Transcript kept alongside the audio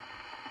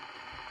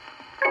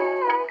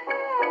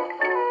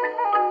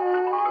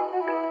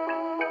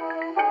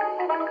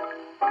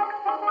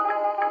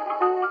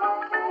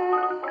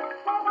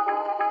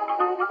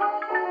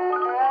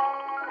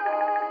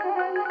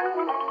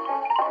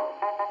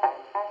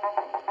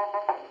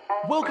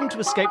Welcome to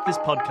Escape This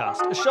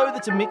Podcast, a show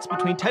that's a mix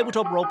between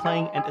tabletop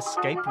role-playing and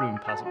escape room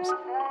puzzles.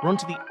 We're on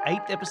to the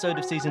 8th episode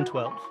of Season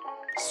 12.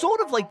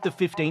 Sort of like the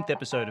 15th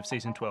episode of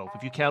Season 12,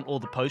 if you count all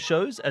the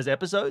post-shows as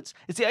episodes.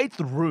 It's the 8th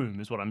room,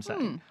 is what I'm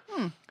saying.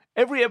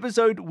 Every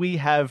episode, we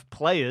have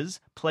players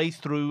play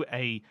through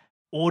a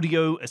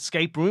audio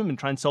escape room and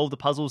try and solve the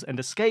puzzles and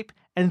escape.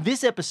 And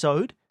this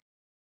episode,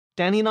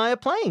 Danny and I are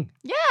playing.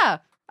 Yeah,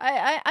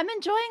 I'm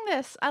enjoying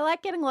this. I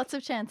like getting lots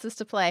of chances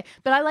to play,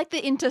 but I like the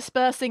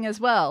interspersing as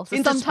well.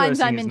 So sometimes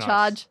I'm in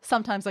charge,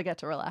 sometimes I get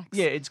to relax.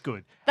 Yeah, it's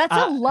good. That's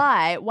a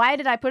lie. Why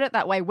did I put it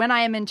that way? When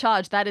I am in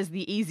charge, that is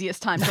the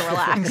easiest time to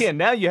relax. Yeah,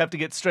 now you have to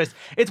get stressed.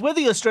 It's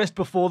whether you're stressed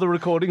before the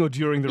recording or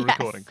during the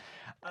recording.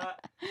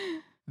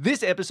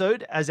 This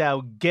episode, as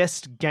our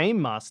guest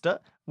game master,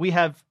 we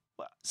have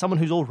someone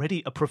who's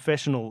already a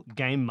professional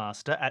game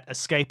master at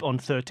Escape on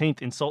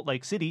 13th in Salt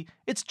Lake City.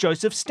 It's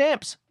Joseph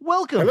Stamps.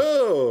 Welcome.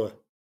 Hello.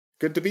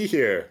 Good to be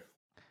here.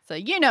 So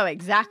you know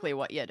exactly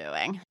what you're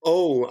doing.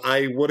 Oh,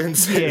 I wouldn't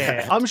say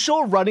that. I'm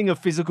sure running a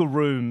physical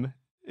room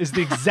is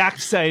the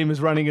exact same as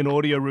running an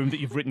audio room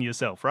that you've written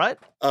yourself, right?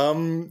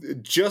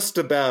 Just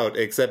about,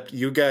 except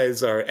you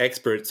guys are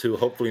experts who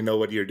hopefully know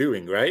what you're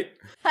doing, right?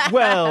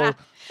 Well,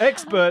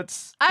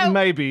 experts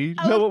maybe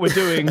know what we're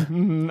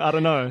doing. I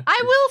don't know.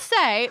 I will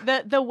say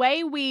that the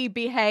way we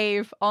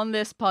behave on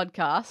this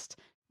podcast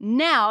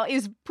now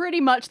is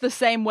pretty much the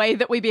same way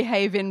that we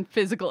behave in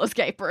physical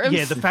escape rooms.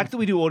 Yeah, the fact that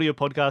we do audio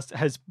podcasts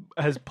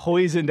has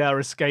poisoned our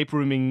escape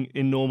rooming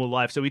in normal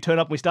life. So we turn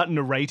up and we start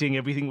narrating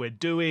everything we're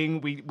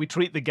doing. We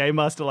treat the game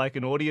master like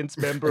an audience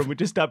member and we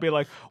just start being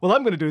like, well,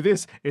 I'm going to do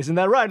this. Isn't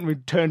that right? And we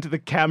turn to the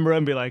camera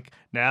and be like,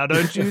 now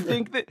don't you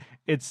think that...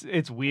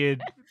 It's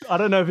weird. I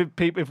don't know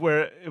if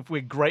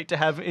we're great to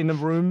have in a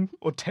room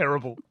or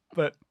terrible,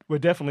 but we're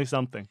definitely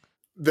something.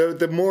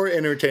 The more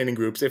entertaining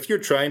groups, if you're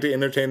trying to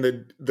entertain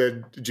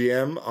the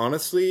GM,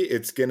 honestly,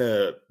 it's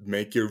gonna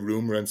make your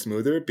room run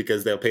smoother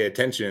because they'll pay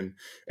attention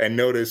and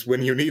notice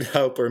when you need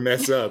help or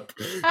mess up.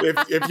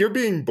 if you're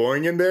being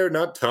boring in there,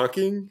 not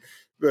talking,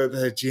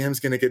 the GM's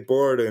gonna get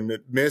bored and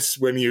miss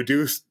when you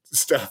do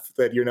stuff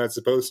that you're not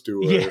supposed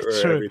to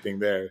or everything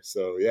there.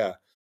 So yeah,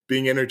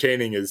 being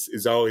entertaining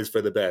is always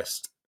for the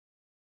best.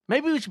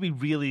 Maybe we should be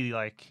really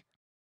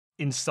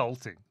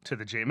insulting to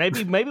the GM.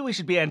 Maybe we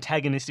should be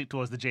antagonistic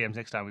towards the GMs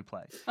next time we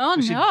play. Oh,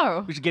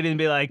 no. We should get in and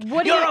be like,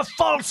 you're a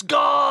false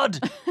god!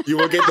 You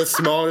will get the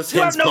smallest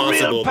hints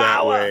possible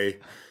that way.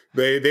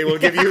 They will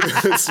give you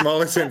the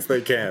smallest hints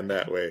they can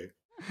that way.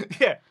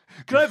 Yeah.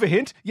 Can I have a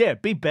hint? Yeah,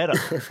 be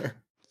better.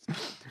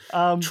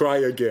 Try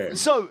again.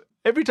 So,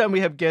 every time we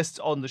have guests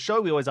on the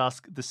show, we always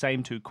ask the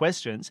same two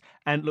questions.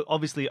 And look,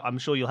 obviously, I'm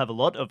sure you'll have a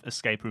lot of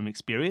escape room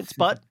experience,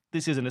 but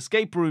this is an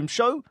escape room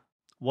show.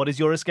 What is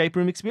your escape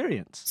room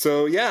experience?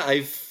 So yeah,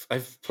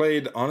 I've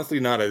played, honestly,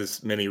 not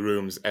as many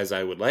rooms as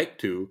I would like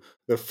to.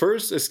 The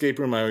first escape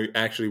room I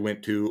actually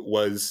went to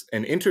was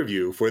an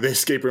interview for the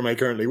escape room I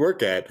currently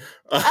work at.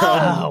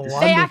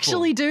 They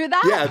actually do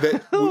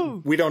that? Yeah,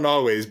 we don't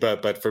always,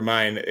 but for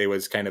mine, it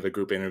was kind of a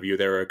group interview.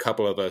 There were a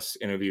couple of us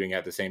interviewing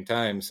at the same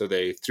time, so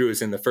they threw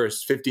us in the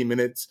first 50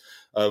 minutes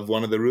of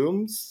one of the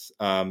rooms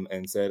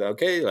and said,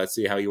 okay, let's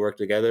see how you work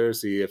together,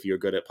 see if you're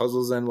good at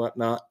puzzles and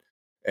whatnot.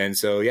 And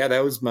so, yeah,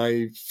 that was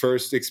my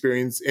first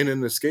experience in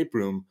an escape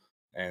room.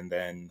 And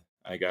then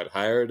I got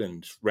hired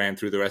and ran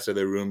through the rest of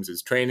the rooms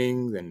as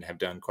training and have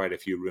done quite a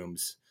few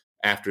rooms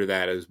after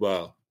that as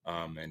well.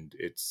 And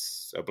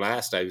it's a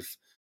blast. I've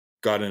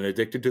gotten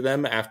addicted to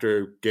them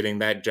after getting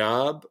that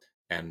job.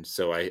 And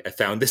so I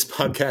found this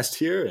podcast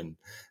here and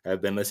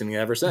have been listening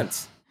ever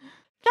since.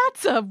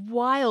 That's a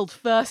wild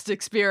first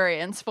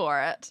experience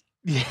for it.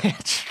 Yeah,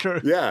 it's true.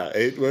 Yeah,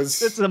 it was.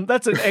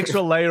 That's an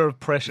extra layer of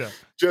pressure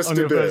just on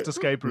your first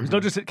escape room. It's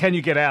not just can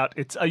you get out,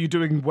 it's are you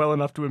doing well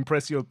enough to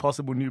impress your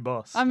possible new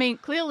boss? I mean,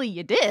 clearly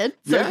you did,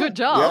 so good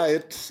job. Yeah,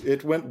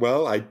 it went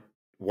well. I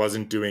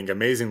wasn't doing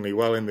amazingly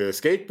well in the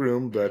escape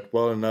room, but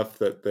well enough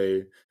that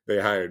they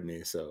hired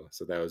me, so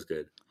that was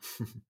good.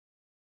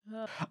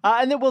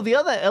 And then, well, the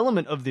other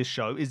element of this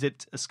show is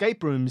that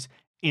escape rooms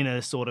in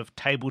a sort of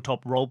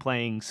tabletop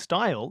role-playing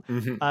style.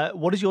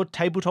 What is your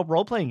tabletop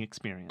role-playing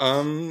experience?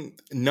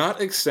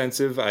 Not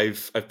extensive.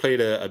 I've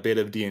played a bit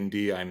of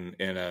D&D. I'm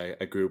in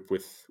a group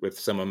with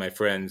some of my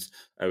friends.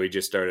 We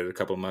just started a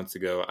couple months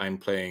ago. I'm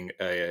playing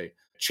a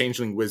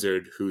changeling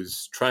wizard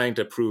who's trying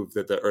to prove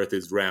that the earth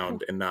is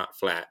round and not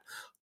flat.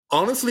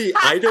 Honestly,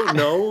 I don't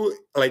know,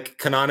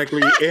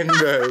 canonically in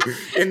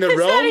the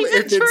realm,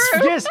 if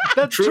it's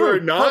that's true or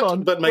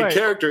not, but my Wait.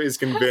 character is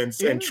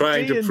convinced and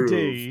trying to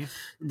prove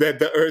that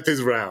the earth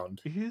is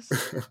round. Is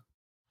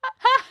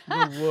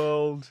the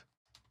world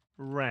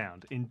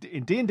round? In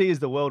D&D is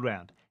the world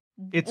round.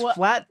 It's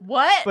flat,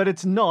 but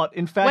it's not.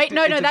 In fact, wait,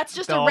 no, that's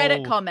just a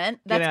Reddit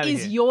comment. That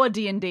is your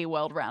D&D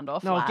world round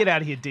or flat. No, get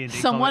out of here, D&D.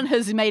 Someone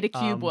has made a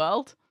cube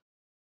world.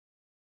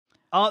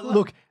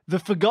 Look, the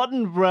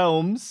Forgotten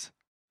Realms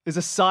is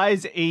a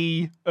size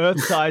E,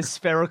 Earth-sized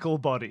spherical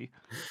body.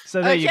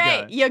 So there you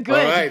Okay, go. you're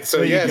good. All right, so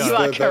There you yes, go. You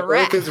are the Earth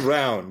correct. is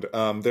round.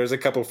 There's a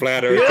couple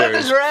flat The Earth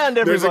earthers. is round,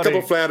 There's a everybody.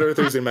 couple flat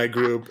earthers in my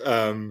group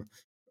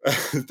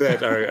that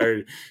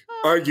are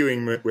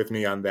arguing with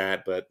me on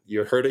that, but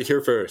you heard it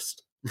here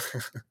first.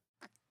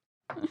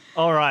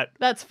 All right.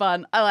 That's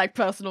fun. I like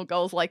personal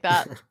goals like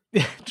that.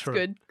 Yeah, It's true.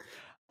 good.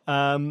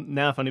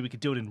 Now, if only we could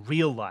do it in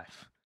real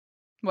life.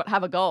 What,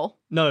 have a goal?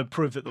 No,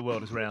 prove that the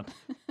world is round.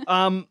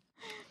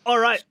 All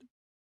right.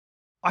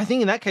 I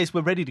think in that case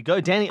we're ready to go.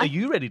 Danny, are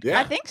you ready to Yeah. go?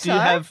 I think Do you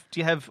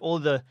so. have all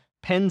the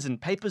pens and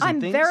papers and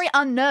I'm things? very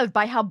unnerved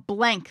by how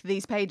blank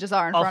these pages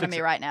are in I'll front of fix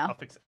me it. right now. I'll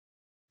fix it.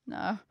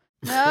 No.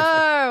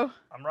 No.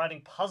 I'm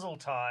writing puzzle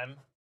time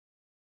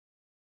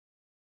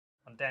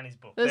on Danny's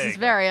book. This There is you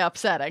go. very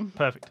upsetting.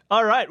 Perfect.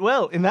 All right.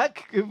 Well, with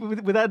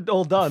that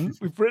all done,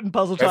 we've written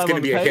puzzle time That's going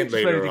on to the be a page. hint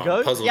ready later to on.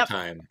 go. Puzzle Yep.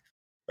 time.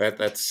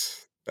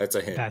 That's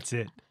a hint. That's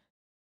it.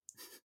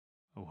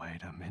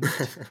 Wait a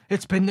minute.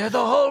 It's been there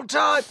the whole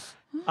time.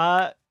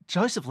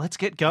 Joseph, let's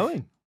get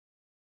going.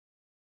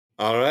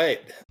 All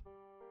right.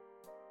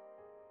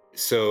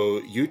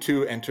 So you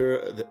two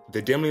enter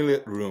the dimly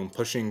lit room,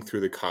 pushing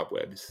through the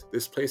cobwebs.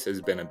 This place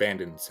has been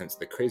abandoned since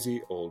the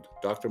crazy old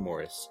Dr.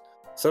 Morris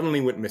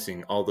suddenly went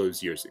missing all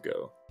those years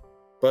ago.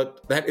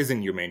 But that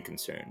isn't your main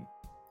concern.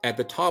 At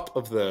the top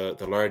of the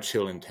large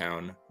hill in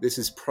town, this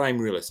is prime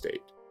real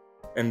estate.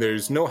 And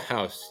there's no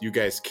house you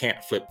guys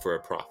can't flip for a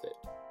profit.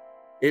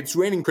 It's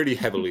raining pretty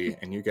heavily,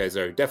 and you guys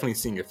are definitely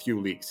seeing a few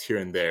leaks here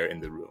and there in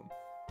the room.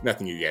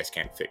 Nothing you guys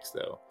can't fix,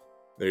 though.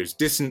 There's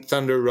distant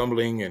thunder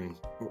rumbling and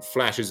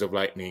flashes of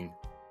lightning,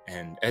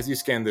 and as you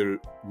scan the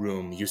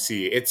room, you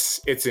see it's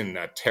in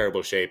a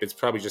terrible shape. It's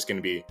probably just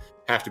going to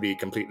have to be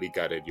completely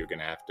gutted. You're going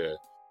to have to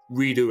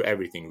redo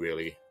everything,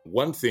 really.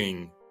 One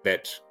thing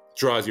that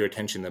draws your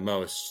attention the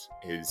most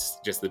is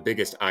just the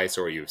biggest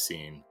eyesore you've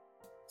seen.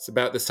 It's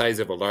about the size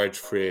of a large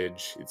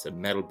fridge. It's a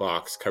metal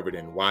box covered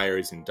in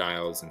wires and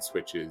dials and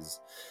switches,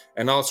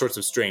 and all sorts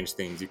of strange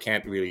things. You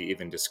can't really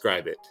even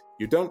describe it.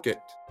 You don't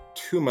get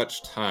too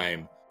much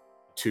time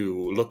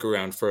to look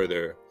around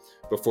further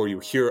before you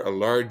hear a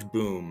large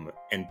boom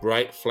and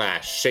bright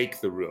flash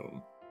shake the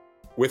room.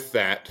 With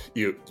that,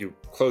 you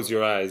close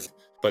your eyes,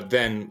 but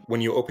then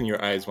when you open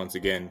your eyes once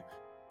again,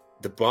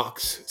 the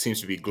box seems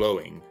to be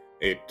glowing.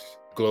 It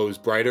glows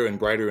brighter and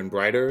brighter and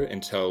brighter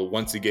until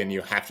once again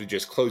you have to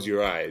just close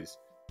your eyes.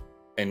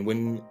 And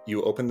when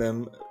you open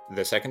them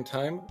the second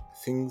time,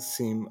 things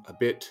seem a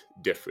bit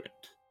different.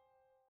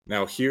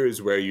 Now here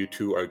is where you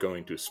two are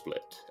going to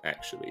split,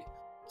 actually.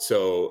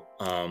 So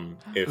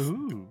if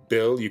Ooh.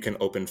 Bill, you can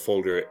open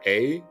folder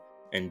A,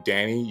 and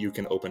Danny, you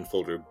can open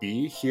folder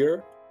B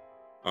here.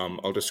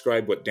 I'll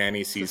describe what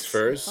Danny sees This is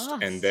first,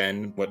 fast. and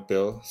then what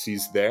Bill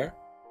sees there.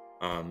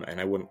 And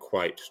I wouldn't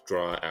quite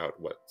draw out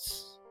what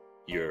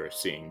you're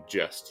seeing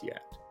just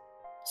yet.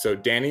 So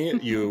Danny,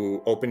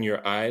 you open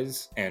your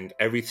eyes, and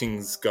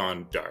everything's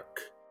gone dark,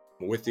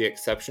 with the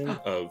exception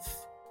of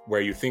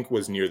where you think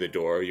was near the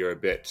door. You're a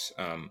bit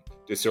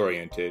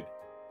disoriented,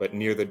 but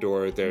near the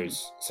door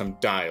there's some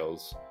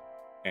dials,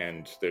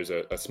 and there's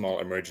a small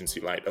emergency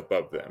light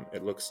above them.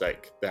 It looks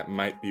like that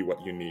might be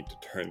what you need to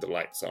turn the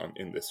lights on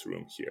in this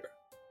room here.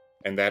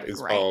 And that is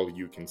Great. all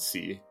you can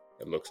see.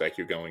 It looks like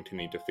you're going to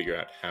need to figure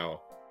out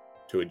how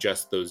to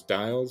adjust those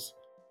dials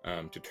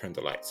to turn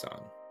the lights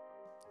on.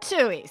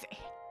 Too easy.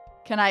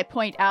 Can I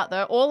point out,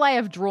 though, all I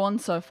have drawn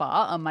so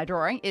far on my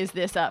drawing is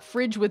this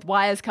fridge with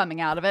wires coming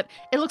out of it.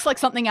 It looks like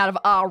something out of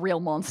Our Real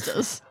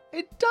Monsters.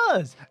 It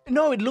does.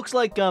 No, it looks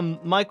like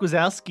Mike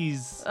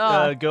Wazowski's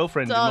Oh,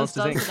 girlfriend in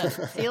Monsters Inc.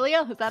 doesn't it?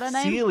 Celia? Is that her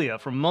name? Celia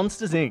from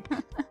Monsters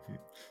Inc.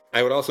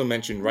 I would also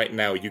mention right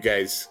now you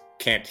guys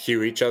can't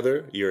hear each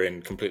other. You're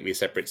in completely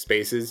separate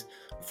spaces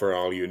for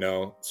all you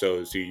know.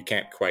 So you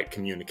can't quite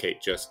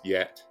communicate just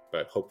yet,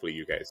 but hopefully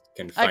you guys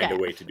can find Okay. a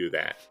way to do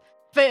that.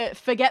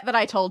 Forget that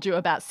I told you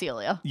about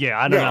Celia. Yeah,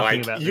 I know No, nothing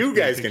like about you this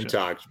guys can picture.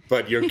 talk,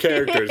 but your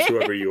characters,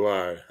 whoever you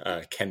are,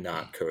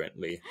 cannot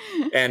currently.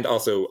 And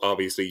also,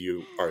 obviously,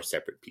 you are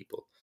separate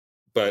people.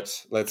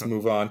 But let's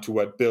move on to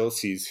what Bill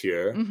sees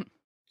here. Mhm.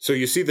 So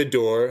you see the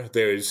door.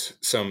 There's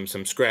some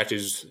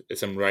scratches,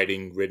 some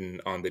writing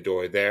written on the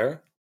door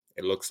there.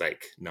 It looks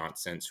like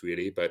nonsense,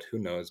 really, but who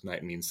knows,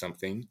 might mean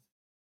something.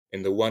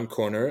 In the one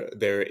corner,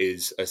 there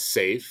is a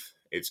safe.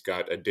 It's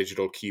got a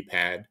digital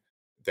keypad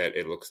that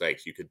it looks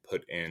like you could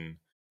put in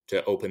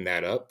to open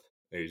that up.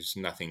 There's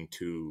nothing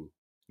too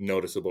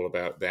noticeable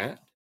about that.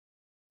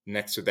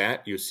 Next to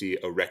that, you see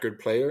a record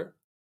player.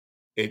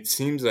 It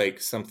seems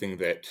like something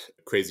that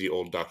crazy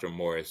old Dr.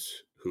 Morris,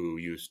 who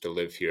used to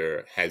live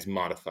here, has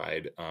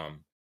modified.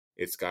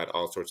 It's got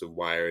all sorts of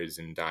wires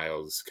and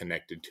dials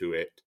connected to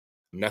it.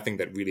 Nothing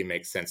that really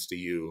makes sense to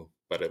you,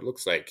 but it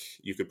looks like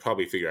you could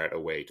probably figure out a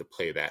way to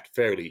play that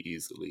fairly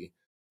easily,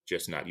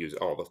 just not use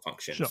all the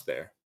functions Sure.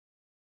 there.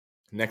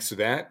 Next to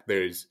that,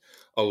 there's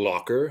a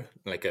locker,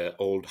 like an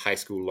old high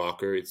school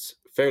locker. It's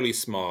fairly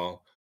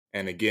small,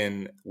 and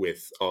again,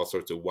 with all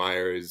sorts of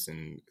wires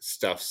and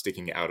stuff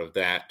sticking out of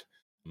that,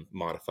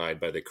 modified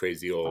by the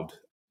crazy old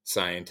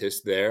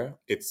scientist there.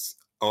 It's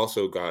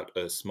also got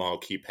a small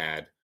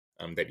keypad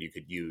that you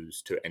could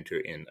use to enter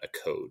in a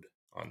code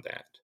on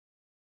that.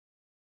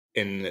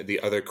 In the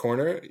other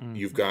corner,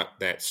 you've got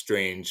that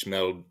strange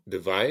metal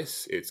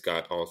device. It's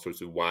got all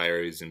sorts of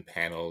wires and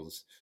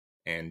panels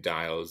and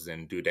dials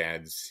and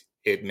doodads.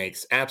 It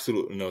makes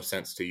absolutely no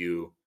sense to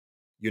you.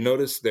 You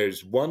notice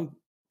there's one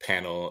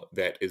panel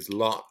that is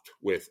locked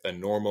with a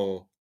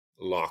normal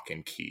lock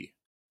and key.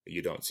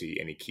 You don't see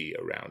any key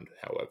around,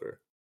 however.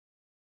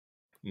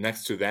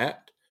 Next to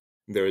that,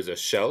 there is a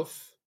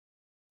shelf.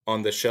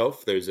 On the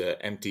shelf, there's an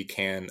empty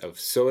can of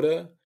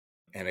soda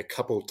and a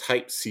couple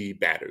Type-C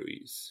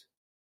batteries.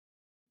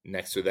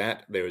 Next to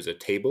that, there is a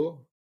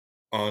table.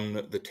 On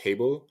the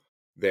table,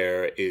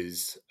 there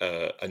is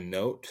a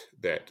note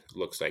that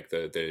looks like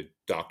the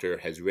doctor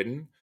has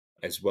written,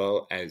 as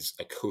well as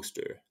a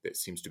coaster that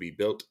seems to be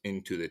built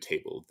into the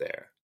table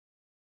there.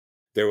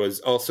 There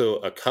was also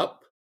a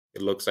cup.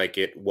 It looks like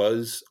it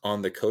was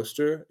on the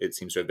coaster. It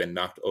seems to have been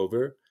knocked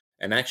over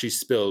and actually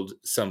spilled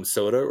some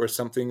soda or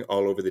something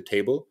all over the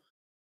table.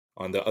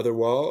 On the other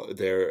wall,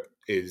 there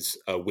is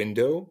a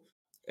window,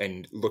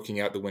 and looking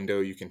out the window,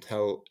 you can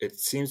tell it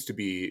seems to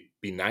be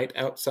night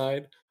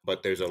outside,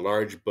 but there's a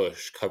large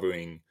bush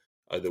covering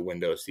the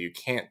window, so you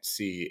can't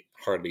see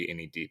hardly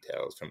any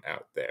details from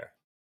out there.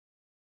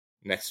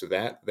 Next to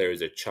that, there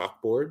is a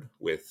chalkboard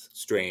with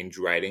strange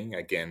writing.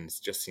 Again, it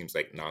just seems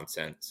like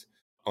nonsense.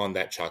 On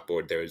that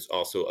chalkboard, there is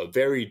also a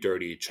very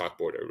dirty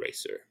chalkboard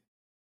eraser.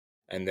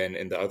 And then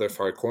in the other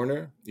far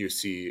corner, you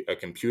see a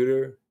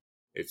computer.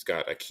 It's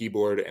got a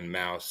keyboard and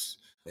mouse.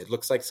 It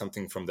looks like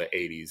something from the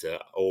 80s, an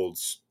old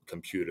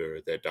computer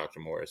that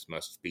Dr. Morris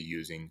must be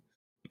using.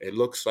 It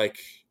looks like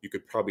you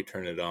could probably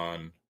turn it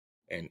on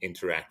and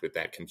interact with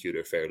that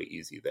computer fairly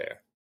easy there.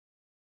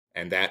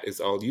 And that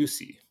is all you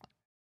see.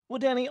 Well,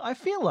 Danny, I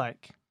feel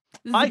like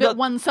This is a bit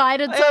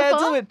one-sided so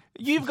far.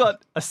 You've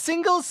got a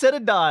single set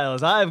of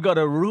dials. I've got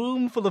a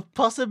room full of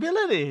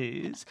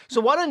possibilities.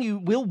 So why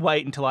don't we'll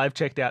wait until I've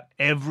checked out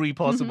every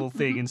possible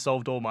thing and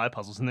solved all my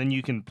puzzles, and then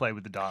you can play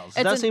with the dials.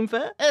 Does that seem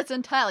fair? It's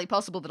entirely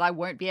possible that I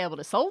won't be able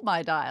to solve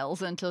my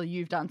dials until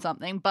you've done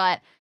something,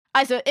 but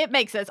it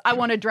makes sense. I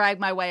want to drag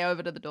my way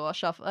over to the door.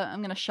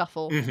 I'm going to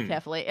shuffle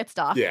carefully. It's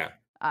dark. Yeah.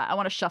 I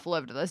want to shuffle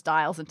over to those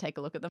dials and take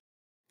a look at them.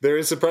 There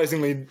is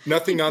surprisingly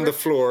nothing on the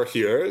floor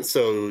here,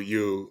 so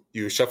you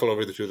shuffle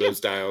over to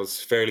those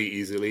dials fairly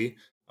easily.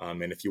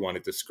 And if you want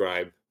to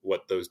describe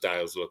what those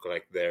dials look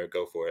like there,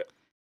 go for it.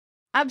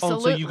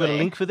 Absolutely. Oh, so you've got a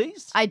link for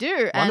these? I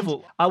do.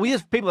 Wonderful. We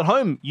have people at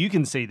home, you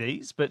can see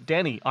these, but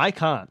Danny, I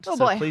can't. Oh,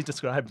 so boy. Please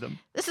describe them.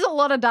 This is a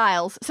lot of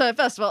dials. So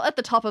first of all, at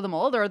the top of them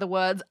all, there are the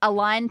words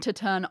align to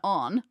turn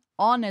on.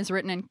 On is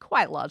written in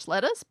quite large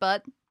letters,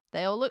 but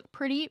they all look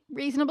pretty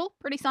reasonable,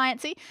 pretty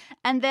sciencey.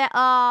 And there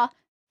are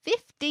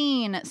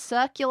 15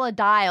 circular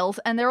dials,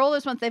 and they're all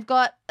those ones. They've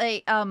got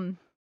a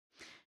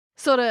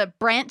sort of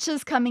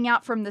branches coming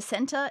out from the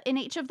center in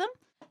each of them.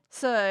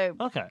 So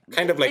okay,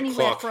 kind of like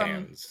clock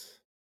hands.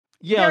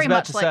 Yeah, very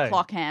much like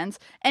clock hands.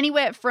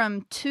 Anywhere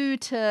from 2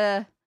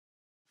 to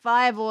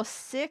 5 or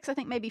 6. I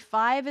think maybe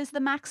 5 is the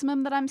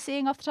maximum that I'm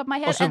seeing off the top of my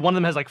head. Oh, so one of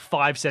them has like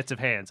 5 sets of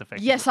hands,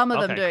 effectively. Yeah, some of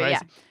them do. Crazy.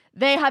 Yeah,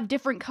 they have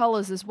different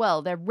colors as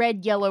well. They're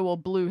red, yellow, or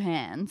blue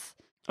hands.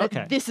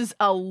 Okay. This is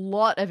a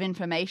lot of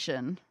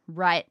information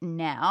right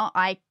now.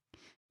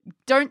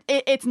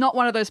 It's not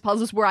one of those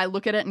puzzles where I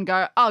look at it and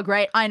go, oh,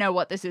 great, I know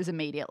what this is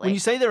immediately. When you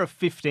say there are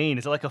 15,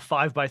 is it like a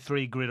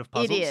 5x3 grid of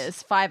puzzles? It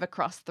is, 5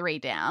 across, 3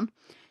 down.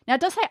 Now,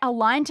 it does say a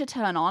line to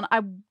turn on.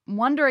 I'm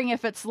wondering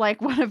if it's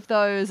like one of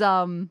those,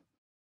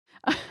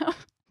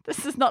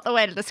 this is not the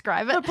way to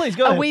describe it. No, please,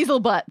 go ahead. A weasel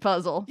butt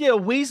puzzle. Yeah, a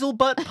weasel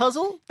butt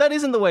puzzle? That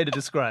isn't the way to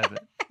describe it.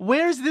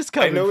 Where is this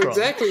coming from? I know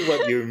exactly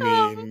what you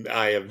mean.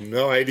 I have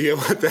no idea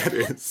what that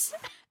is.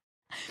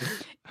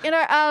 You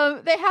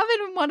know, they have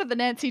it in one of the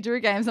Nancy Drew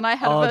games, and I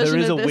had a version of this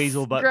there is a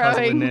weasel butt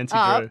puzzle in Nancy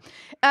Drew.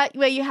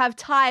 Where you have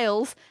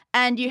tiles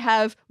and you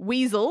have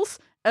weasels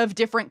of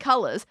different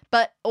colors,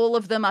 but all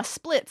of them are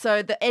split,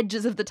 so the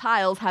edges of the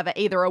tiles have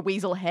either a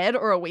weasel head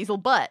or a weasel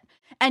butt.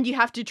 And you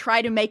have to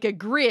try to make a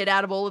grid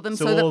out of all of them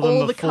so that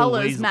all the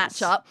colors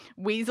match up.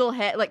 Weasel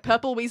head, like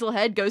purple weasel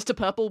head goes to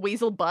purple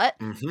weasel butt,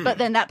 but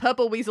then that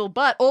purple weasel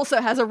butt also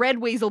has a red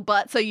weasel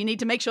butt, so you need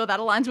to make sure that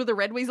aligns with the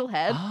red weasel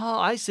head. Oh,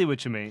 I see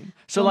what you mean.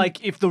 So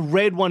like if the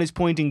red one is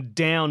pointing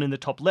down in the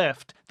top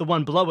left, the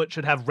one below it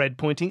should have red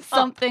pointing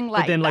Something up.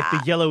 like But then like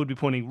that. the yellow would be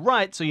pointing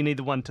right, so you need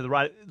the one to the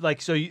right.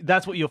 Like so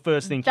that's what you're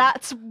first thinking.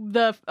 That's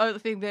the other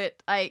thing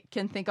that I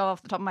can think of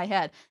off the top of my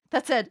head.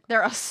 That said,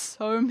 there are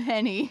so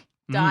many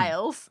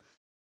dials.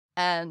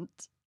 And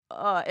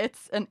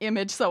it's an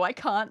image, so I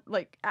can't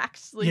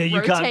actually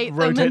rotate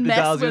them and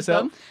mess with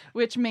them,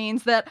 which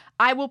means that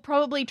I will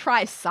probably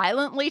try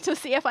silently to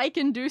see if I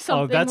can do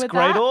something with that. Oh, that's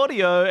great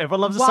audio. Everyone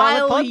loves a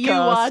silent podcast. While you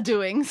are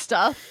doing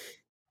stuff.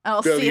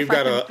 I'll see if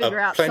I can figure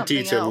out something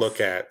plenty to else.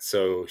 look at,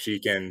 so she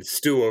can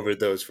stew over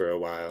those for a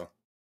while.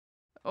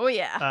 Oh,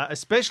 yeah.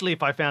 Especially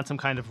if I found some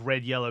kind of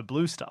red, yellow,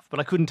 blue stuff, but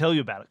I couldn't tell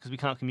you about it because we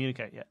can't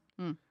communicate yet.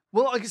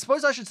 Well, I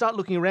suppose I should start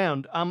looking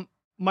around.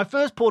 my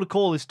first port of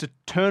call is to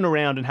turn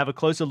around and have a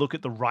closer look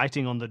at the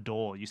writing on the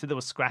door. You said there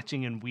was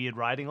scratching and weird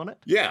writing on it?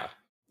 Yeah.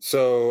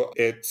 So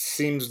it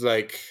seems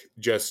like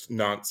just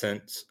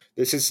nonsense.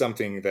 This is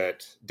something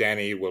that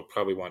Danny will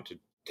probably want to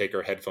take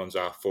her headphones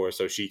off for,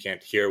 so she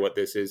can't hear what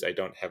this is. I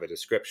don't have a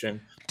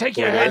description. Take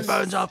your for this.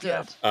 headphones off,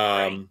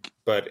 you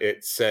But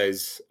it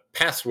says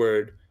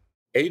password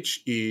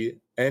HENEARKR.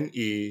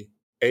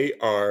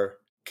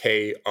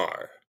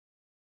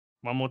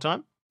 One more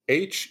time.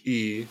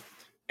 HENEARKR.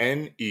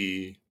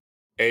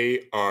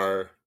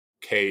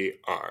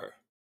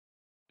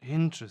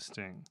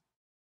 Interesting.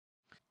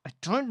 I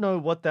don't know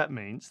what that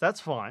means. That's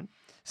fine.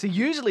 See,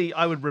 usually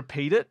I would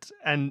repeat it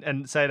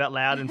and say it out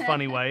loud in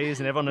funny ways,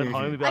 and everyone at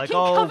home would be like, I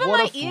can cover what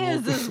my a fool."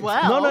 ears as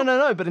well.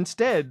 No. But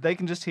instead, they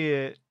can just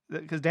hear,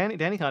 because Danny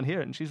can't hear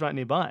it, and she's right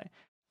nearby.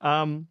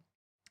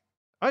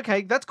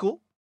 Okay, that's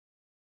cool.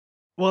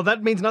 Well,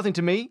 that means nothing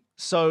to me,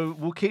 so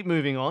we'll keep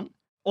moving on.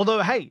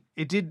 Although, hey,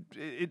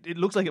 it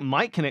looks like it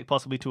might connect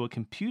possibly to a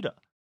computer.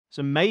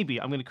 So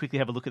maybe I'm going to quickly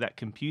have a look at that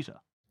computer.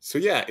 So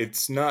yeah,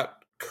 it's not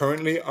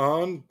currently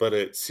on, but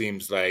it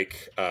seems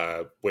like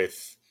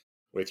with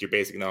your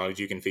basic knowledge,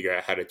 you can figure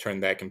out how to turn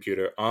that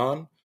computer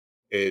on.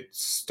 It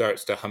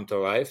starts to hum to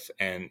life,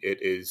 and it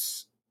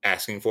is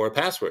asking for a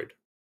password.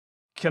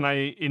 Can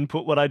I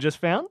input what I just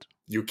found?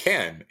 You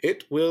can.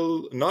 It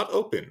will not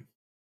open.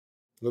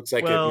 Looks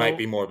like Well, it might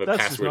be more of a that's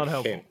just password not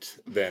helpful. hint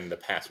than the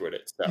password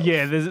itself.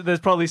 Yeah,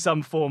 there's probably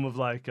some form of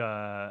like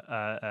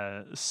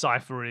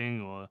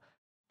ciphering or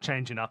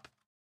changing up.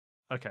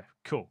 Okay,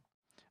 cool.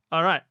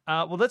 All right.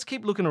 Well, let's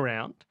keep looking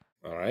around.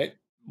 All right.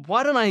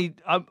 Why don't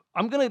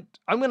I'm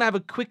gonna have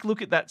a quick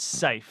look at that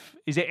safe.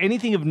 Is there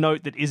anything of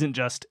note that isn't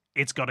just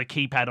it's got a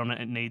keypad on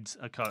it and needs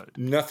a code?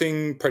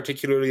 Nothing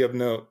particularly of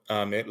note.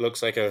 It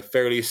looks like a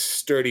fairly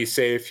sturdy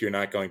safe. You're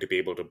not going to be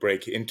able to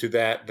break into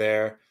that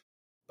there,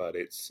 but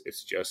it's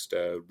just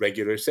a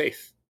regular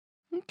safe.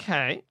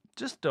 Okay,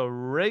 just a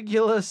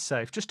regular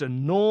safe, just a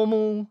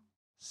normal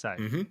safe.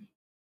 Mm-hmm.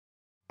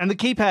 And the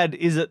keypad,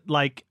 is it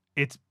like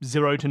it's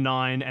 0 to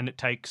 9 and it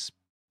takes,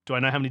 do I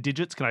know how many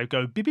digits? Can I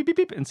go beep, beep, beep,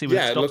 beep and see where it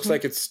Yeah, stops it looks me?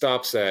 like it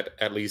stops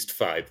at least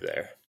 5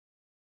 there.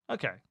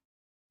 Okay.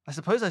 I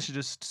suppose I should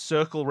just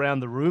circle around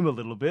the room a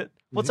little bit.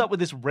 What's up with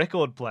this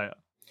record player?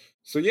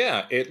 So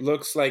yeah, it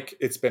looks like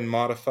it's been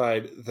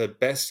modified. The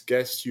best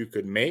guess you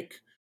could make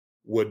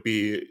would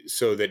be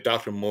so that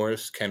Dr.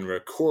 Morris can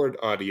record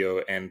audio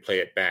and play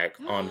it back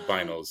on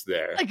vinyls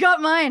there. I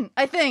got mine,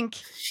 I think.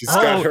 She's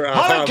got her I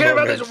aha don't care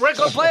about moment. this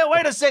record player.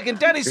 Wait a second.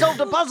 Danny solved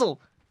a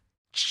puzzle.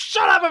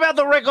 Shut up about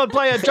the record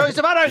player,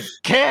 Joseph. I don't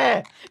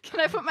care. Can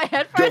I put my Go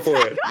headphones for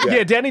back it. on?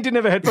 Yeah, Danny didn't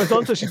have her headphones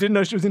on, so she didn't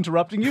know she was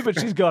interrupting you, but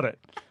she's got it.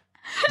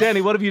 Danny,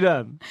 what have you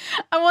done?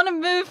 I want to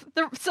move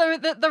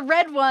the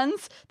red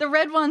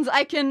ones,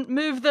 I can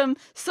move them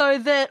so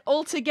that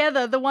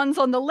altogether the ones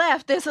on the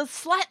left, there's a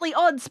slightly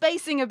odd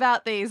spacing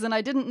about these and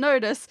I didn't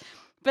notice.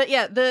 But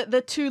yeah,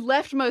 the two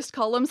leftmost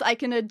columns, I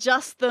can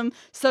adjust them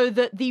so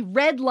that the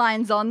red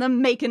lines on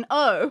them make an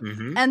O.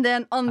 Mhm. And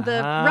then on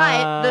the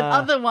right, the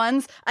other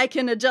ones, I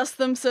can adjust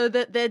them so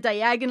that their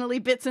diagonally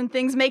bits and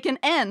things make an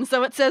N,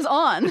 so it says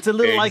on. It's a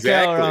little like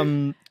our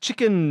Exactly.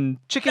 chicken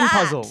That.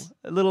 puzzle.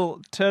 A little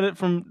turn it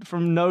from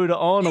no to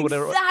on or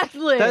whatever.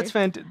 Exactly. That's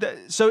fantastic.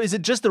 So is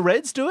it just the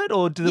reds do it,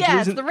 or do the yeah,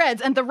 blues it's the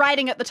reds, and the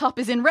writing at the top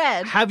is in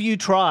red. Have you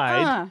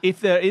tried, Huh.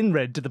 if they're in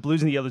red, do the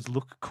blues and the yellows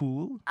look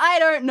cool? I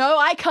don't know.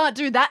 I can't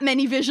do that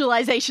many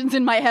visualizations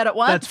in my head at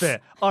once. That's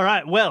fair. All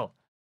right, well,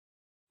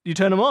 you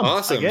turn them on. I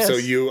Awesome. guess. So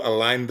you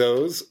align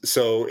those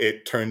so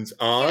it turns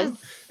on, Yes.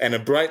 and a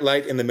bright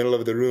light in the middle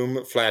of the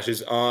room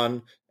flashes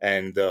on,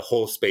 and the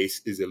whole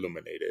space is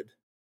illuminated.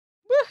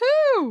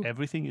 Woohoo!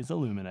 Everything is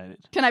illuminated.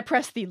 Can I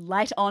press the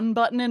light on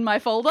button in my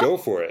folder? Go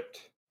for it.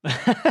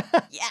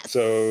 Yes.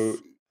 So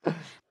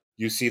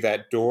you see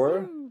that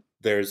door.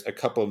 There's a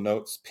couple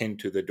notes pinned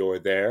to the door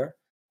there,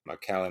 a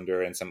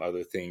calendar and some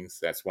other things.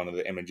 That's one of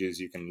the images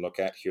you can look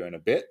at here in a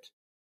bit.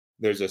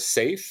 There's a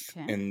safe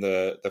Okay. in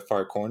the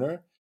far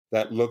corner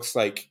that looks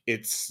like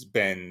it's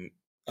been,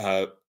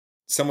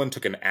 someone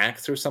took an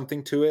axe or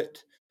something to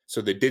it.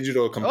 So the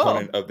digital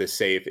component of the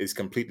safe is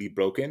completely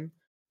broken,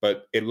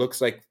 but it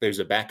looks like there's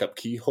a backup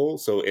keyhole.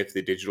 So if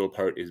the digital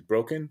part is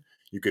broken,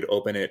 you could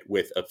open it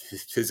with a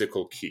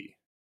physical key.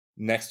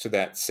 Next to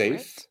that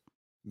safe, Right.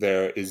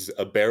 there is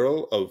a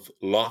barrel of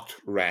locked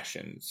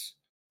rations.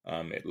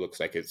 It looks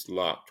like it's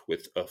locked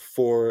with a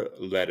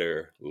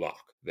 4-letter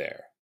lock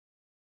there.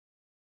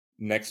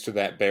 Next to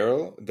that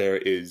barrel, there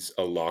is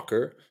a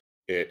locker.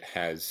 It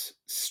has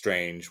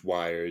strange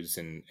wires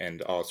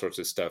and all sorts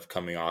of stuff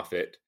coming off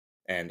it,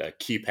 and a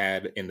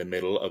keypad in the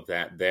middle of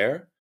that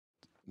there.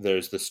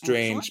 There's the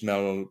strange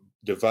metal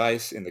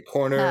device in the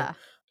corner. Ah.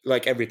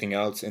 Like everything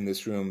else in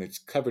this room, it's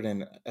covered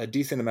in a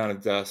decent amount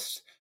of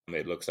dust.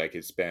 It looks like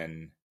it's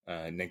been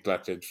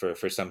neglected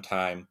for some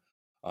time.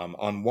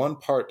 On one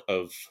part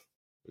of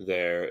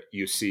there,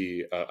 you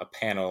see a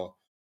panel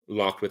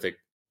locked with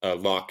a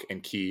lock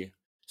and key.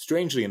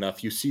 Strangely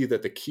enough, you see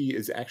that the key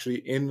is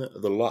actually in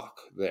the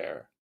lock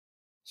there.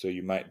 So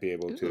you might be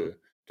able to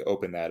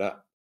open that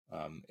up.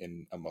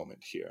 in a moment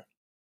here.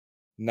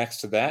 Next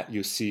to that,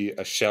 you see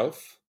a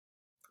shelf.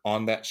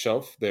 On that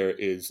shelf, there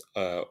is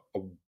a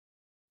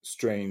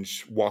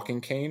strange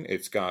walking cane.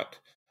 It's got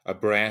a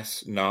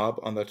brass knob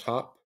on the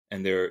top,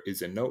 and there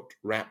is a note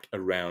wrapped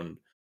around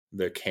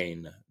the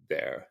cane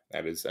there.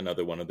 That is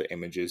another one of the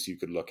images you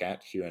could look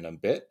at here in a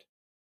bit.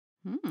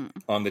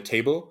 On the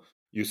table,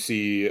 you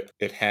see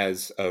it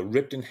has a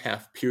ripped in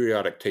half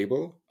periodic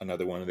table,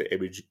 another one of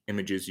the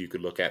images you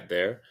could look at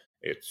there.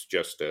 It's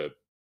just a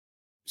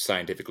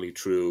scientifically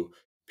true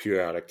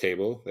periodic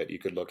table that you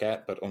could look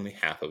at, but only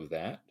half of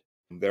that.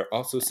 There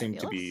also seem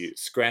to be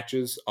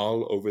scratches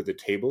all over the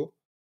table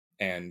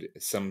and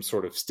some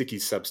sort of sticky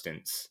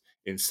substance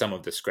in some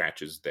of the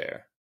scratches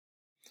there.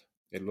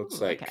 It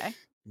looks like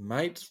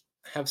might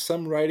have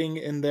some writing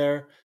in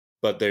there,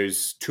 but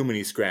there's too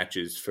many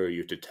scratches for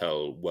you to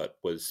tell what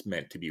was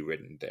meant to be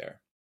written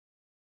there.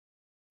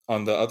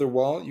 On the other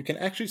wall, you can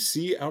actually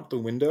see out the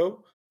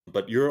window,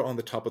 but you're on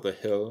the top of the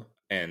hill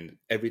and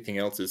everything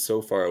else is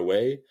so far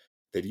away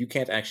that you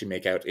can't actually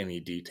make out any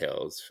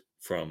details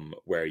from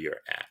where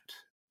you're at,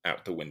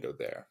 out the window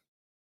there.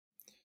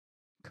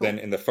 Cool. Then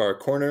in the far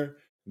corner,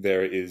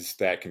 there is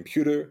that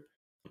computer.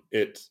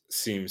 It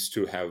seems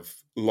to have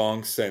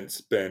long since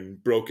been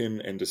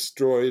broken and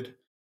destroyed,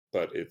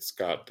 but it's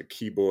got the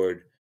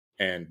keyboard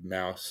and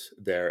mouse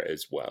there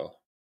as well.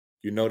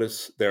 You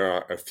notice there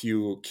are a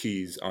few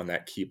keys on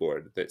that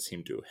keyboard that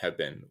seem to have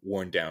been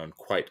worn down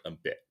quite a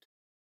bit.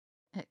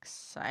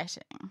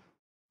 Exciting.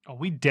 Oh,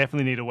 we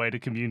definitely need a way to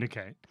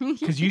communicate.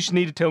 Because you should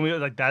need to tell me,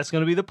 like, that's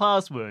going to be the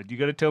password. You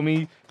got to tell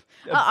me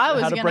I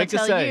was going to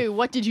tell you,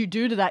 what did you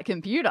do to that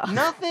computer?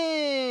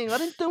 Nothing. I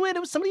didn't do it. It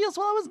was somebody else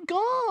while I was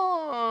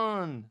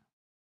gone.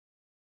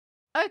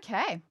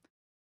 Okay.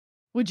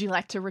 Would you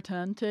like to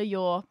return to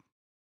your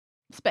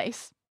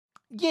space?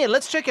 Yeah,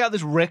 let's check out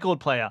this record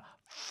player.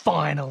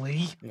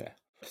 Finally. Yeah.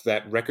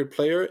 That record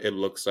player, it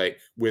looks like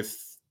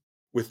with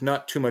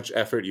not too much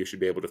effort, you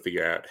should be able to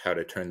figure out how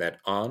to turn that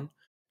on.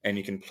 And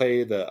you can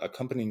play the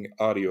accompanying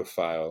audio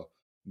file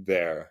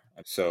there.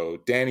 So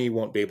Danny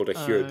won't be able to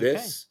hear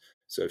this,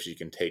 so she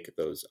can take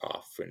those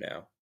off for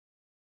now.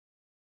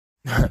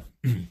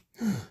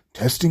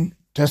 Testing.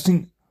 I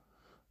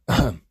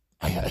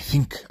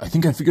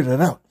think I figured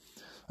it out.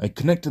 I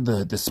connected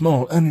the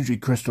small energy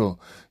crystal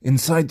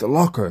inside the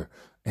locker,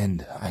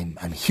 and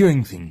I'm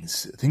hearing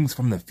things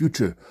from the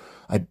future.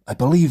 I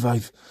believe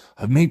I've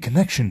made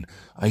connection.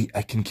 I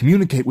can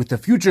communicate with the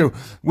future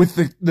with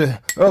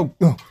the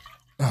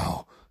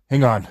Oh,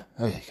 hang on.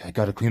 I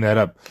gotta clean that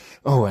up.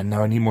 Oh, and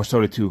now I need more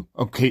soda too.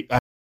 Okay.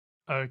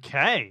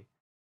 Okay.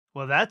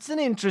 Well, that's an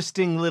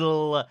interesting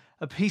little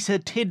a piece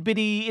of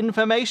tidbitty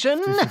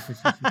information.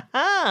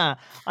 I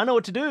know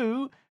what to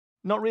do.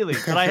 Not really,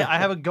 but I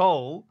have a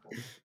goal.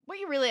 What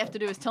you really have to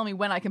do is tell me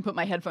when I can put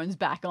my headphones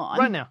back on.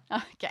 Right now.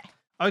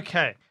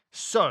 Okay.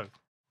 So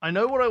I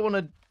know what I want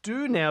to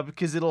do now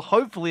because it'll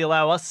hopefully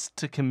allow us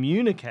to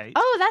communicate.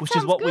 Oh, that which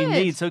sounds is what good. we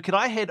need. So could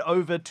I head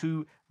over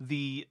to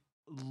the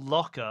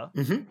locker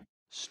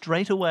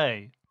straight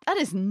away? That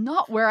is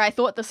not where I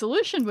thought the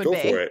solution would be. Go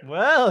for it.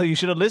 Well, you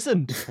should have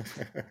listened.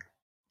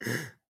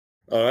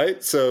 All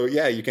right, so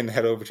yeah, you can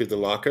head over to the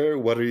locker.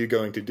 What are you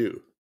going to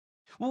do?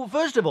 Well,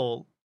 first of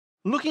all,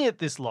 looking at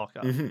this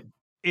locker,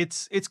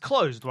 it's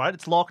closed, right?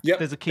 It's locked. Yep,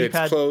 there's a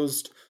keypad. It's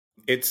closed.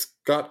 It's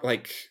got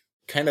like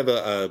kind of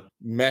a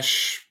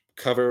mesh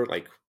cover,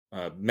 like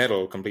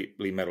metal,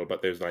 completely metal,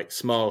 but there's like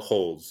small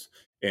holes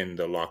in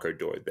the locker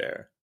door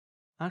there.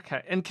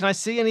 Okay, and can I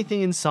see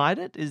anything inside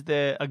it? Is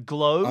there a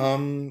glow?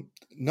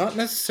 Not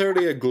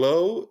necessarily a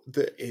glow.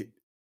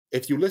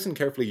 If you listen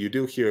carefully, you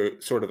do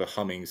hear sort of a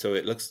humming. So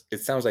it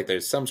sounds like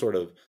there's some sort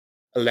of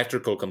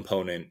electrical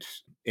component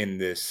in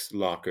this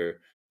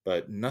locker,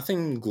 but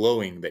nothing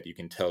glowing that you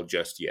can tell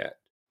just yet.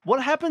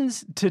 What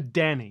happens to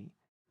Danny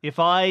if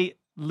I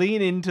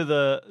lean into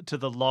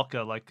the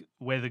locker, like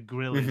where the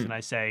grill is, and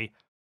I say,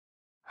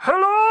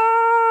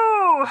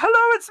 "Hello,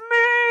 it's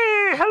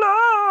me.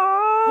 Hello."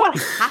 What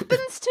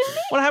happens to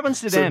me? What happens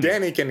to Danny? So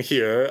Danny can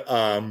hear,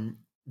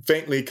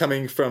 faintly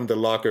coming from the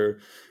locker,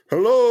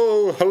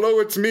 hello,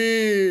 it's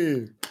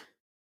me.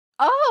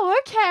 Oh,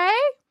 okay.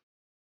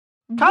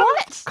 Come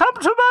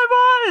to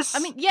my voice. I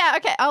mean, yeah,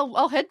 okay,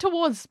 I'll head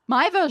towards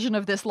my version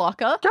of this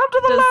locker. Come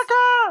to the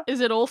locker. Is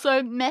it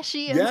also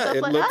meshy and stuff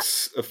like that? Yeah, it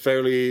looks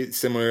fairly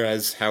similar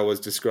as how it was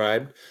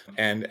described.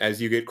 And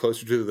as you get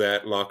closer to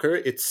that locker,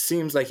 it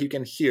seems like you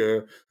can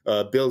hear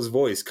Bill's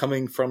voice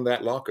coming from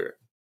that locker.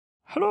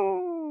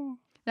 Hello.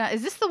 Now,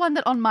 is this the one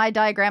that on my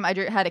diagram I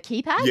drew had a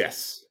keypad?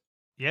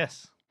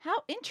 Yes.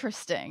 How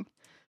interesting.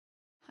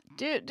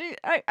 Dude,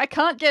 I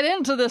can't get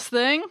into this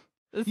thing.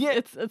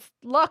 It's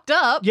locked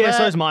up. Yeah, but...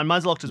 so is mine.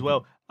 Mine's locked as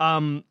well.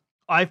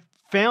 I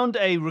found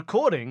a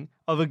recording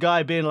of a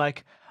guy being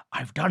like,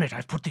 I've done it.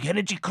 I've put the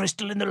energy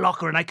crystal in the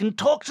locker and I can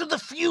talk to the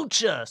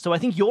future. So I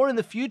think you're in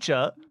the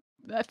future.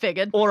 I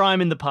figured. Or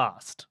I'm in the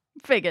past.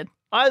 Figured.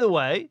 Either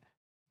way,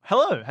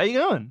 hello, how you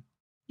going?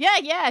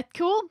 Yeah,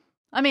 cool.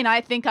 I mean,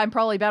 I think I'm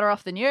probably better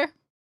off than you.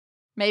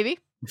 Maybe.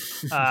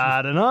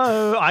 I don't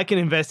know. I can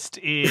invest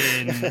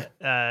in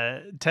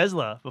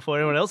Tesla before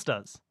anyone else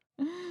does.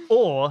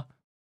 Or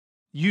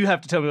you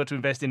have to tell me what to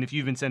invest in if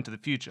you've been sent to the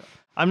future.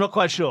 I'm not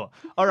quite sure.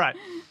 All right.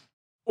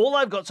 All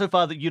I've got so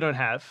far that you don't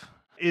have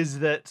is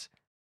that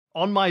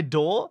on my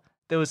door,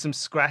 there were some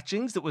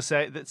scratchings that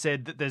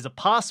said that there's a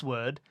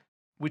password,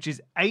 which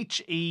is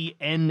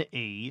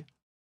HENE,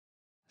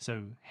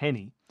 so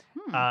Henny,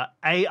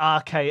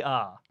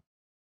 ARKR.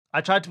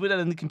 I tried to put that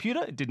in the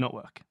computer. It did not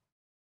work.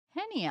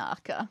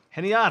 Heniarka.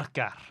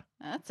 Heniarkar.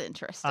 That's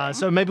interesting.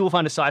 So maybe we'll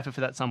find a cipher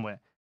for that somewhere.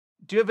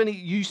 Do you have any?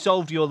 You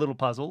solved your little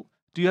puzzle.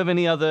 Do you have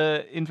any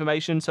other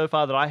information so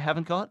far that I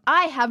haven't got?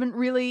 I haven't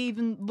really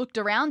even looked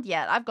around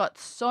yet. I've got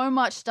so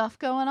much stuff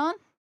going on.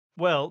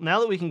 Well, now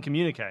that we can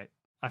communicate,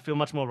 I feel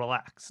much more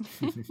relaxed.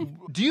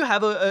 Do you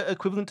have a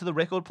equivalent to the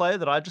record player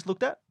that I just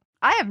looked at?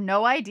 I have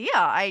no idea.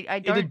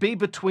 I don't. It'd be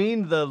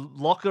between the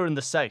locker and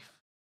the safe.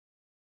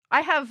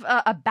 I have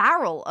a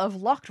barrel of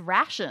locked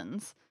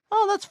rations.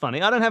 Oh, that's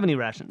funny. I don't have any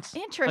rations.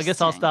 Interesting. I guess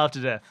I'll starve to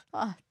death.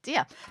 Oh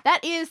dear.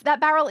 That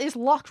barrel is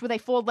locked with a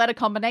 4-letter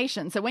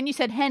combination. So when you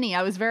said Henny,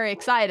 I was very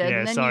excited, Yeah,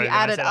 and then sorry, you when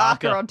I added said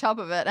Arca Arca. on top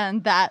of it,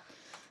 and that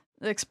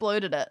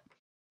exploded it.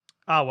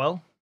 Ah,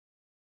 well.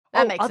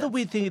 That makes other sense.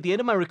 weird thing, at the end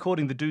of my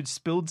recording, the dude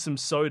spilled some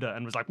soda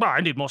and was like, well, I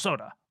need more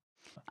soda.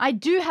 I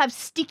do have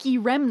sticky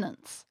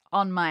remnants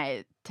on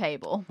my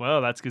table.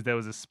 Well, that's because there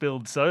was a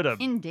spilled soda.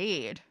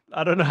 Indeed.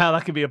 I don't know how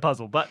that could be a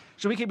puzzle, but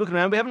should we keep looking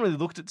around? We haven't really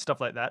looked at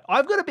stuff like that.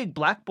 I've got a big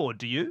blackboard,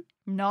 do you?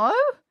 No?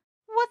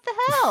 What the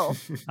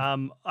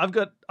hell? I've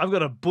got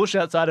a bush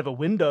outside of a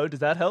window. Does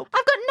that help?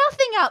 I've got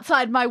nothing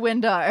outside my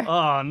window.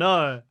 Oh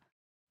no.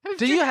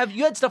 You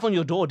had stuff on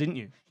your door, didn't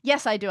you?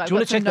 Yes, I do. I've Do you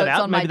want got to check some that notes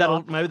out? on my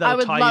door. Maybe I that'll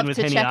would tie love in with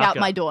to Henny check out Arca.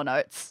 my door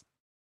notes.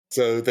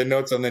 So the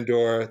notes on the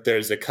door,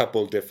 there's a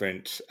couple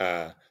different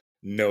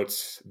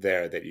notes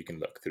there that you can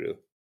look through.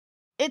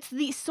 It's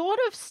the sort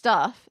of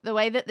stuff, the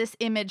way that this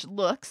image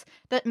looks,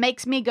 that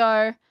makes me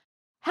go,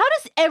 how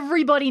does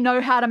everybody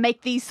know how to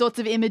make these sorts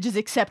of images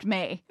except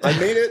me? I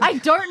made it. I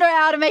don't know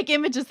how to make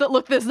images that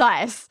look this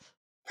nice.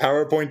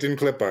 PowerPoint and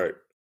clip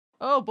art.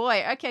 Oh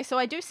boy. Okay, so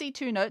I do see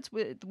 2 notes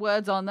with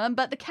words on them,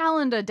 but the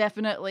calendar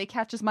definitely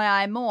catches my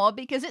eye more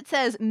because it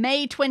says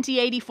May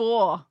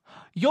 2084.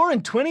 You're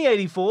in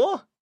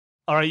 2084?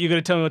 All right, you're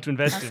going to tell me what to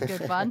invest That's in.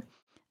 good fun.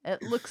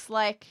 It looks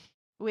like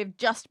we've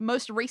just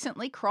most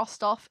recently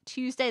crossed off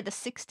Tuesday the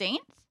 16th.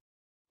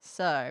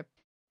 So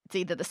it's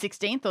either the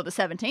 16th or the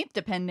 17th,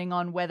 depending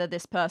on whether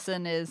this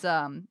person is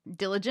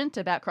diligent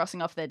about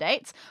crossing off their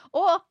dates.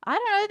 Or, I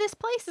don't know, this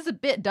place is a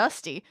bit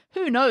dusty.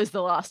 Who knows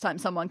the last time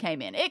someone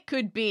came in? It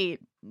could be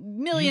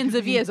millions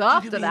of years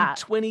after that.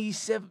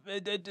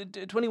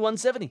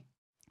 2170.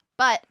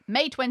 But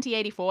May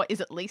 2084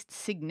 is at least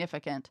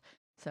significant.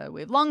 So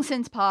we've long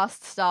since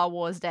passed Star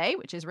Wars Day,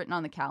 which is written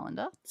on the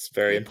calendar. It's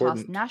very We important.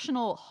 passed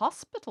National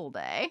Hospital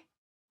Day,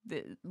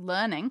 the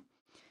learning.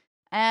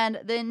 And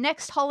the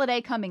next holiday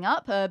coming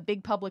up, a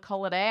big public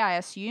holiday, I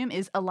assume,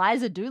 is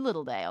Eliza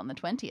Doolittle Day on the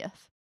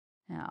 20th.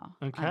 Now,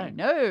 I Okay.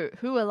 know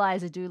who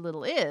Eliza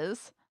Doolittle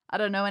is. I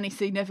don't know any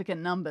significant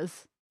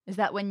numbers. Is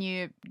that when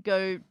you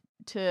go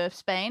to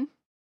Spain?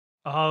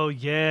 Oh,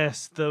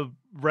 yes. The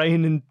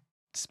rain in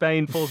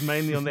Spain falls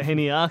mainly on the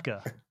Henny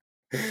Arca.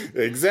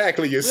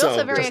 Exactly, you also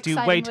solved very it. Just you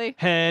wait, excitingly-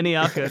 Henny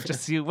Arca.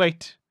 Just you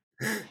wait.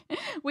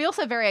 We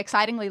also very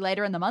excitingly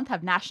later in the month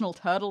have National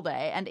Turtle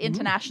Day and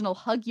International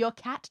Hug Your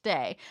Cat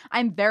Day.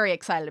 I'm very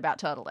excited about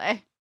Turtle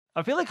Day.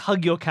 I feel like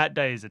Hug Your Cat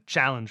Day is a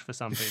challenge for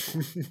some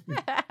people.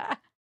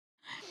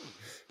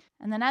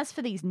 And then as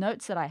for these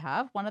notes that I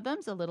have, one of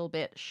them's a little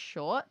bit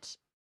short.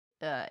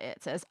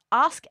 It says,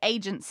 Ask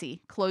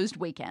Agency, closed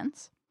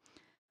weekends.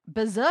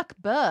 Berserk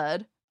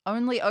Bird,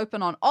 only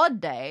open on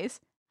odd days.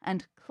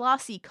 And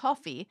Classy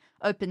Coffee,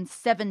 open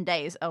 7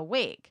 days a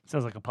week.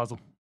 Sounds like a puzzle.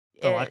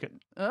 I like it.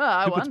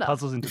 I Who puts wonder.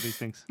 puzzles into these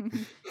things?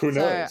 Who So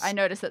knows? I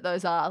noticed that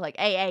those are like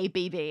AA,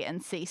 BB,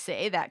 and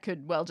CC. That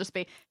could well just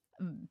be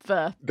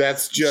for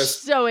That's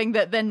just showing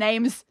that the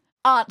names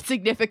aren't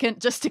significant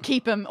just to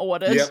keep them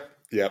ordered.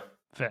 yep.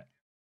 Fair.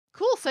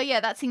 Cool. So yeah,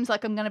 that seems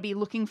like I'm going to be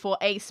looking for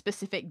a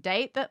specific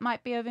date that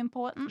might be of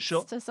importance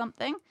Sure. to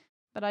something,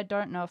 but I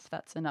don't know if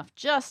that's enough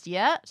just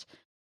yet.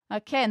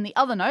 Okay, and the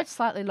other note,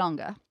 slightly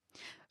longer.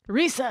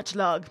 Research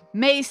log,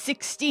 May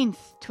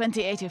 16th,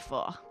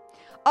 2084.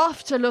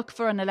 Off to look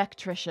for an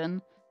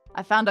electrician.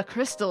 I found a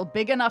crystal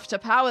big enough to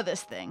power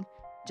this thing.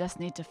 Just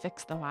need to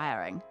fix the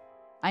wiring.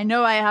 I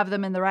know I have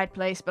them in the right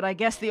place, but I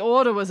guess the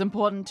order was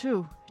important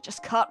too. I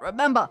just can't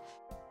remember.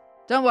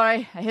 Don't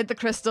worry, I hid the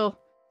crystal.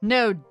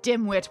 No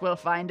dimwit will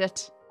find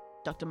it.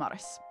 Dr.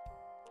 Morris.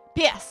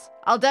 P.S.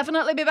 I'll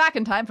definitely be back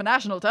in time for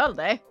National Turtle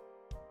Day.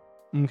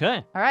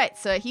 Okay. All right,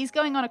 so he's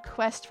going on a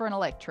quest for an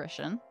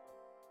electrician,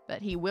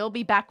 but he will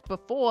be back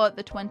before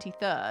the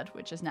 23rd,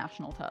 which is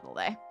National Turtle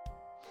Day.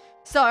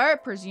 So,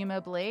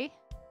 presumably,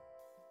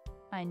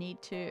 I need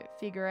to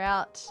figure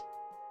out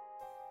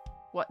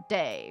what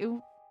day.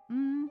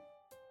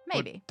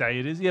 Maybe. What day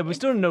it is? Yeah, but we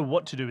still don't know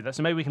what to do with that,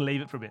 so maybe we can leave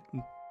it for a bit.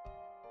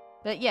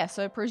 But yeah,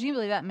 so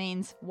presumably that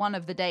means one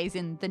of the days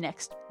in the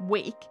next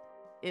week.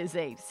 is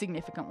a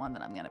significant one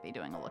that I'm going to be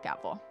doing a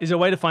lookout for. Is there a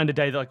way to find a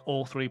day that like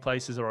all three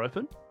places are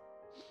open?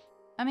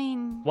 I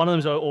mean, One of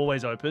them's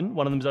always open.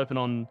 One of them's open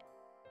on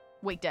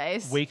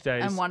weekdays.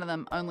 weekdays. And one of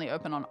them only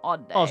open on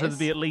odd days. Oh, so there'd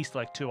be at least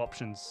like 2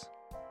 options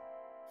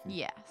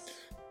Yes.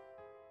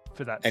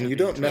 for that. And to you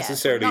be don't true.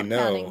 necessarily not know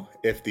counting.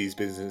 if these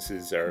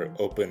businesses are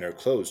open or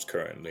closed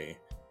currently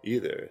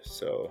either.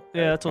 So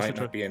Yeah, that that's also might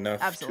true. not be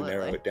enough Absolutely. to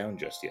narrow it down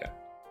just yet.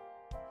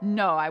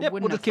 No, I Yep,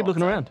 wouldn't we'll have just keep thought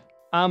looking so.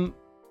 around.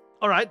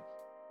 All right.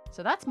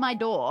 So that's my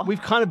door.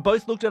 We've kind of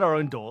both looked at our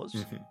own doors.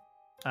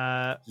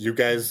 Mhm. You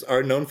guys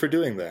are known for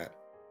doing that.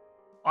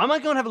 I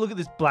might go and have a look at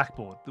this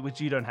blackboard, which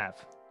you don't have.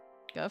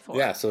 Go for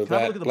Yeah, it. so Can I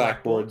have a look that at the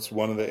blackboard? blackboard's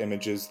one of the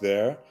images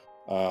there,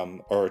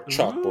 or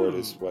chalkboard Ooh.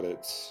 is what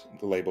it's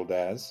labeled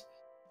as.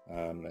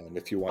 And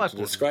if you want to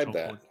Blackboard is describe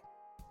that, chalkboard.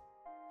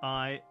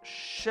 I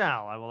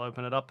shall. I will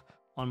open it up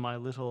on my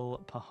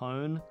little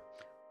Pahone.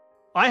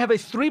 I have a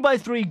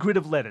 3x3 grid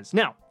of letters.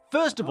 Now,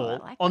 first of Oh, I all,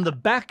 like on that. the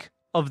back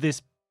of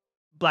this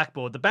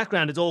blackboard, the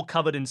background is all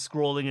covered in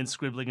scrawling and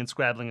scribbling and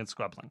scrabbling and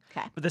scrubbling.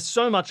 Okay. But there's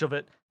so much of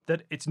it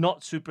that it's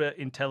not super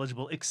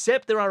intelligible,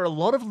 except there are a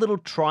lot of little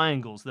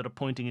triangles that are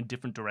pointing in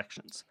different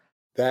directions.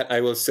 that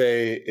I will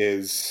say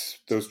is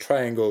those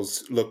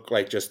triangles look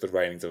like just the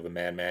writings of a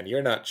madman.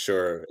 You're not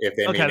sure if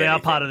they mean Okay, they are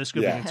part anything. of the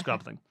scribbling Yeah. and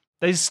scrubbling.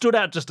 They stood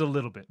out just a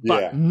little bit,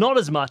 but Yeah. not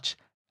as much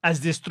as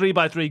this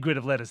 3x3 grid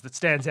of letters that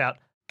stands out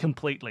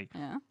completely.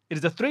 Yeah. It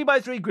is a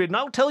 3x3 grid, and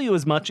I'll tell you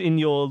as much in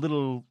your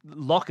little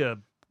locker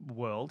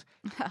world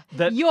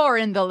that You're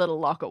in the little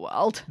locker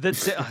world.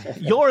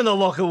 you're in the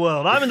locker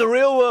world. I'm in the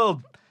real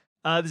world.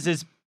 This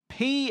is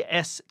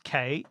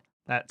PSK.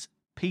 That's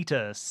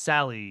Peter,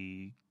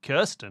 Sally,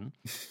 Kirsten.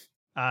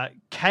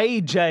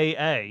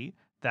 KJA.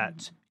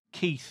 That's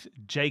Keith,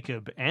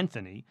 Jacob,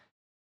 Anthony.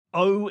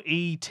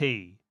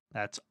 OET.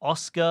 That's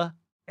Oscar,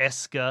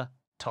 Esker,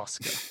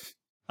 Tosca.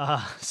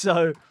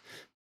 So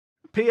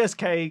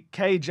PSK,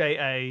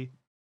 KJA,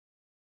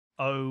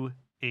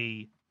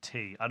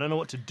 OET. I don't know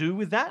what to do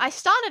with that. I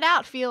started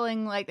out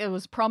feeling like it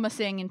was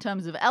promising in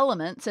terms of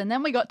elements, and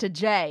then we got to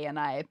J, and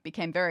I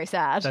became very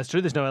sad. That's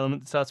true. There's no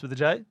element that starts with a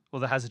J or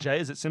that has a J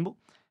as its symbol.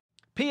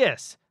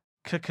 P.S.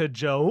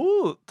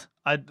 Kakajout.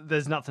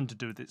 There's nothing to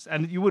do with this.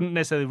 And you wouldn't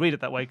necessarily read it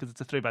that way because it's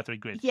a 3x3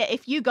 grid. Yeah,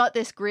 if you got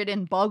this grid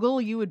in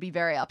Boggle, you would be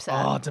very upset.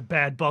 Oh, it's a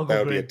bad boggle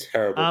That would be a grid.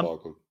 terrible Um,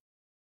 boggle.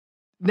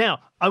 Now,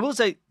 I will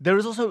say there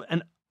is also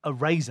an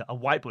eraser, a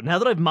whiteboard. Now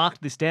that I've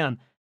marked this down,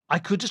 I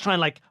could just try and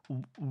like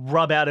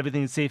rub out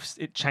everything and see if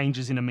it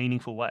changes in a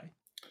meaningful way.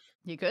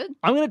 You could?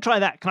 I'm going to try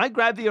that. Can I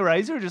grab the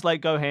eraser or just like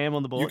go ham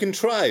on the board? You can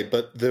try,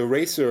 but the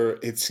eraser,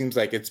 it seems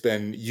like it's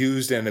been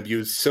used and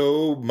abused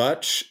so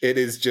much, it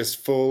is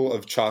just full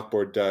of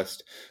chalkboard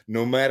dust.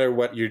 No matter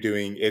what you're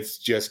doing, it's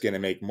just going to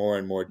make more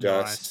and more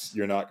dust. Nice.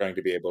 You're not going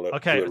to be able to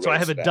Okay, so I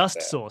have a erase dust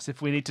that. source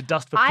if we need to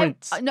dust for I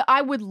prints. no,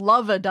 I would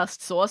love a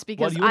dust sauce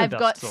because do you want a I've dust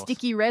got sauce?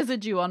 sticky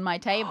residue on my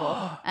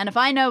table. And if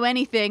I know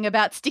anything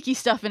about sticky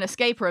stuff in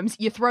escape rooms,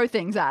 you throw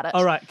things at it.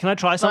 All right, can I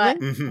try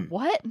something? Mhm.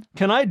 What?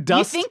 Can I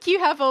dust? You think you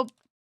have a...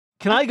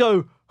 Can I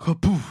go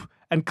poof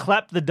and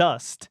clap the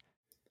dust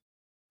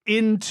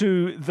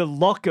into the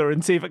locker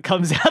and see if it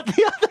comes out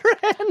the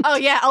other end? Oh,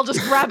 yeah, I'll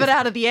just grab it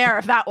out of the air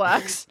if that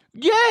works.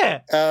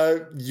 Yeah.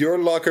 Your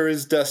locker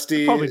is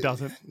dusty. Probably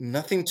doesn't.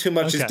 Nothing too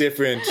much is Okay.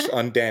 different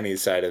on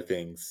Danny's side of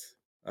things,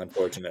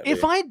 unfortunately.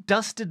 If I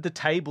dusted the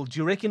table, do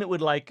you reckon it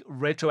would like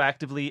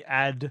retroactively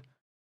add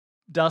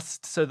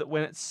dust so that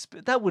when it's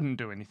that wouldn't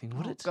do anything,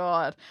 would Oh, it?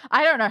 God.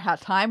 I don't know how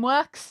time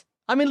works.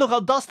 I mean, look,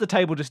 I'll dust the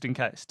table just in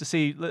case to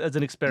see as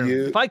an experiment.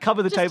 You- If I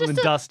cover the table in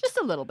dust, Just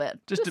a little bit.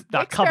 Just Just to-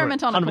 cover it,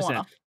 experiment on a 100%.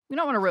 corner. We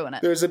don't want to ruin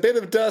it. There's a bit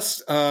of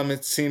dust.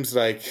 It seems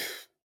like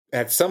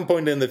at some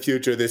point in the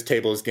future, this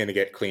table is going to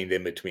get cleaned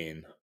in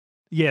between.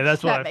 yeah,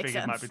 that's what That I makes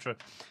figured might be sense. true.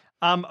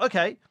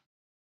 Okay,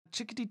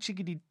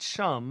 chickadee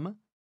chum.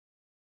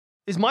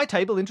 Is my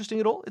table interesting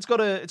at all? It's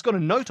got a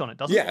note on it,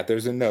 doesn't Yeah,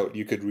 there's a note.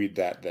 You could read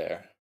that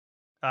there.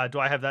 it? Do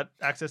I have that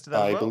access to that?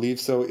 as I well? believe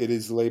so. It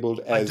is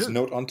labeled I as do.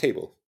 note on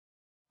table.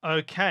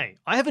 Okay.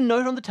 I have a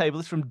note on the table.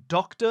 It's from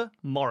Dr.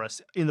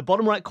 Morris. In the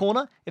bottom right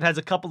corner, it has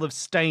a couple of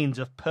stains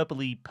of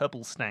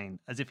purple stain,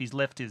 as if he's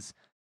left his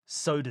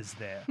sodas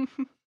there.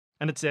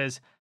 And it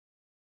says,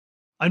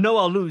 I know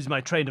I'll lose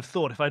my train of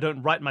thought if I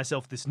don't write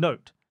myself this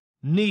note.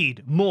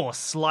 Need more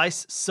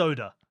slice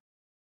soda.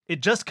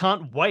 It just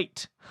can't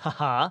wait.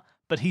 Haha.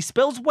 But he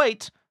spells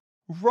wait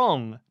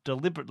wrong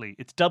deliberately.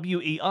 It's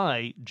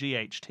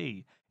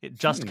WEIGHT. It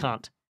just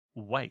can't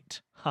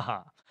wait.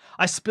 Haha.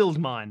 I spilled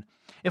mine.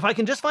 If I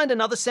can just find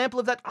another sample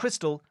of that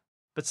crystal,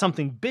 but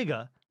something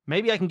bigger,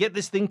 maybe I can get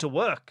this thing to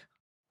work.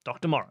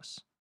 Dr.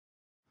 Morris.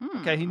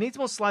 Okay, he needs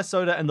more sliced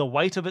soda, and the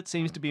weight of it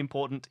seems to be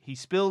important. He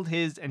spilled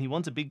his, and he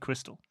wants a big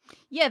crystal.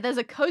 Yeah, there's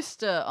a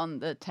coaster on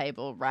the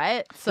table,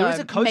 right? So There is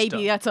a coaster.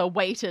 maybe that's a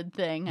weighted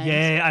thing. And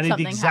Yeah, I need the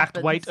something exact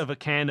weight happens. of a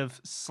can of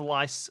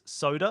slice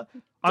soda.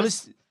 I'm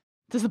just,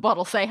 Does the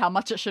bottle say how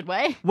much it should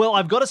weigh? well,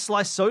 I've got a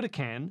sliced soda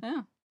can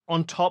Yeah.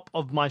 on top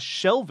of my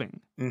shelving.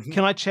 Mhm.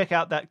 Can I check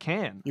out that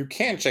can? You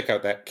can check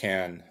out that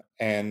can,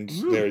 and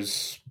Ooh.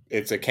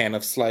 it's a can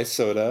of sliced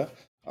soda.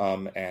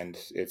 And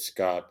it's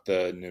got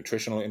the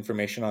nutritional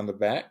information on the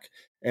back,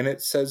 and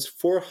it says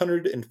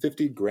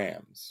 450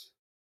 grams.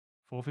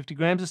 450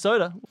 grams of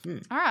soda. All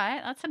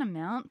right, that's an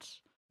amount.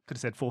 Could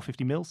have said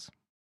 450 mils.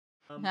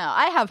 Now,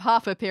 I have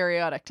half a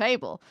periodic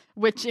table,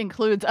 which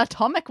includes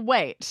atomic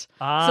weight. So if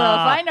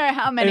Ah. I know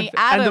how many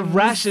atoms... And the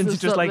rations of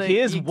are just like, something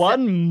here's exist-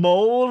 1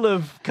 mole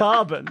of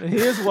carbon,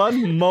 here's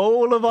 1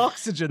 mole of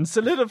oxygen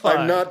solidified.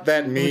 I'm not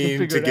that We can mean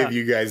figure to it give out.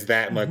 you guys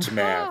that much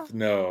math.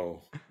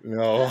 No. Danny,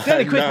 I'm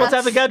quick, not. what's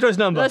Avogadro's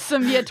number? There's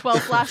some year 12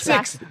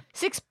 flashbacks.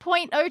 6.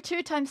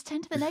 6.02 times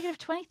 10 to the negative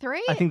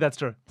 23? I think that's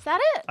true. Is that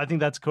it? I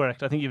think that's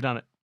correct. I think you've done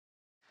it.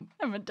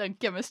 I haven't done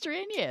chemistry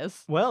in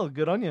years. Well,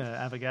 good on you,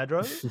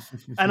 Avogadro.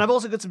 And I've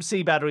also got some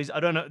C batteries. I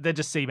don't know. They're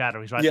just C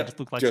batteries, right? Yeah, They just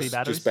look like C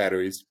batteries. just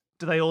batteries.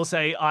 Do they all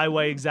say I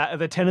weigh exact? Are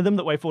there 10 of them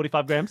that weigh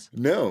 45 grams?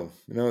 No,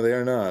 they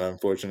are not,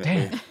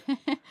 unfortunately.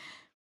 Damn.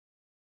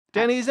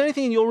 Danny, is there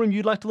anything in your room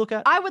you'd like to look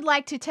at? I would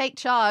like to take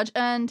charge,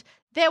 and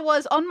there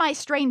was on my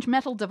strange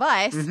metal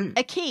device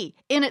a key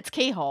in its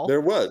keyhole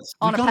There was.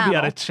 on You've a got to be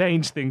panel. able to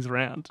change things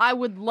around. I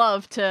would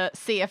love to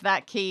see if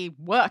that key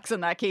works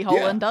in that keyhole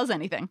Yeah. and does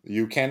anything.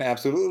 You can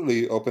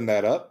absolutely open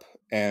that up,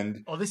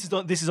 and Oh, this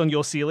is on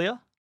your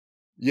Celia?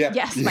 yeah,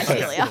 Yes, my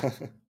Celia.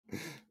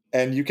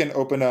 And you can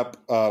open up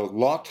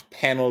locked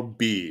panel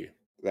B,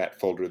 that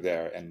folder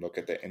there, and look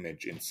at the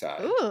image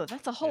inside. Ooh,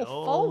 that's a whole The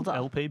old folder.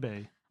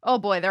 LPB. Oh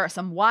boy, there are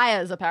some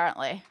wires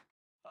apparently.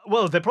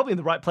 Well, they're probably in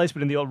the right place,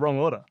 but in the wrong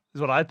order,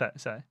 is what I'd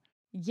say.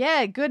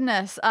 Yeah,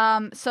 goodness.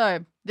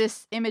 So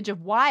this image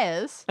of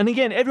wires. And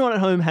again, everyone at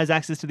home has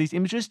access to these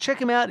images. Check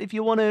them out if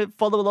you want to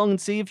follow along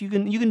and see if you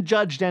can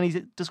judge Danny's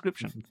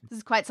description. This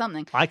is quite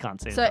something. I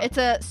can't see it. So though. it's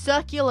a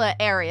circular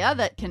area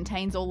that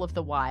contains all of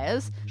the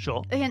wires.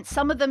 Sure. And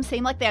some of them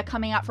seem like they're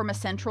coming out from a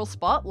central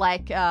spot,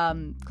 like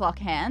clock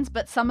hands,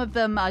 but some of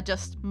them are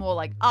just more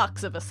like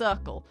arcs of a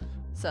circle.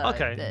 So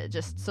Okay. they're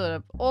just sort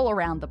of all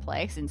around the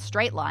place in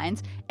straight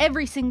lines.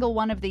 Every single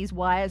one of these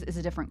wires is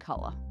a different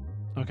color.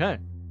 Okay.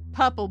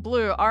 Purple,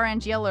 blue,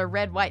 orange, yellow,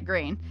 red, white,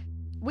 green.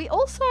 We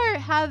also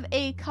have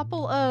a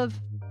couple of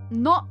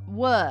not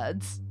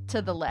words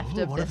to the left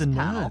Ooh, of what are this the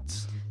panel.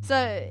 nerds? So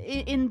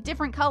in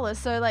different colors.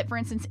 So like for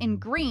instance, in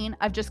green,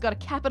 I've just got a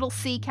capital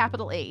C,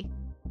 capital E.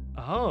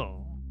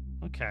 Oh,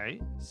 okay.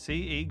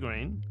 CE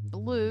green,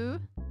 Blue,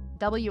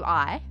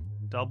 WI.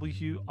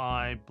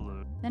 WI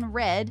blue, Then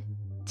red,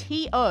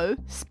 TO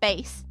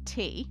space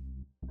T.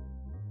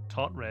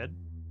 tot red.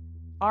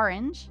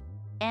 Orange,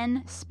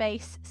 N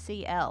space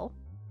CL.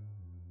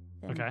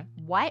 Then Okay.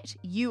 white,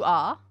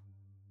 UR.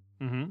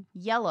 Mm-hmm.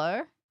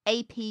 Yellow,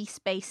 AP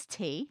space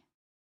T.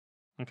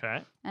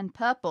 Okay. And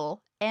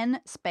purple,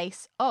 N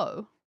space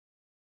O.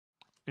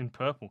 In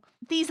purple.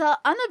 These are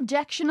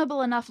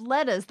unobjectionable enough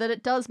letters that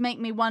it does make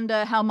me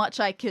wonder how much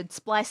I could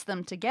splice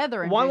them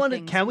together. And Why do wonder?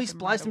 things Can we with them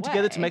splice right them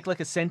together to away. make like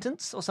a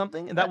sentence or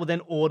something, and that will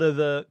then order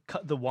the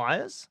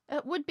wires?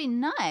 It would be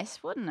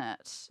nice, wouldn't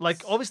it?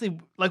 Like obviously,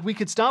 like we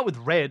could start with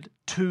red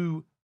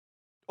to.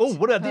 Oh,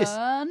 what about this?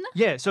 Turn.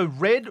 Yeah. So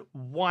red,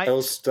 white,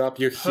 I'll stop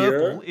you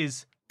purple here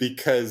is.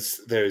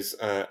 because there's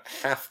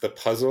half the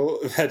puzzle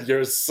that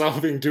you're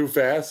solving too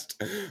fast.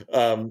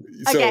 So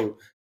Okay.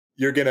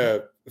 you're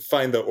gonna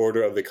find the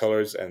order of the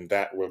colors, and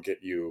that will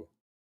get you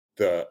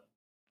the.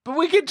 But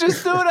we could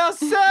just do it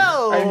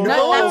ourselves. I know.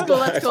 No, that's cool,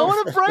 that's I cool.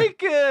 want to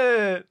break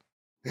it.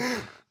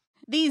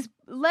 These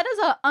letters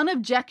are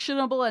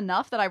unobjectionable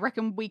enough that I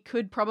reckon we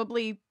could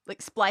probably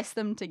like splice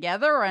them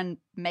together and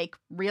make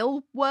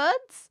real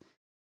words.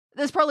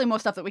 There's probably more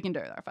stuff that we can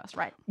do though first,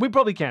 right? We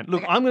probably can.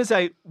 Look, Okay. I'm going to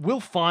say we'll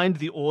find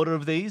the order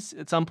of these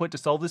at some point to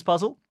solve this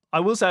puzzle. I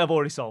will say I've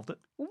already solved it.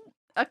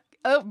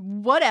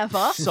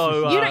 Whatever.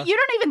 So you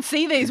don't even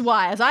see these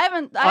wires. I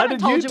haven't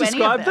told you any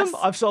described of this. them.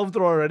 I've solved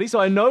it already, so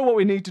I know what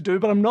we need to do,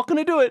 but I'm not going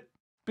to do it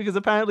because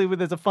apparently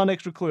there's a fun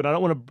extra clue, and I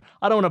don't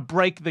want to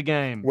break the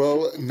game.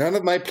 Well, none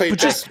of my play But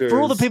just testers.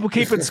 for all the people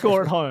keeping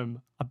score at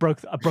home, I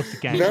broke the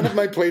game. None of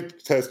my play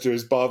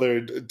testers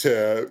bothered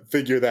to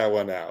figure that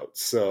one out.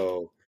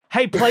 So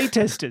Hey, play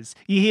testers,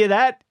 you hear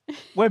that?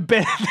 We're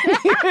better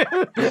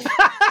than you.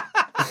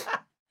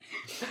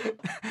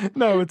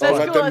 No, it's I'll fine.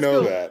 let cool, them that's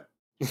know cool. that.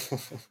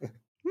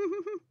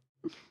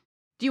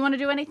 Do you want to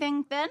do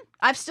anything then?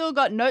 I've still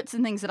got notes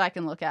and things that I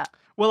can look at.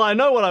 Well, I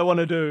know what I want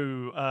to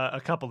do a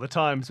couple of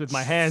times with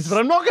my hands, but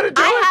I'm not going to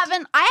do it.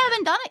 I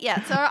haven't done it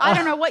yet, so I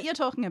don't know what you're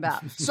talking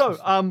about.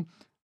 So,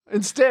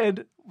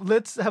 instead,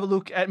 let's have a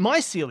look at my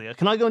Celia.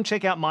 Can I go and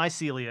check out my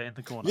Celia in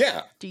the corner?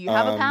 Yeah. Do you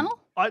have a panel?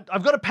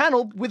 I've got a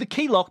panel with a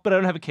key lock, but I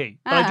don't have a key.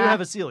 But I do Ah.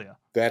 have a Celia.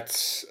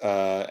 That's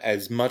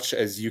as much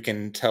as you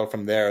can tell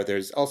from there.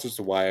 There's all sorts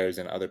of wires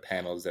and other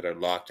panels that are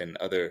locked in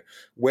other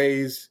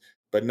ways,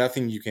 but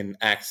nothing you can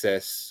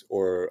access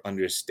or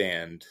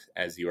understand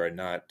as you are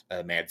not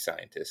a mad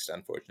scientist,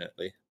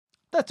 unfortunately.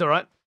 That's all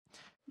right.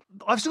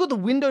 I've still got the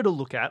window to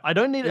look at. I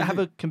don't need to have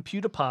a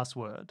computer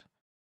password.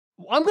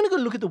 I'm going to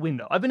go look at the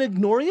window. I've been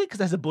ignoring it because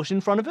there's a bush in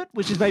front of it,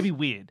 which is maybe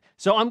weird.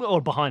 So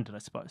or behind it, I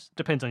suppose.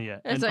 Depends on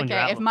your. It's on your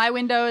okay. If outlook. my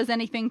window is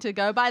anything to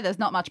go by, there's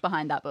not much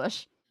behind that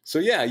bush. So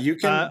yeah, you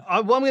can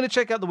I'm going to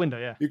check out the window,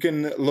 yeah. you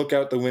can look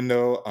out the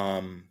window.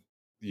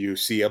 You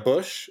see a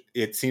bush.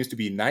 It seems to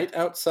be night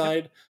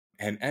outside,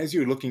 and as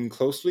you're looking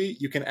closely,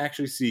 you can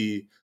actually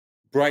see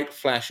bright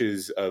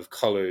flashes of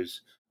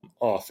colors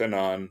off and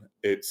on.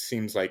 It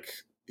seems like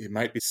it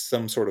might be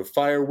some sort of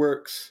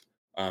fireworks.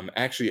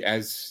 Actually,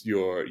 as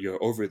you're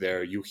over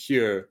there, you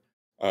hear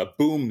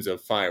booms of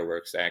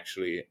fireworks.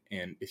 Actually,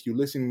 and if you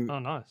listen Oh,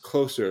 nice.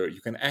 closer, you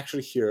can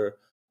actually hear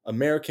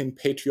American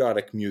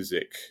patriotic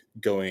music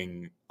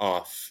going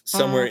off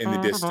somewhere in the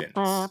distance.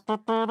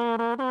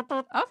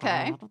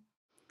 Okay.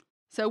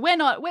 So we're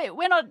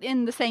not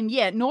in the same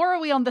year, nor are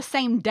we on the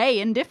same day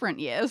in different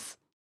years.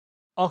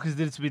 Oh, because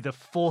this would be the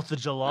 4th of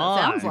July.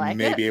 sounds like- You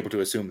may it. be able to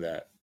assume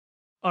that.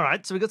 All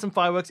right, so we got some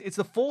fireworks. It's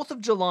the 4th of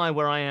July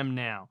where I am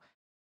now.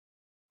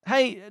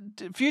 Hey,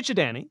 future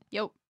Danny,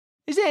 Yo.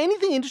 is there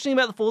anything interesting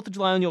about the 4th of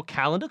July on your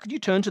calendar? Could you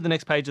turn to the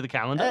next page of the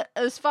calendar?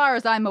 As far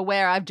as I'm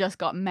aware, I've just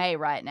got May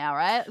right now,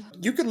 right?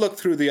 You could look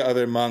through the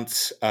other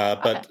months,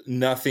 but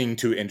nothing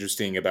too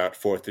interesting about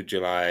 4th of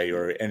July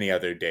or any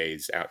other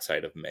days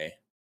outside of May.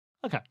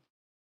 Okay.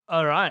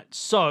 All right,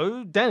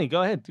 so Danny,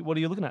 go ahead. What are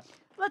you looking at?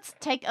 Let's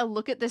take a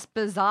look at this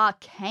bizarre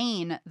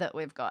cane that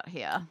we've got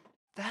here.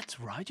 That's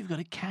right, you've got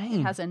a cane.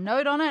 It has a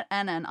note on it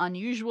and an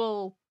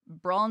unusual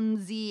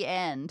bronzy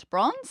end.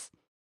 Bronze?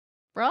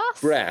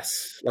 Brass?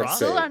 Brass, let's Brass?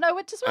 say. Still don't know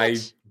which is I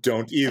which.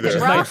 don't Which is either. made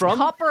Brass, from?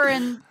 copper,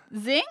 and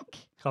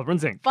zinc? Copper and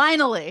zinc.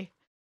 Finally.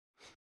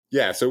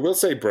 Yeah, so we'll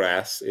say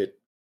brass.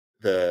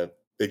 The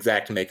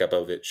exact makeup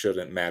of it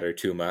shouldn't matter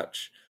too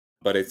much,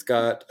 but it's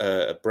got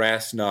a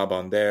brass knob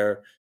on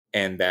there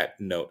and that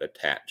note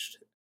attached.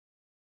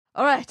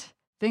 All right.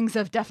 Things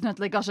have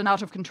definitely gotten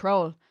out of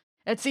control.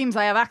 It seems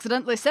I have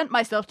accidentally sent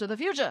myself to the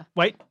future.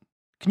 Wait,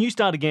 can you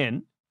start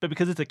again? But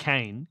because it's a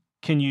cane,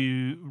 can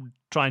you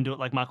try and do it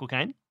like Michael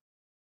Caine?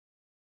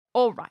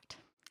 All right.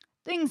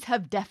 Things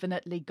have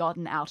definitely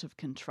gotten out of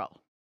control.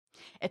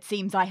 It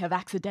seems I have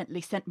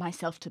accidentally sent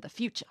myself to the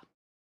future.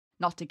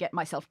 Not to get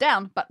myself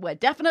down, but we're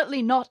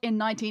definitely not in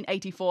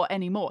 1984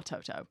 anymore,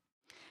 Toto.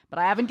 But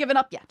I haven't given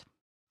up yet.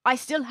 I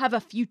still have a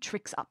few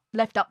tricks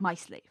left up my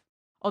sleeve.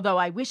 Although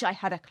I wish I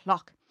had a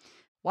clock.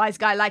 Wise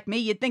guy like me,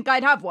 you'd think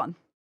I'd have one.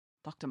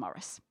 Dr.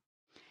 Morris.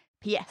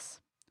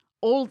 P.S.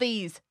 All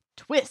these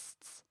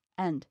twists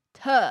and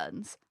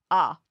turns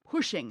are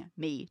pushing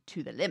me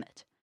to the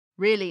limit.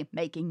 Really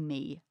making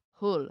me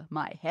pull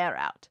my hair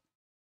out.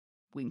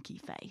 Winky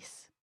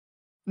face.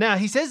 Now,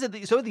 he says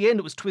that, so at the end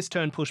it was twist,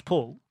 turn, push,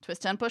 pull.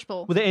 Twist, turn, push,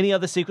 pull. Were there any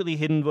other secretly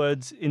hidden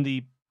words in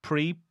the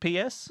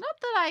pre-PS?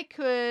 Not that I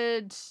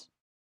could...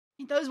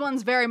 Those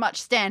ones very much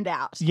stand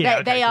out. Yeah,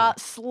 okay, they cool. are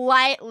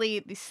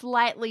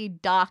slightly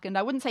darkened.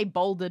 I wouldn't say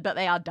bolded, but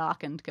they are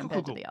darkened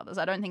compared cool. to the others.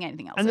 I don't think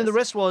anything else And then is. the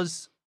rest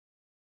was,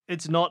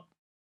 it's not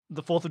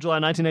the 4th of July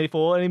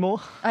 1984 anymore.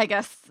 I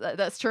guess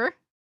that's true.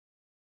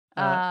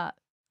 Uh,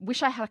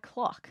 Wish I had a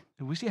clock.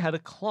 I wish you had a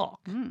clock.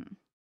 Hmm.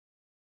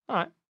 All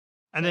right.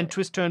 And then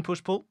twist, turn,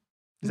 push, pull?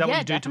 Is that yeah, what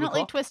you do to a definitely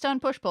clock? twist, turn,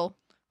 push, pull.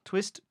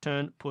 Twist,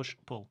 turn, push,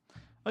 pull.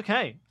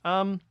 Okay.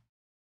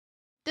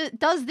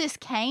 Does this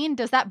cane,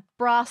 does that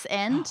brass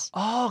end?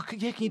 Oh,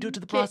 yeah, can you do it to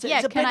the brass? yeah,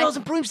 It's a can I- bedknobs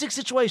and broomstick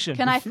situation.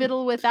 Can I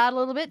fiddle with that a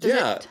little bit? Does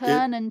Yeah, it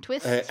turn and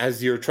twist?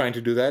 As you're trying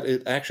to do that,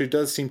 it actually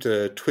does seem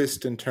to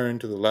twist and turn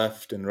to the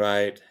left and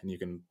right, and you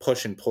can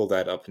push and pull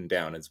that up and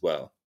down as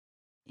well.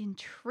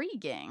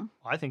 Intriguing.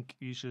 I think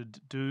you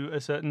should do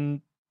a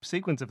certain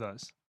sequence of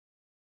those.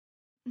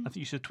 I think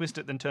you should twist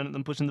it, then turn it,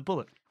 then push and then pull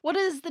it. What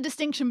is the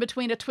distinction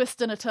between a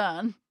twist and a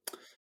turn?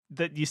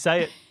 That you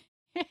say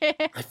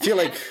it. I feel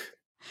like...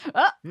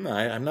 Ah.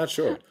 I'm not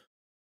sure.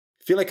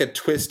 I feel like a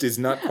twist is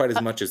not quite as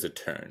much as a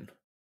turn,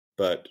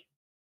 but A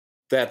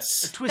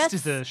that's... twist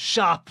is a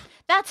sharp.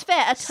 That's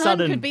fair. A turn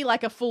Sudden. could be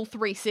like a full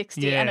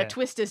 360 and a Yeah.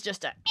 twist is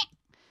just a...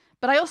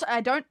 But I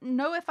don't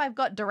know if I've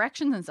got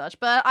directions and such,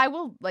 but I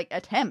will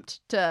attempt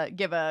to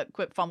give a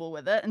quick fumble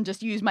with it and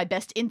just use my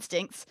best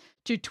instincts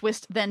to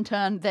twist, then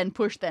turn, then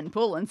push, then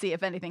pull and see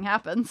if anything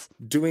happens.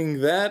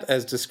 Doing that,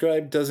 as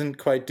described, doesn't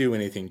quite do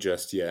anything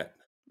just yet.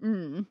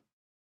 Mm.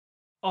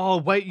 Oh,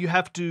 wait, you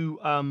have to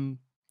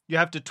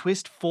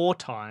twist 4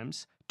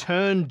 times,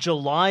 turn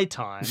July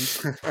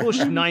times, push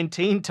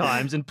 19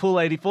 times, and pull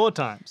 84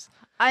 times.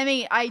 I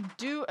mean, I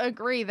do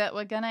agree that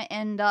we're going to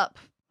end up...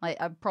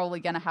 I'm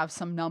probably going to have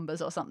some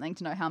numbers or something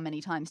to know how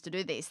many times to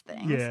do these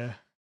things. Yeah.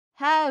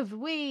 Have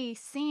we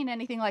seen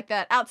anything like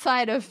that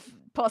outside of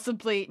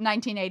possibly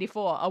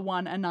 1984, a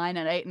 1, a 9,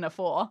 an 8, and a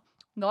 4?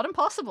 Not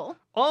impossible.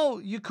 Oh,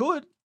 you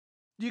could.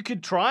 You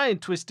could try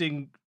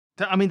twisting.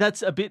 I mean,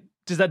 that's a bit.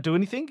 Does that do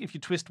anything? If you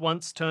twist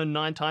once, turn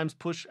 9 times,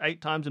 push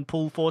 8 times, and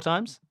pull 4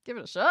 times? Give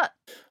it a shot.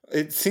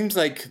 It seems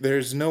like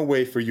there's no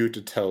way for you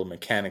to tell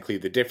mechanically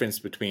the difference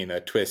between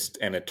a twist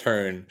and a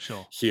turn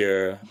Sure.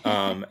 here,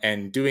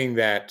 and doing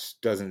that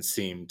doesn't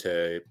seem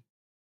to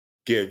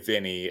give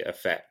any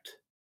effect.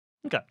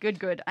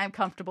 Good. I'm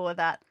comfortable with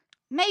that.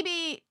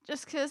 Maybe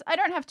just because I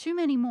don't have too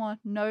many more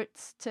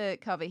notes to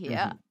cover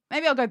here,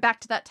 maybe I'll go back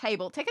to that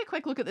table. Take a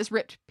quick look at this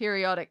ripped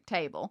periodic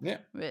table. Yeah.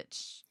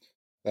 Which...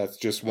 That's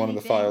just one of the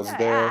anything files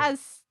there. As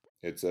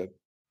It's a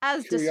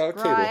As periodic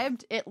table.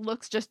 described, it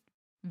looks just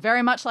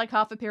very much like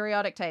half a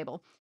periodic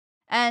table.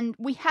 And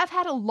we have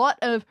had a lot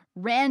of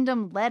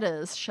random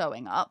letters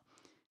showing up,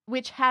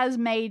 which has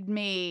made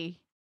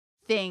me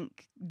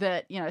think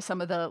that,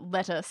 some of the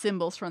letter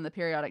symbols from the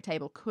periodic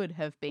table could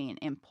have been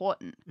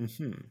important.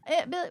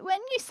 But when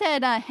you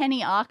said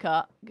Henny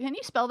Arca, can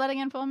you spell that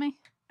again for me?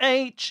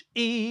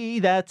 He,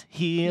 that's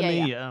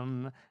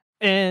helium.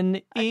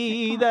 Ne,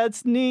 Okay,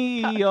 that's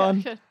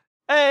neon.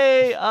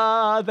 Okay.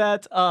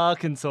 That's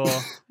Arkansas.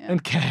 Yeah.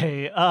 And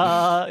K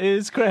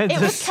is Kansas.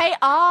 It was KR.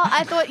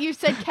 I thought you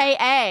said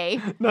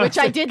KA, No, which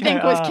I I said did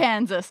think was KR.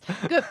 Kansas.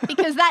 Good,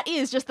 because that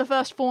is just the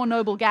first 4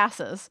 noble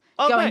gases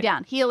Oh, going great.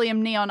 down.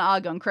 Helium, neon,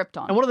 argon,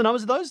 krypton. And what are the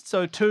numbers of those?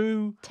 So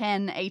 2.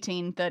 10,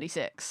 18,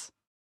 36.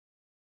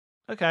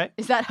 Okay.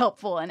 Is that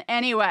helpful in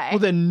any way? Well,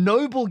 they're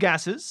noble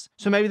gases.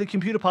 So maybe the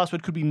computer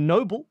password could be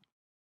noble.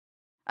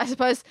 I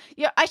suppose,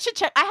 I should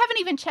check. I haven't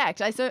even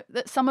checked. I saw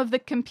that some of the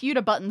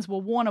computer buttons were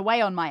worn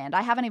away on my end.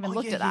 I haven't even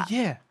looked at that.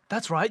 Yeah,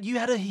 that's right. You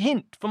had a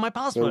hint for my There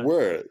password.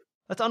 were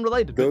That's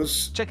unrelated. but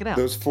those. check it out.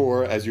 Those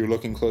 4, as you're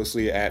looking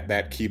closely at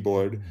that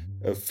keyboard,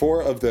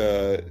 4 of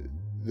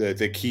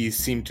the keys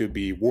seem to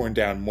be worn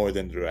down more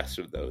than the rest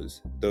of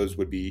those. Those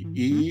would be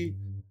E,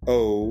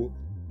 O,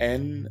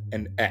 N,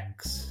 and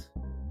X.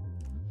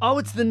 Oh,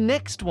 it's the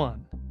next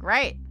one.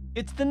 Great.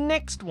 It's the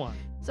next one.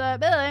 So,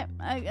 Billy,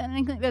 I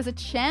think there's a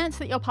chance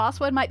that your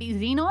password might be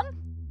Xenon?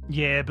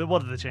 Yeah, but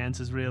what are the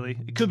chances, really?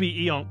 It could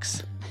be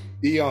Eonks.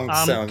 Eon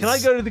sounds. Can I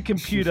go to the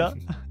computer?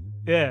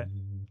 Yeah.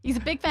 He's a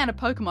big fan of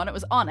Pokemon. It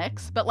was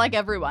Onyx, but like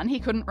everyone, he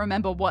couldn't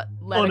remember what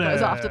letter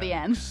goes after the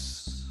N.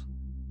 Is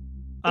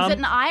it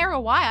an I or a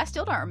Y? I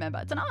still don't remember.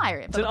 It's an I.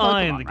 It's for an the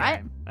I in Pokemon, the right?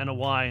 game and a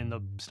Y in the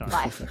stone.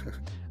 Life.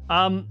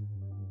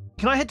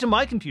 Can I head to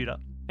my computer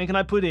and can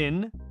I put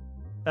in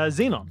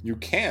Xenon? You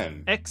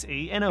can.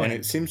 Xenon. And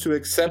it seems to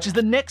accept. Which is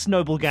the next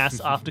noble gas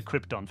after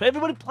Krypton. For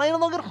everybody playing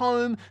along at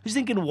home who's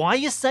thinking, why are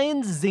you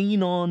saying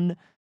Xenon?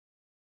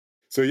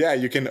 So yeah,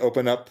 you can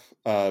open up,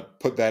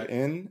 put that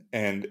in,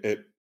 and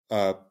it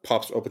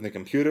pops open the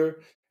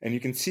computer, and you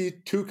can see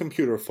 2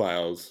 computer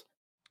files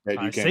that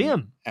you I can see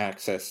 'em.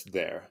 access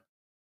there.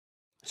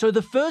 So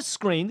the first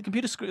screen, the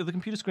computer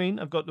screen,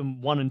 I've got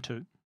them 1 and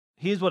 2.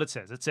 Here's what it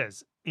says. It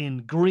says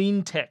in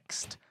green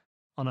text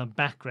on a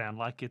background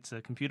like it's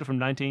a computer from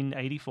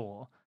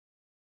 1984.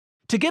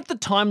 To get the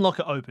time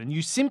locker open,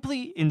 you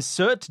simply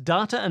insert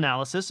data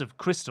analysis of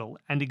crystal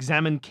and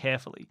examine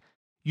carefully.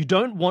 You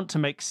don't want to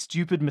make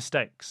stupid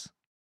mistakes.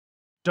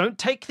 Don't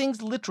take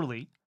things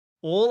literally.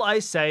 All I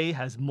say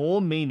has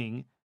more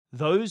meaning.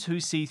 Those who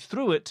see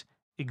through it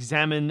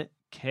examine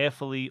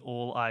carefully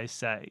all I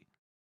say.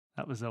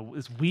 That was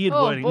it's weird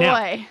Oh, wording. boy. Now,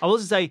 I will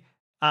also say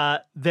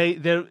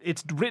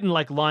it's written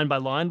like line by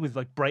line with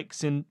like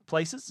breaks in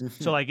places.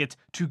 So like it's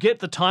to get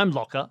the time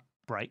locker,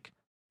 break,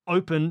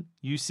 open,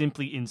 you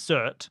simply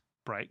insert,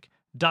 break,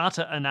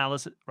 data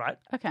analysis, right?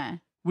 Okay.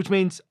 Which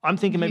means I'm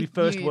thinking maybe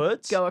first you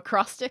words. Go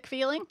acrostic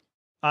feeling?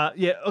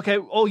 Yeah, okay.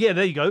 Oh yeah,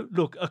 there you go.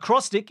 Look,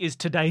 acrostic is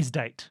today's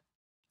date.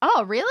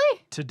 Oh,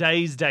 really?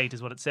 Today's date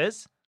is what it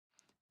says.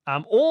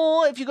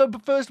 Or if you go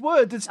first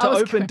words, it's to I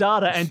was open going-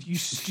 data, and you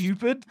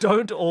stupid,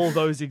 don't all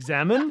those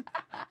examine.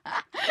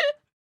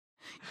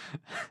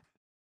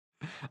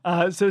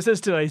 So it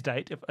says today's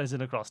date as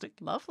an acrostic.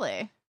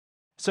 Lovely.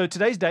 So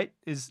today's date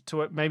is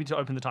to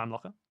open the time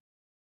locker.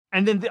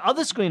 And then the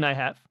other screen I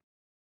have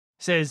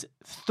says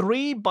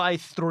 3 by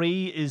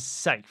 3 is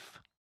safe.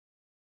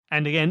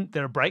 And again,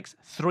 there are breaks.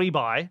 3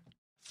 by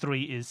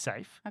 3 is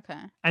safe. Okay.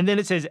 And then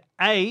it says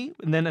A,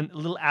 and then a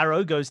little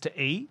arrow goes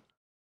to E.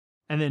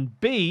 And then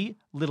B,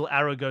 little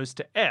arrow goes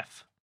to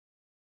F.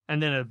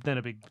 And then a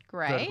big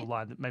Great. vertical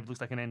line that maybe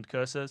looks like an end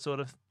cursor sort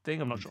of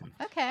thing. I'm not sure.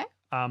 Okay.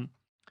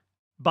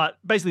 But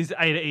basically it's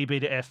A to E, B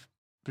to F,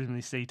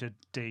 presumably C to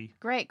D.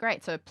 Great.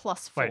 So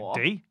 +4.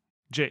 Wait, D?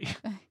 G.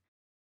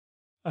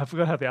 I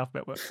forgot how the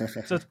alphabet works. So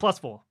it's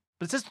 +4.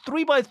 But it says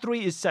 3 by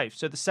 3 is safe.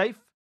 So the safe.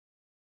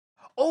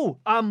 Oh,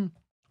 I've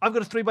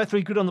got a 3 by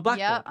 3 grid on the blackboard.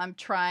 Yeah, I'm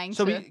trying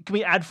So to. can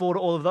we add 4 to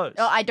all of those?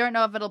 Oh, I don't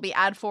know if it'll be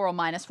add 4 or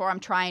 -4. I'm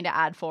trying to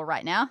add 4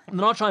 right now. And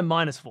then I'll try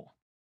 -4.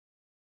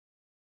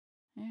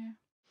 Yeah.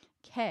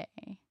 Okay.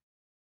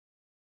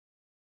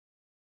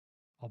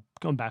 Oh,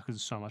 going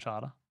backwards is so much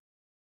harder.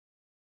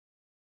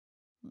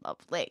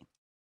 Lovely.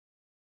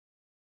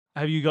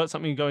 Have you got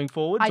something going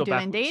forwards I or do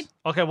backwards? indeed.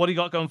 Okay, what do you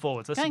got going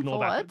forwards? Let's Going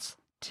ignore forwards, backwards.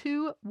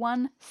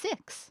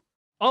 216.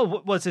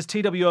 Oh, well, it says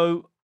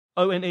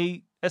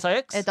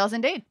TWOONESIX? It does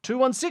indeed.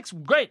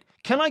 216. Great.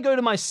 Can I go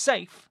to my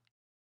safe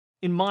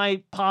in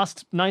my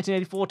past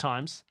 1984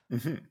 times?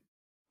 Mhm.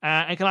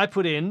 And can I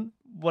put in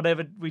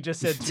whatever we just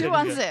said?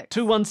 216.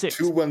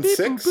 216.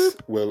 216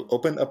 will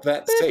open up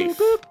that safe.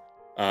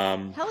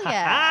 Hell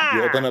yeah.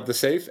 You open up the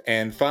safe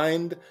and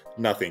find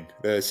nothing.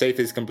 The safe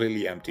is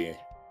completely empty.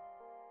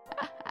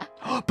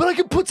 But I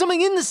can put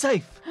something in the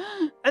safe,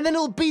 and then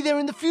it'll be there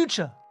in the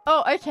future.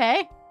 Oh,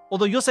 okay.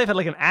 Although your safe had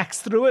like an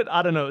axe through it.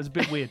 I don't know. It's a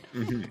bit weird.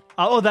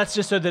 That's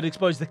just so that it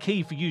exposed the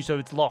key for you, so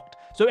it's locked.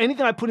 So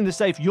anything I put in the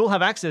safe, you'll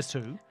have access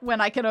to When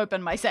I can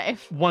open my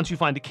safe. once you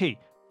find a key.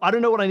 I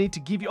don't know what I need to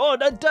give you. Oh,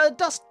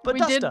 dust, but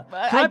duster.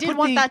 I did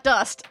want that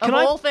dust. Of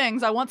all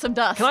things, I want some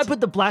dust. Can I put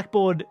the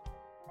blackboard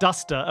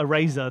duster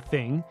eraser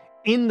thing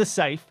in the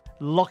safe,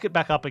 lock it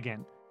back up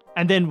again,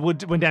 and then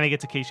when Danny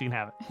gets a key, she can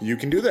have it? You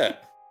can do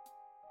that.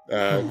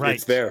 Right.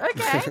 It's there.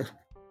 Okay.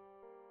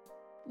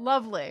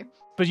 Lovely.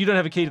 But you don't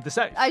have a key to the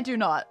safe. I do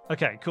not.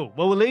 Okay, cool.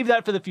 Well, we'll leave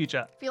that for the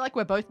future. I feel like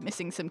we're both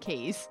missing some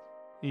keys.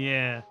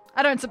 Yeah.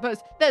 I don't suppose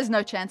there's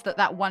no chance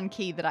that one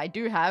key that I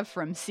do have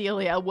from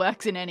Celia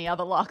works in any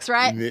other locks,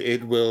 right?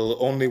 It will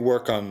only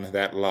work on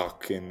that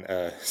lock in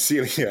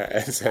Celia,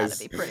 as That'd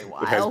be pretty it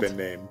has wild. been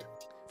named.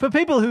 For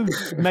people who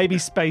maybe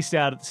spaced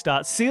out at the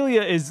start,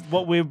 Celia is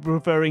what we're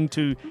referring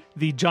to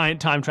the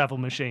giant time travel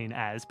machine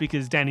as,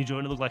 because Danny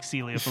Jordan looked like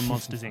Celia from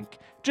Monsters, Inc.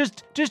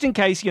 Just in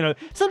case,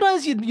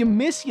 sometimes you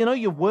miss,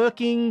 you're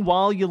working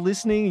while you're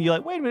listening, and you're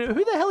like, wait a minute,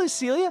 who the hell is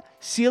Celia?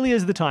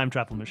 Celia's the time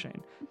travel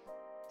machine.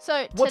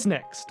 So What's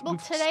next? Well,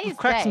 today's we've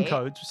cracked some date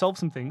codes, solved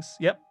some things.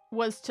 Yep.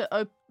 was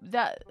to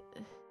that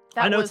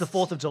I know was, it's the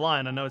 4th of July,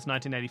 and I know it's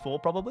 1984,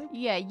 probably.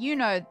 Yeah, you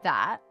know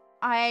that.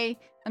 I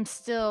am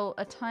still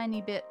a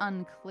tiny bit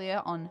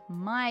unclear on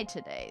my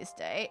today's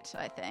date,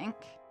 I think.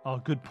 Oh,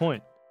 good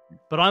point.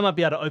 But I might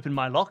be able to open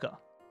my locker.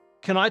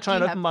 Can I try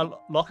and open my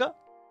locker?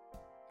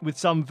 With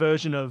some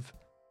version of,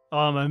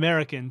 I'm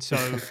American, so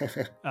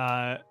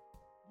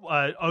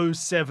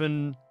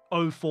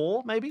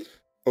 0704, maybe?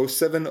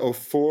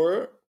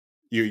 0704,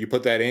 you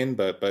put that in,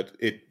 but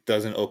it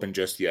doesn't open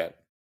just yet.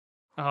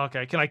 Oh,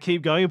 okay. Can I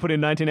keep going and put in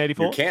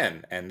 1984? You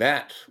can, and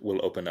that will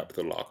open up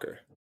the locker.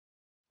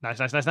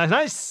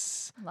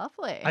 Nice.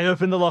 Lovely. I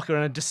open the locker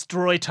and I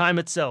destroy time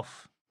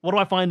itself. What do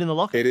I find in the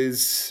locker? It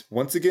is,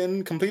 once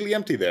again, completely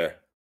empty there.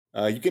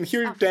 You can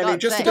hear Oh, for Danny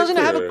God's just sake. a bit Doesn't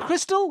it have a clearer.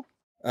 crystal?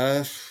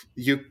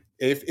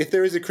 If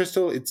there is a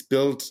crystal, it's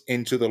built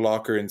into the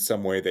locker in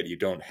some way that you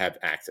don't have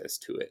access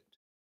to it.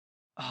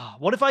 Oh,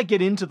 what if I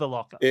get into the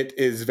locker? It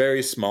is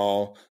very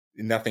small.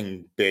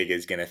 Nothing big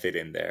is going to fit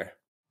in there.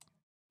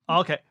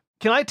 Okay.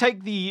 Can I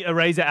take the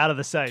eraser out of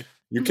the safe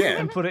You can.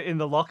 and put it in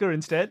the locker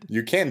instead?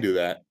 You can do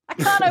that. I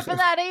can't open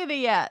that either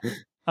yet.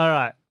 All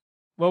right.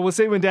 Well, we'll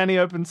see when Danny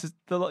opens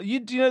the locker.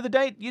 Do you know the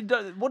date?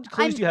 What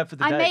clues do you have for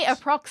the date? I may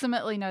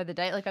approximately know the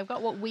date. Like, I've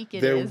got what week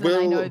it There is, and I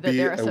will know that be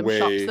there are a some way-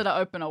 shops that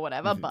are open or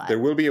whatever, but There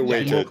will be a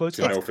way Yeah, more to clues.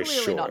 know it's for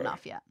clearly sure. not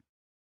enough yet.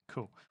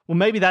 Cool. Well,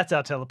 maybe that's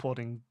our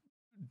teleporting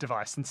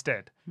device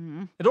instead.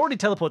 Hmm. It already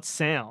teleports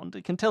sound.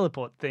 It can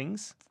teleport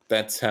things.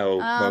 That's how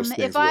most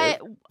things If I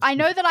work.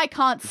 know that I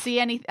can't see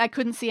I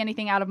couldn't see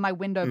anything out of my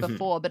window Mhm.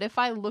 before, but if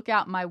I look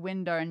out my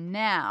window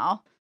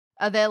now,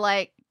 are there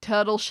like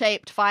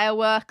turtle-shaped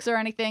fireworks or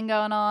anything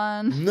going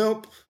on?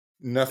 Nope.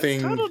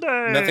 Nothing. Turtle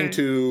Day. Nothing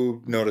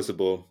too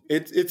noticeable.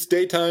 It's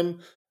daytime,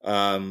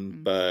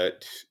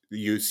 but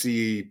you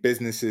see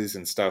businesses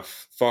and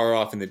stuff far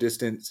off in the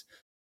distance,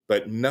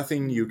 but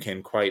nothing you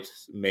can quite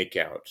make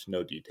out.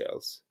 No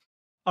details.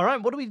 All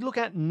right. What do we look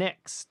at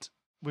next?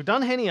 We've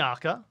done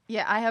Heniaka.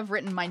 Yeah, I have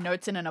written my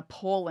notes in an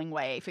appalling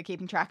way for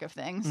keeping track of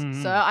things.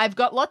 Mhm. So I've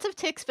got lots of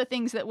ticks for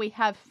things that we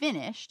have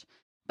finished,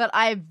 but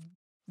I've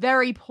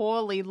very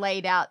poorly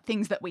laid out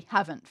things that we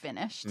haven't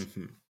finished.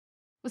 Mhm.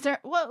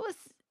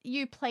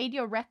 You played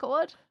your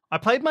record? I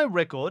played my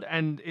record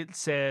and it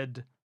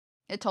said,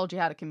 It told you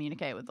how to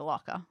communicate with the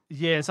locker.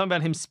 yeah, something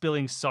about him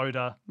spilling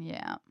soda.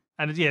 Yeah.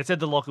 And it said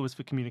the locker was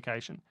for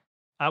communication.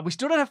 We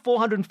still don't have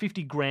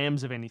 450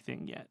 grams of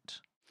anything yet.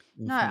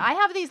 No, Mhm. I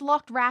have these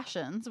locked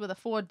rations with a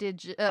four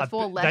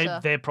letter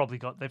They've probably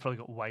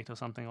got weight or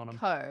something on them.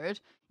 code.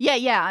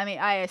 Yeah. I mean,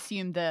 I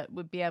assumed that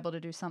we'd be able to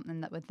do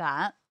something with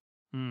that,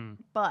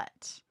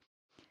 but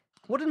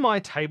What did my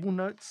table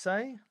notes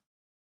say?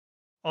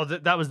 Oh,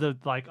 that was the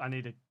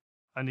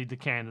I need the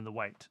can and the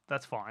weight.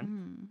 That's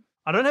fine.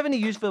 I don't have any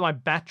use for my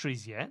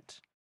batteries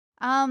yet.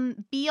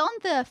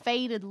 beyond the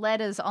faded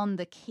letters on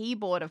the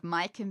keyboard of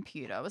my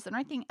computer, was there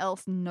anything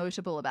else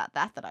notable about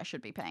that I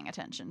should be paying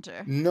attention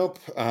to? Nope.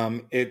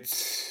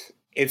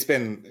 It's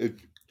been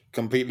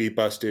completely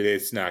busted.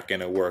 It's not going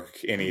to work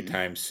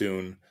anytime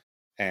soon,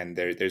 and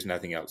there's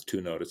nothing else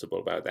too noticeable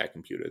about that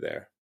computer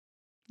there.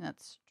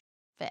 That's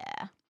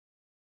fair.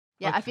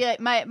 Yeah, I Okay. feel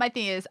like my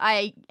thing is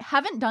I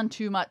haven't done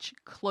too much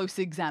close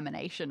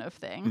examination of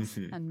things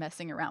Mhm. and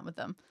messing around with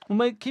them. Well,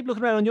 mate, keep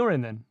looking around on your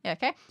end then. Yeah,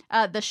 okay.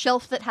 The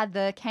shelf that had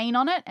the cane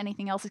on it,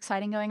 anything else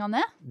exciting going on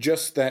there?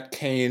 Just that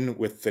cane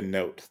with the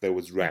note that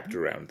was wrapped Mm-hmm.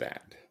 around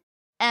that.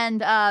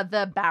 And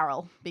the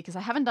barrel, because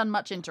I haven't done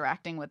much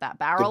interacting with that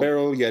barrel. The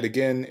barrel, yet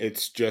again,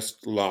 it's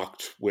just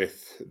locked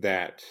with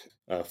that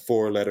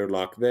 4-letter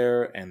lock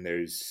there, and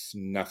there's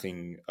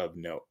nothing of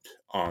note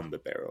on the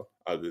barrel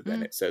other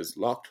than it says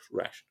locked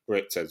ration, or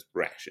it says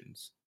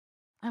rations.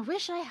 I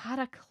wish I had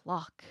a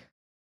clock.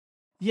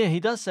 Yeah, he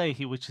does say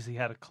he wishes he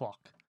had a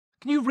clock.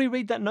 Can you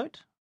reread that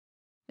note?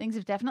 Things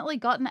have definitely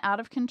gotten out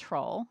of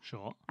control.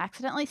 Sure.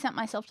 Accidentally sent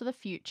myself to the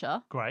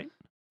future. Great.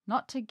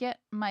 Not to get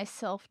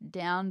myself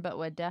down, but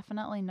we're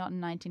definitely not in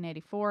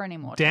 1984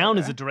 anymore. Down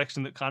is a Toto.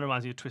 direction that kind of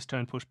reminds you of twist,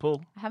 turn, push,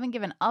 pull. I haven't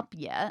given up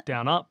yet.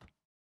 Down, up.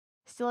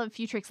 Still have a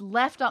few tricks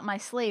left up my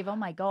sleeve. Oh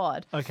my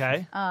god.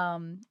 Okay.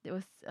 It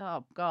was,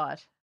 oh god.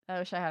 I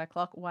wish I had a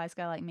clock. Wise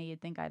guy like me,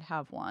 you'd think I'd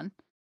have one.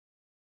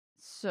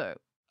 So,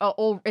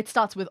 it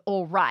starts with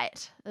all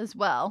right as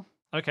well.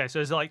 Okay, so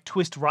is it like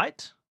twist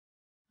right?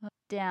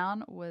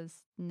 Down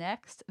was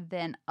next,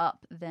 then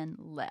up, then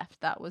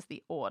left. That was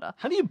the order.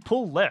 How do you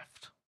pull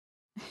left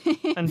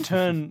and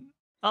turn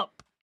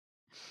up?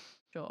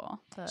 Sure.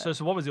 So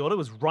what was the order? It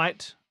was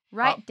right,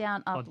 right, up,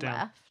 down, or up, down?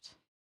 left.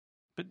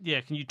 But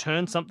yeah, can you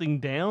turn something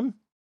down?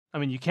 I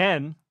mean, you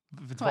can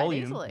if it's Quite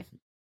volume. easily.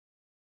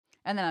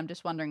 And then I'm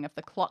just wondering if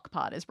the clock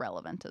part is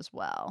relevant as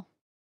well.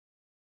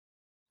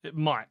 It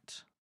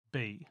might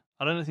be.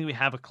 I don't think we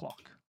have a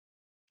clock.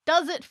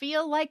 Does it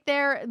feel like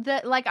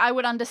like I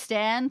would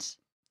understand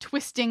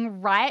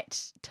twisting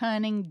right,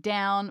 turning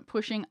down,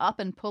 pushing up,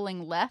 and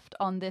pulling left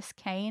on this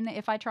cane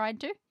if I tried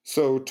to?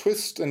 So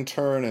twist and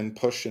turn and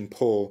push and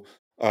pull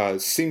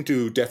seem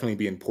to definitely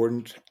be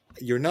important.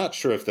 You're not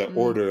sure if the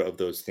order of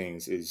those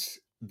things is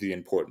the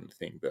important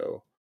thing,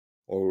 though,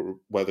 or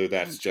whether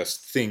that's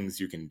just things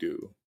you can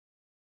do.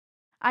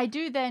 I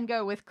do then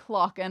go with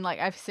clock and like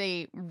I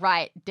see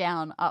right,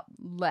 down, up,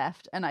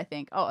 left, and I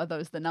think, oh, are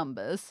those the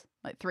numbers?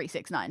 Like 3,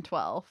 6, 9,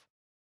 12.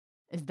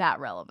 Is that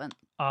relevant?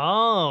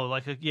 Oh,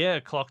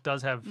 a clock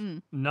does have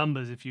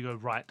numbers if you go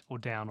right or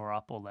down or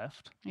up or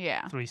left.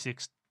 Yeah. 3,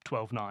 6,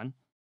 12, 9.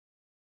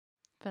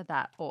 For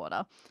that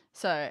order.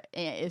 So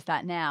is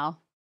that now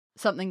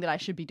something that I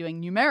should be doing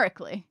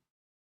numerically?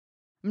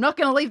 I'm not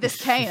going to leave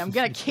this cane. I'm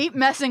going to keep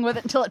messing with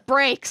it until it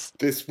breaks.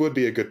 This would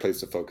be a good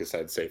place to focus,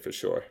 I'd say, for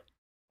sure.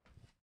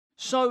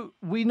 So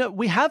we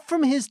have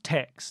from his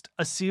text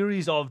a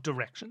series of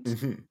directions.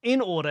 Mm-hmm. In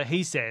order,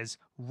 he says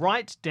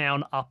right,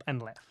 down, up, and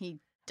left. He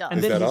does. And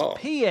Is then that his all?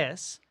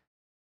 PS,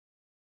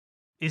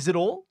 is it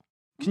all?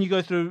 Can you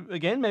go through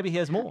again? Maybe he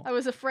has more. I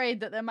was afraid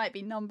that there might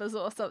be numbers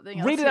or something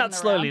else. Read it out hidden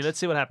slowly. around. Let's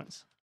see what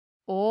happens.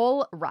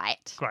 All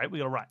right. Great, we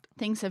got it right.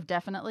 Things have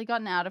definitely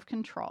gotten out of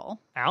control.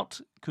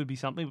 Out could be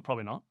something, but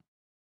probably not.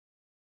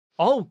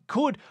 Oh,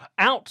 could.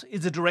 Out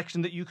is a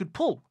direction that you could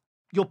pull.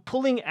 You're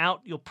pulling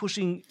out, you're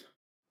pushing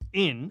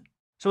in.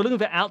 So we're looking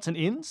for outs and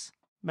ins,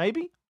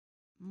 maybe?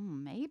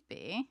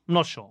 Maybe. I'm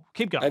not sure.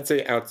 Keep going. I'd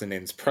say outs and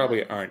ins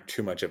probably aren't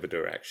too much of a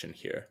direction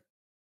here.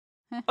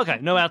 Okay,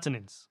 no outs and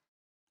ins.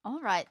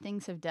 All right,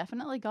 things have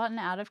definitely gotten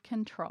out of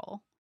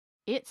control.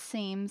 It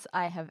seems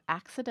I have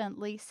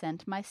accidentally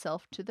sent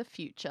myself to the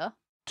future.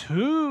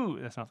 2,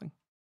 that's nothing.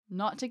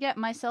 Not to get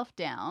myself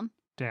down,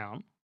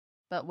 Down.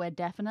 but we're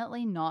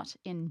definitely not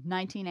in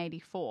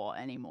 1984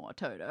 anymore,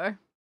 Toto.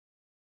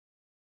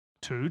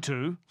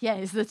 2. Yeah,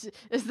 is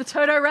the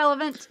Toto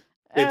relevant?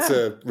 It's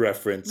a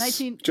reference.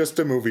 19 Just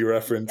a movie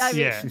reference. I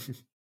mean- Yeah.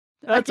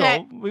 That's Okay.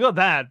 all. We got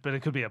that, but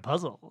it could be a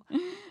puzzle.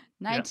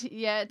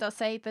 Yeah, it does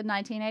say the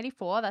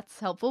 1984. That's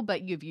helpful,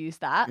 but you've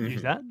used that. Mhm.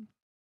 Use that.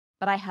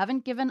 But I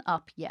haven't given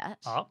up yet.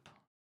 Up,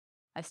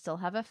 I still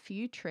have a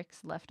few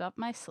tricks left up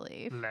my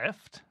sleeve.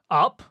 left,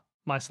 up,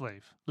 my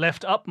sleeve.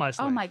 Left, up, my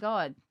sleeve. Oh my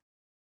god.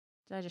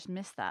 Did I just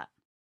miss that?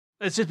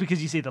 It's just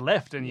because you see the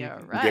left and You're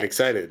you... right. Get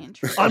excited.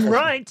 Interesting. I'm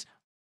right!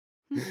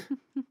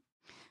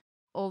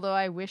 Although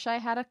I wish I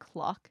had a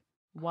clock,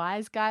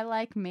 wise guy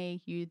like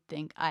me, you'd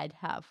think I'd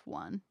have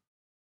one.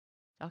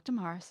 Dr.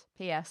 Morris,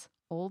 P.S.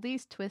 All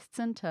these twists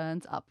and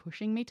turns are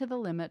pushing me to the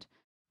limit,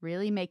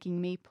 really making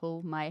me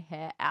pull my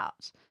hair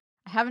out.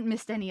 I haven't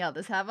missed any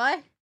others, have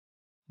I?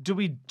 Do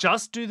we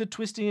just do the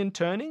twisting and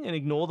turning and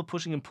ignore the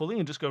pushing and pulling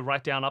and just go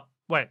right down, up?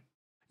 Wait.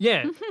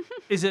 Yeah.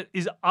 Is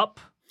up...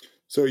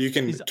 So you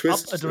can Is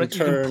twist up a direct- and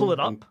you turn can pull it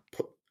and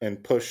up?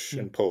 and push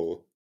and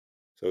pull.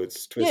 So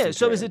it's twist Yeah, and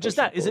so turn, is it just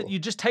push and that? Is it pull. you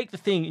just take the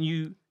thing and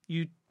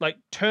you like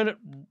turn it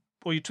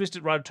or you twist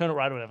it right or turn it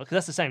right or whatever? Because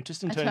that's the same.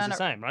 Twist and I turn is turn the it-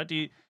 same, right?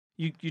 Do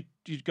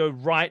you go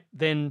right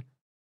then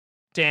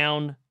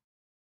down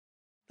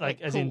like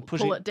as in pull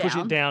push it it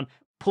down. down,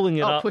 pulling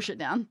it up. Push it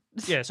down.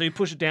 Yeah, so you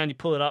push it down, you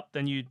pull it up,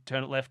 then you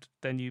turn it left,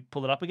 then you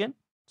pull it up again.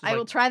 So it's I will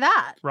like try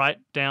that. right,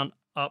 down,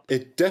 up.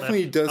 It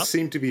definitely left, does up.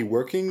 seem to be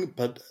working,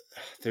 but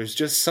there's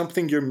just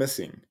something you're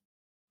missing.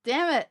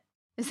 Damn it.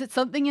 Is it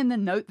something in the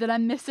note that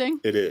I'm missing?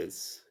 It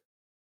is.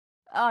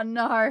 Oh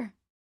no.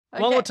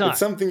 One more time. It's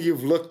something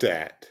you've looked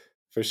at,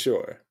 for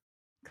sure.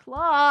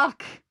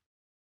 Clock.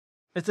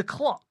 It's a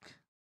clock.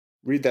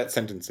 Read that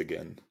sentence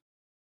again.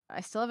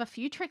 I still have a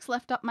few tricks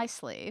left up my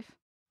sleeve,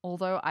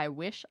 although I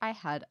wish I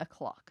had a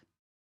clock.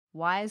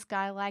 Wise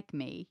guy like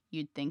me,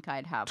 you'd think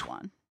I'd have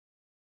one.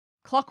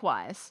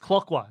 Clockwise.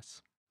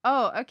 Clockwise.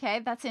 Oh, okay,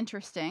 that's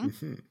interesting.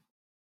 Mhm.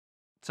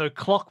 So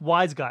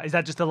clockwise guy. Is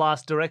that just the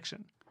last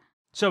direction?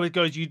 So it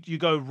goes, you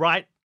go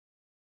right,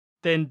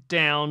 then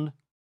down,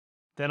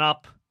 then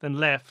up, then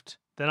left,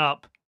 then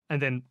up,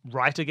 and then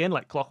right again,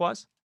 like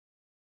clockwise?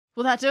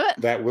 Will that do it?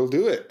 That will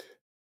do it.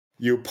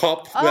 You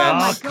pop Oh that.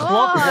 my Ah, God.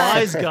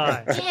 clockwise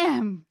guy.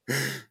 Damn.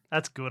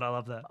 That's good. I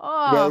love that.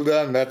 Oh. Well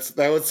done.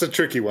 That was a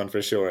tricky one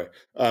for sure.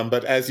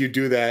 But as you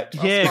do that,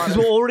 Yeah, because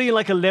we're already in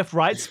like a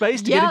left-right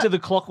space. To get Yeah. into the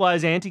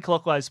clockwise,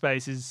 anti-clockwise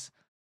space is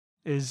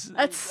is.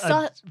 It's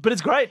but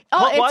it's great.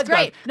 Oh, What it's Wise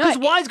great. No, Because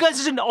Wise Guys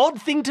is an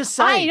odd thing to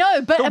say. I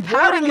know, but The wording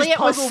apparently is it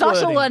was puzzle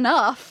subtle wording.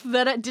 enough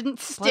that it didn't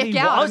stick Bloody-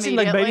 out I was thinking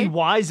like immediately. maybe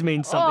wise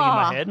means something in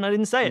my Oh. head, and I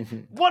didn't say it.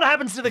 What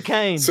happens to the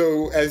cane?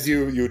 So as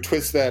you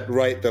twist that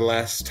right the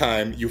last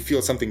time, you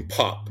feel something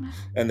pop,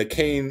 and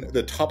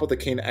the top of the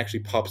cane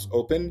actually pops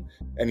open,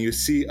 and you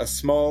see a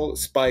small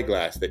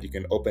spyglass that you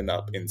can open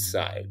up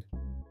inside.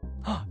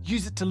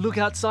 Use it to look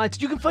outside.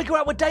 So you can figure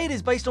out what day it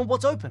is based on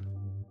what's open.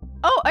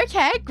 Oh,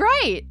 okay,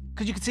 great.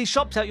 Because you can see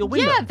shops out your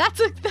window. Yeah, that's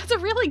a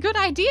really good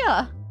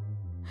idea.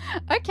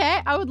 Okay,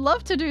 I would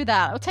love to do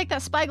that. I'll take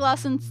that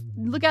spyglass and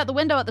look out the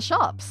window at the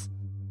shops.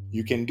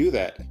 You can do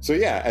that. So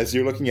yeah, as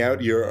you're looking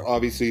out, you're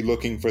obviously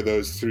looking for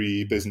those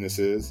 3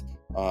 businesses.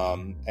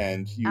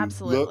 And you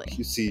Absolutely. look,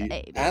 you see The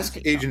A Ask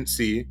business.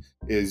 Agency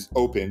is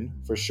open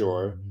for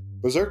sure.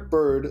 Berserk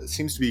Bird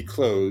seems to be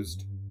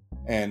closed,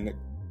 and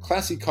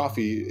Classy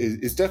Coffee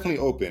is definitely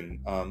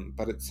open,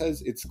 but it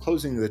says it's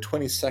closing the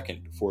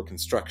 22nd for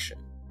construction.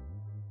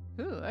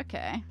 Ooh,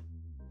 okay.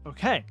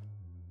 Okay.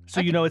 So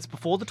you know it's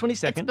before the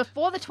 22nd. It's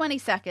before the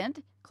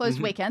 22nd, closed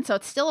Mhm. weekend, so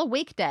it's still a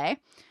weekday.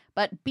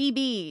 But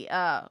BB,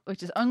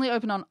 which is only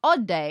open on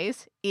odd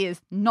days, is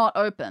not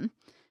open.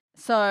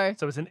 So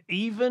So it's an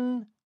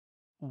even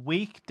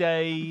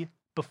weekday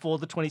before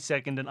the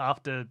 22nd and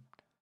after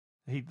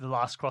the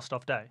last crossed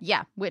off day.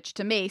 yeah, which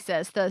to me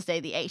says Thursday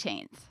the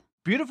 18th.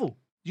 Beautiful.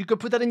 You could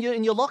put that in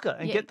your locker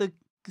and Yeah. get the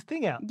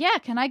thing out. Yeah,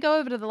 can I go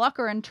over to the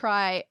locker and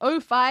try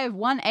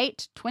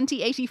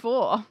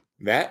 0518-2084?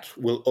 That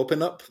will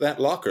open up that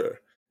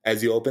locker.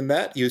 As you open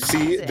that, you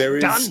see That's it. there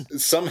is Done.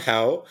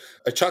 somehow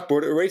a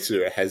chalkboard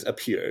eraser has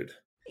appeared.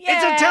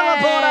 It's a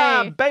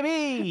teleporter,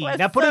 baby. We're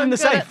now put it so in the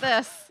good safe. at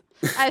this.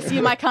 I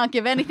assume I can't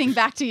give anything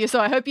back to you, so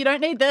I hope you don't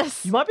need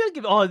this. You might be able to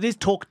give. Oh, there's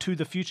talk to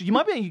the future. You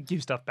might be able to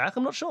give stuff back.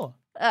 I'm not sure.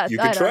 You I could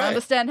don't try.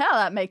 understand how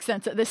that makes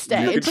sense at this You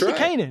stage. could Put the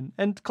try. cane in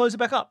and close it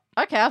back up.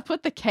 Okay, I'll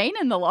put the cane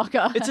in the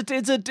locker.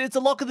 It's a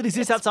locker that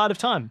exists outside of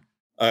time.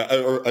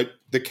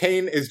 The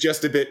cane is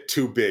just a bit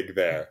too big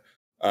there.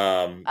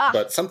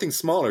 But something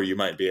smaller you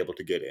might be able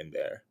to get in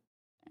there.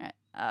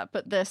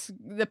 Put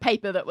the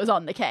paper that was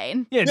on the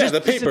cane. Yeah, Yeah, the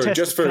to paper, test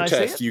just it. for Can a I see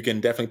test, it? you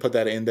can definitely put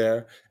that in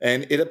there.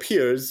 And it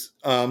appears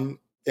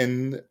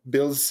in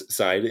Bill's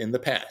side in the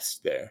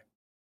past there.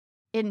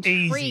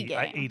 Intriguing. Easy.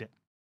 I eat it.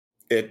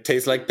 It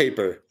tastes like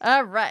paper.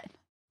 All right.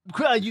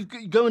 You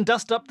go and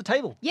dust up the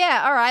table.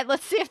 Yeah, all right.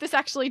 Let's see if this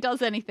actually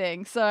does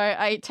anything. So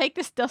I take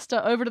this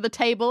duster over to the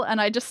table and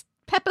I just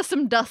pepper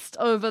some dust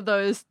over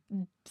those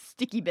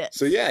sticky bits.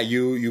 So yeah,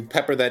 you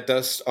pepper that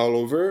dust all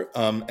over,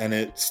 and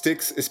it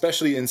sticks,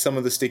 especially in some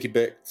of the sticky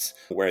bits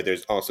where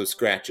there's also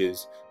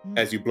scratches.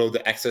 As you blow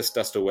the excess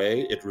dust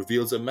away, it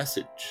reveals a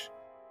message.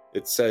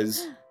 It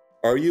says,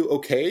 "Are you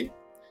okay?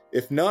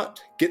 If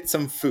not, get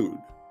some food."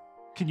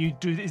 Can you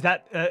do? Is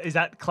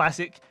that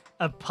classic?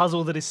 A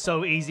puzzle that is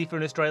so easy for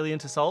an Australian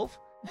to solve?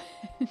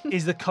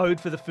 Is the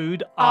code for the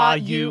food "Are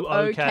you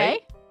okay?"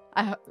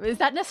 Is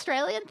that an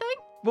Australian thing?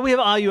 Well, we have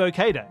 "Are you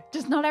okay?" day.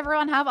 Does not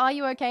everyone have Are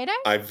You Okay Day?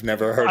 I've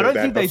never heard I of don't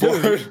that think they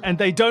before. do, and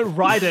they don't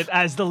write it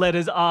as the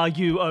letters "Are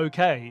you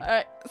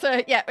okay?"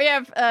 So yeah, we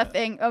have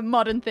a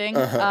modern thing,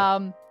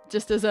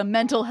 just as a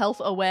mental health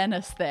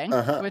awareness thing,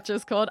 which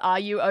is called Are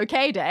You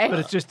Okay Day. But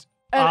it's just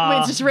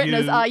it's just written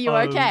as "Are you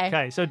okay?"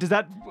 Okay, so does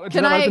that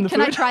Can I open the can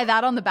I food? try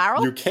that on the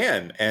barrel? You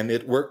can, and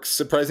it works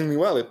surprisingly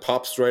well. It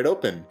pops right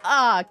open.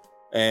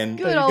 And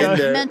Good old in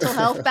there, mental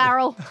health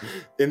barrel.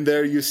 in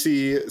there, you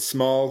see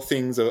small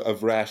things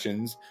of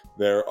rations.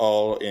 They're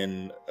all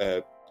in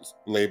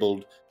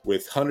labeled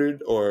with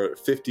 100 or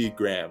 50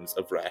 grams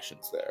of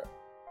rations there.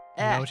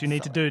 You know what you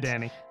need to do,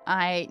 Danny.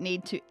 I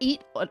need to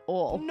eat it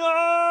all.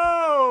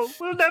 No,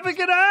 we'll never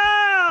get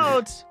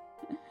out.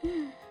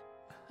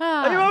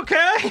 Are you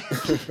okay?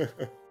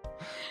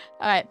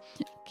 All right.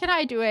 Can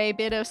I do a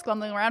bit of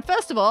scrambling around?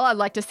 First of all, I'd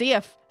like to see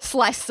if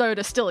sliced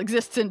soda still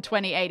exists in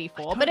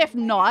 2084. But if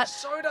not,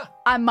 Soda.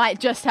 I might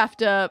just have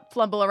to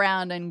flumble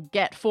around and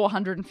get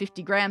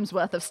 450 grams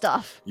worth of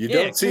stuff. You Yeah,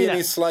 don't see give me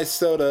any that. sliced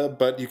soda,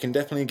 but you can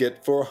definitely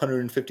get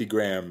 450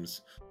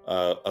 grams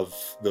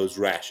of those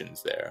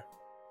rations there.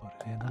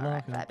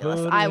 Alright,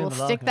 fabulous. I will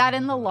stick that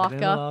in the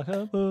locker.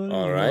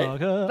 All right.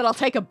 But I'll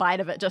take a bite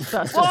of it just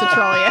first, just to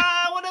troll you.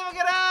 We'll never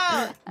get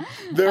out.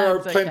 There are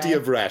That's plenty okay.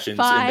 of rations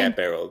Fine. in that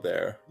barrel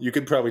there. You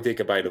could probably take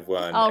a bite of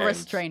one. I'll and-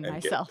 restrain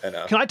and get myself.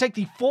 enough. Can I take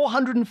the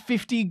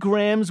 450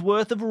 grams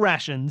worth of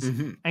rations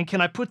and can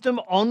I put them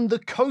on the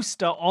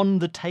coaster on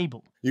the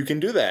table? You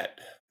can do that.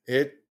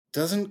 It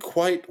doesn't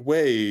quite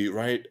weigh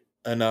right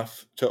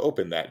enough to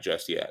open that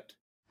just yet.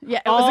 Yeah,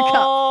 it was a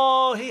cup.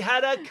 Oh, he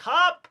had a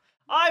cup.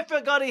 I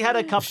forgot he had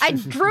a cup. I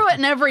drew it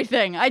and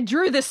everything. I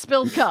drew this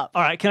spilled cup.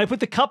 All right, can I put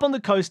the cup on the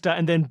coaster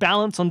and then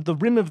balance on the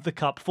rim of the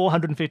cup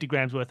 450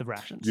 grams worth of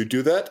rations? You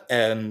do that,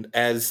 and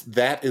as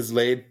that is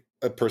laid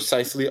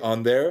precisely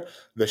on there,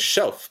 the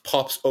shelf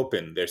pops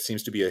open. There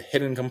seems to be a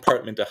hidden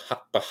compartment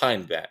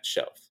behind that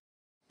shelf.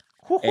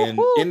 And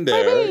in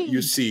there,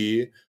 you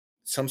see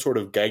some sort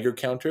of Geiger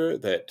counter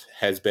that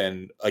has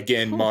been,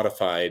 again,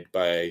 modified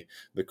by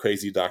the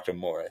crazy Dr.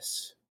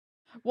 Morris.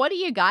 What are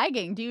you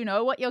geiging? Do you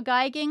know what you're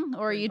geiging?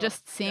 Or are you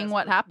just seeing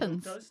what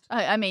happens?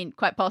 I mean,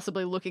 quite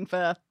possibly looking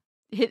for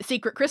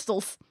secret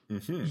crystals.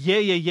 Mm-hmm.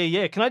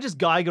 Yeah. Can I just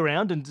geig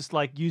around and just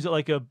like use it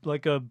like a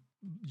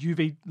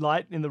UV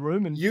light in the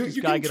room and You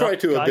just can geig it try up,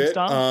 to a geig bit.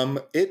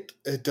 style? It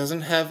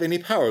doesn't have any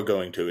power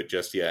going to it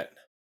just yet.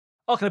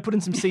 Oh, can I put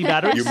in some C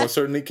batteries? You most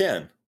certainly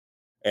can.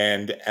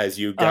 And as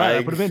you All right,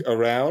 I'll guide put 'em in.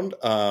 around,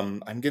 I'm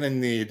going to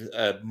need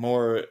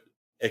more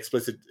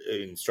explicit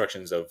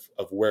instructions of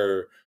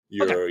where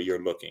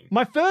you're looking.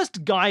 My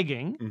first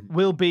geiging Mhm.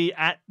 will be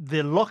at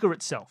the locker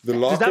itself. The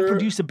Does that locker,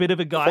 produce a bit of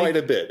a geig? Quite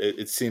a bit.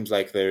 It seems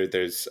like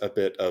there's a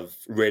bit of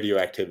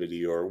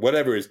radioactivity or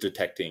whatever is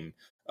detecting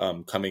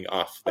coming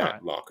off that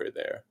Alright. locker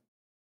there.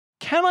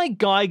 Can I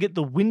geig at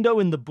the window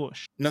in the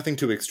bush? Nothing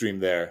too extreme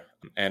there.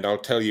 And I'll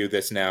tell you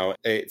this now.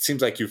 It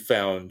seems like you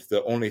found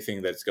the only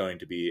thing that's going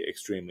to be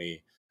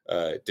extremely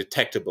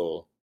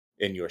detectable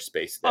in your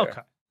space there.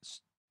 Okay.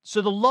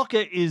 So the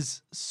locker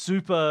is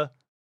super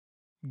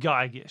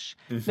geigish.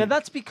 Mhm. Now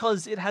that's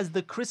because it has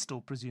the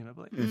crystal,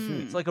 presumably.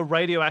 Mhm. It's like a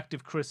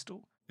radioactive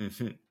crystal.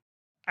 Mhm.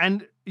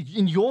 And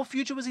in your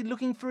future, was he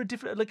looking for a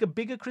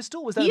bigger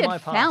crystal? Was that He in my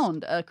had past?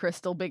 found a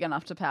crystal big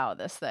enough to power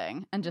this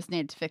thing and just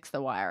needed to fix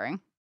the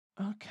wiring.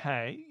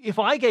 Okay. If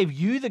I gave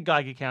you the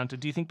Geiger counter,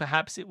 do you think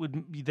perhaps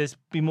there's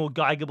be more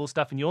Geigerable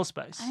stuff in your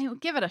space? I mean, we'll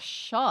give it a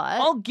shot.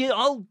 I'll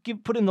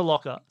put it in the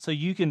locker so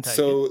you can take it.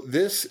 So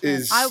this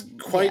is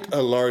quite yeah.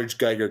 a large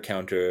Geiger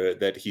counter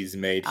that he's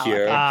made Oh,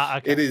 here. okay.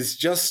 Okay. It is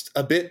just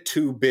a bit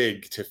too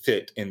big to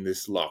fit in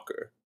this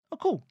locker. Oh,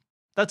 cool.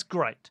 That's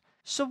great.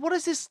 So what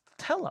does this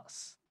tell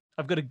us?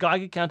 I've got a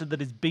Geiger counter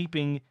that is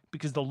beeping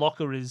because the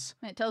locker is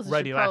It tells us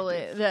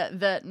radioactive. probably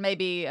that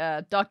maybe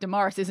Dr.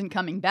 Morris isn't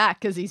coming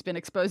back because he's been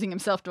exposing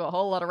himself to a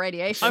whole lot of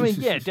radiation. I mean,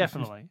 yeah,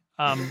 definitely.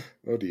 Oh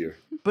dear.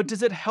 But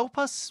does it help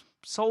us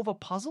solve a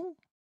puzzle?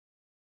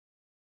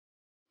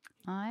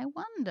 I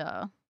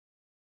wonder.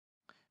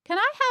 Can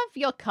I have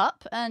your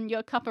cup and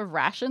your cup of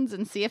rations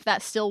and see if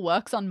that still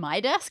works on my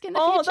desk in the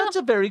Oh, future? that's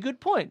a very good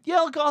point.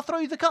 Yeah, I'll throw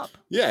you the cup.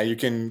 Yeah, you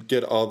can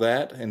get all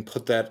that and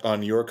put that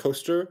on your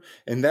coaster,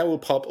 and that will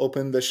pop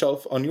open the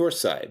shelf on your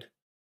side.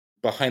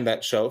 Behind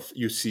that shelf,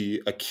 you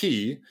see a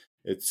key.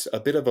 It's a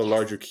bit of a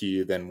larger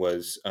key than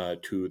was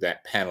to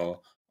that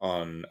panel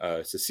on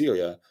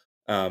Cecilia.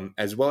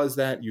 As well as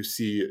that, you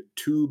see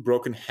two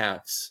broken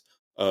halves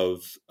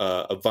of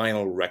a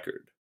vinyl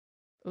record.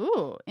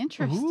 Ooh,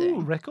 interesting. Ooh,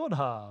 record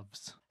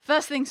halves.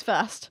 First things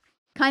first,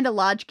 kind of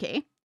large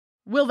key.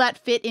 Will that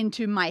fit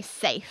into my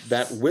safe?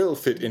 That will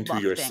fit into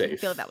your I safe.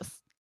 feel like that was...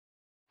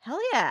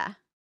 Hell yeah.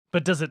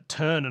 But does it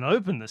turn and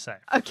open the safe?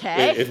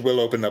 Okay. It will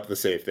open up the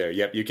safe there.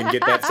 Yep, you can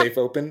get that safe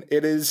open.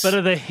 It is... But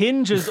are the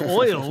hinges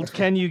oiled?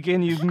 Can you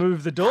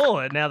move the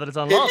door now that it's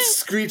unlocked? It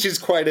screeches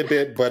quite a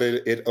bit, but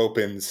it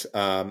opens,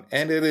 and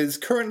it is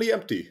currently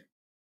empty.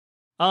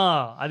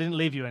 Ah, I didn't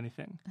leave you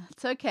anything.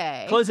 It's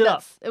okay. Close it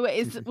up.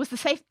 Was the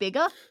safe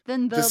bigger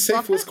than the The safe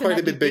locker? was Can quite a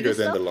that be bit bigger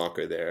than stuff? the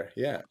locker there.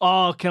 Yeah,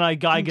 Oh, can I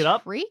geig it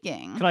up?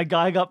 Intriguing. Can I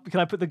geig up?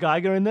 Can I put the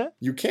Geiger in there?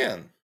 you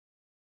can.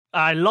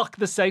 I lock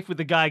the safe with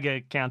the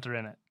Geiger counter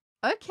in it.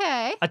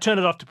 Okay. I turn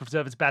it off to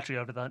preserve its battery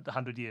over the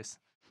 100 years.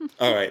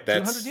 All right,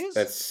 200 years?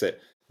 that's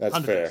it. That's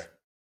 100 fair. years.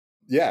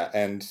 Yeah,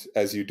 and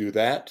as you do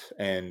that,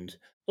 and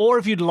Or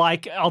if you'd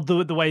like, I'll do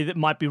it the way that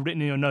might be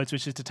written in your notes,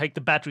 which is to take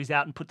the batteries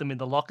out and put them in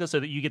the locker so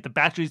that you get the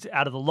batteries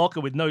out of the locker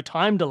with no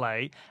time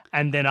delay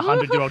and then a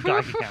 100-year-old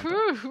Geiger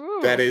counter.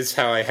 that is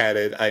how I had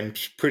it. I'm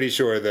pretty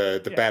sure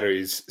the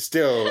batteries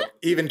still,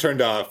 even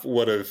turned off,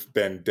 would have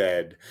been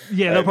dead.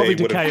 Yeah, they'll probably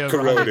they would decay have over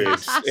 100 corroded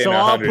years. in So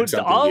 100-something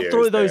I'll years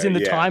throw those there, in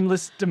the yeah.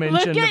 timeless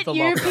dimension Look of at the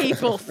you locker.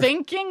 people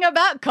thinking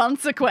about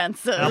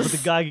consequences. I'll put the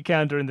Geiger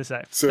counter in the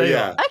safe. So There you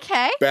yeah, are.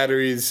 Okay.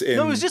 batteries in...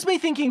 No, it was just me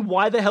thinking,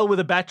 why the hell were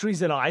the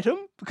batteries an item?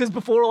 Because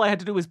before all I had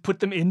to do was put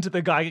them into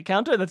the Geiger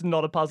counter. That's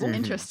not a puzzle.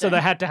 Interesting. So they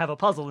had to have a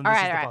puzzle, and All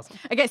this right, is the all right. puzzle.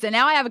 Okay, so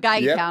now I have a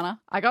Geiger Yep. counter.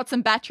 I got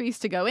some batteries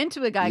to go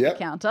into a Geiger Yep.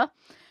 counter.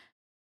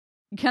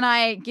 Can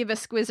I give a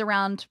squiz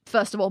around,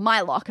 first of all,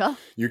 my locker?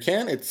 You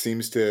can. It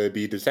seems to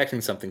be detecting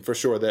something for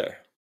sure there.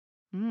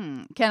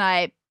 Can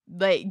I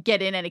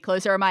get in any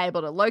closer? Am I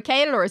able to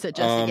locate it, or is it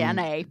just, again,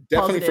 a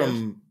Definitely positive?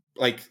 from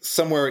like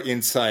somewhere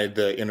inside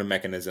the inner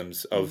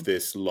mechanisms of Mm-hmm.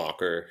 this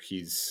locker.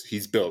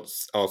 He's built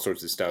all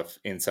sorts of stuff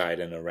inside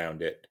and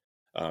around it.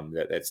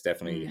 That's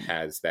definitely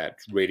has that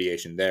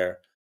radiation there,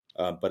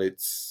 but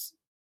it's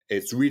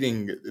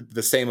reading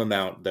the same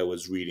amount that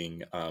was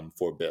reading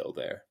for Bill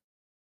there.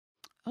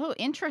 Oh,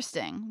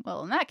 interesting.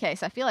 Well, in that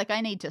case, I feel like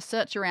I need to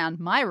search around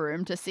my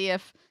room to see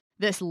if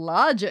this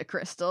larger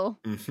crystal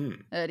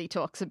that he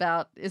talks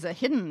about is a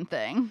hidden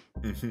thing.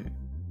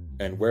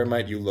 And where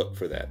might you look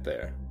for that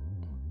there?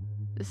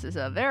 This is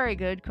a very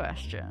good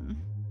question.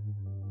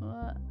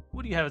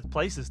 What do you have as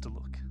places to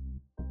look?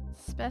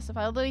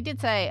 Specify. Although he did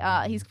say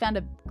he's found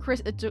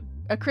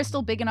a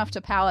crystal big enough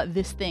to power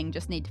this thing.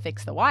 Just need to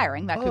fix the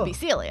wiring. That could be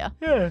Celia.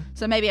 Yeah.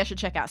 So maybe I should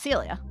check out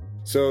Celia.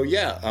 So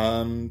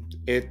yeah,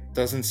 it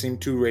doesn't seem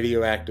too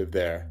radioactive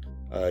there.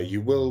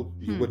 You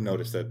would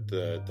notice that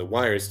the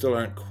wires still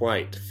aren't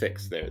quite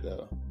fixed there,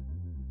 though.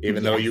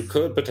 even though you Yes.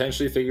 could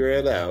potentially figure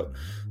it out.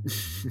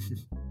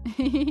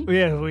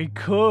 Yeah, we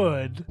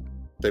could.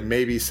 There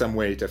may be some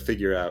way to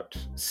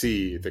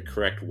see the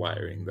correct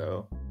wiring,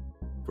 though,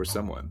 for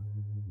someone.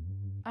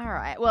 All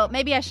right. Well,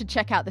 maybe I should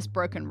check out this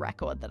broken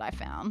record that I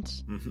found.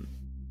 Mm-hmm.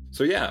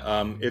 So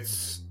yeah,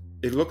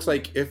 it looks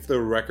like if the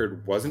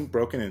record wasn't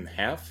broken in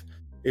half,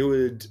 it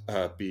would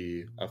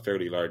be a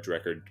fairly large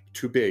record,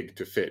 too big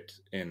to fit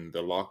in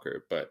the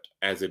locker. But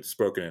as it's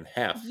broken in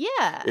half,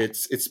 Yeah.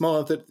 it's small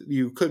enough that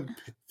you could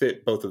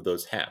fit both of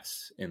those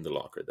halves in the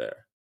locker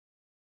there.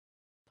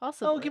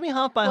 Possibly. Oh, give me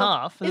half by Well,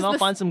 half, and is then I'll the-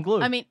 find some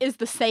glue. I mean, is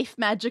the safe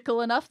magical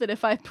enough that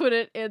if I put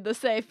it in the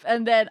safe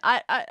and then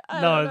I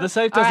No, don't know. the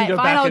safe All doesn't right, go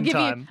fine, back I'll in give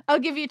time. I'll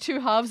give you 2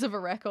 halves of a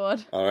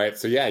record. All right,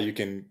 so yeah, you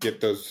can get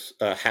those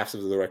halves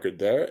of the record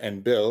there,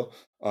 and Bill,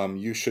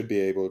 you should be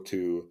able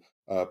to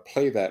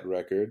play that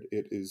record.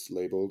 It is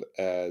labeled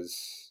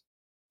as,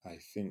 I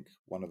think,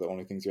 one of the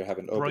only things you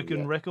haven't opened Broken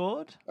yet.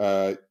 record.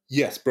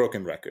 Yes,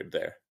 broken record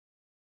there.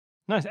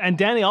 Nice. And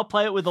Danny, I'll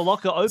play it with the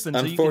locker open.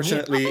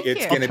 Unfortunately, Oh, thank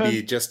it's you. going to I'll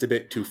be just a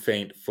bit too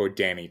faint for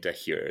Danny to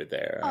hear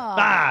there.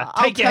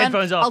 take your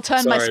headphones off. I'll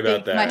turn Sorry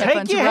about that. my Take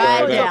headphones your right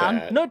headphones off. down.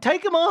 that. No,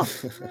 take them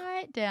off.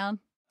 Right down.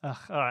 Ugh,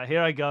 all right,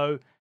 here I go.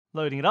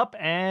 Loading it up,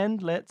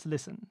 and let's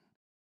listen.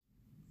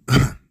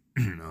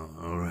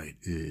 All right.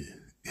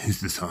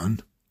 Is this on?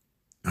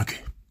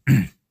 Okay.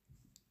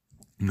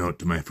 Note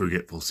to my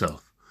forgetful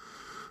self.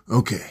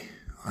 Okay.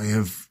 I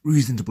have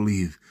reason to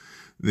believe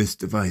this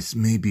device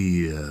may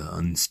be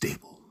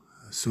unstable,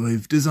 so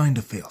I've designed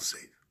a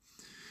failsafe.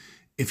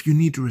 If you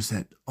need to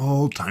reset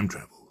all time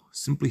travel,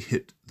 simply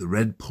hit the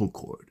red pull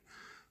cord,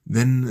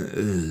 then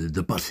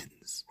the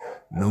buttons.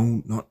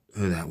 No, not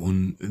that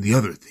one, the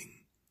other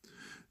thing.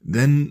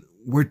 Then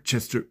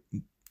Worcestershire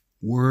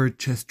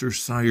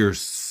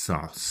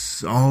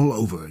sauce all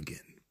over again.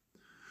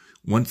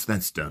 Once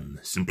that's done,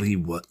 simply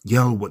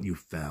yell what you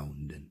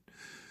found and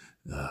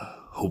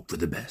hope for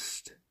the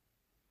best.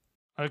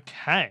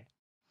 Okay.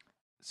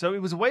 So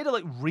it was a way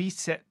to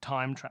reset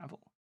time travel.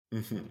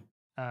 Mm-hmm.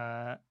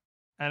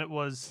 And it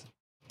was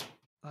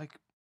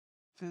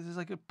there's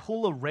a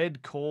pull a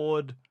red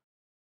cord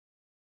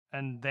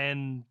and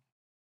then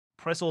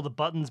press all the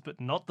buttons but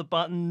not the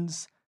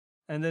buttons,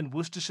 and then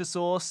Worcestershire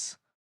sauce,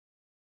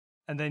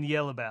 and then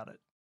yell about it.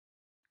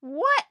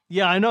 What?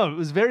 Yeah, I know. It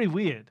was very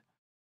weird.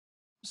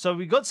 So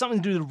we got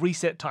something to do with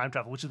reset time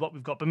travel, which is what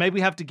we've got. But maybe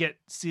we have to get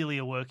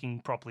Celia working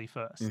properly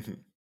first. Mm-hmm.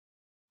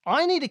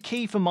 I need a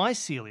key for my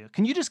Celia.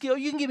 Can you just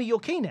you can give me your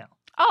key now?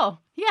 Oh,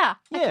 yeah.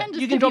 I Yeah, can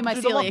just you give can you drop my it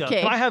through the Celia locker.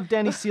 key. Can I have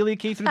Danny's Celia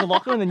key through the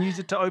locker and then use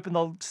it to open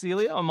the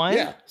Celia on my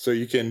Yeah, end? so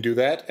you can do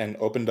that and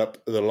opened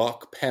up the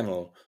lock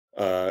panel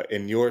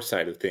in your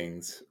side of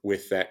things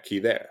with that key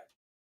there.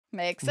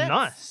 Makes sense.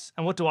 Nice.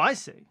 And what do I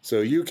see?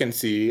 So you can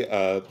see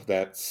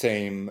that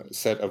same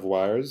set of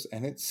wires,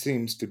 and it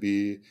seems to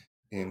be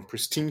in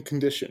pristine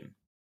condition.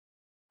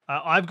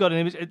 I've got an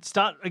image. It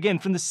start again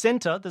from the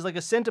center. There's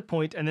a center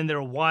point, and then there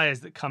are wires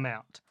that come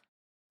out.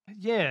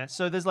 Yeah,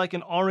 so there's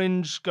an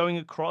orange going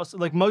across.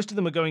 Most of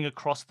them are going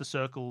across the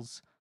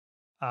circles,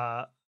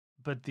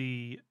 but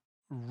the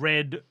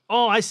red.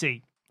 Oh, I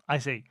see.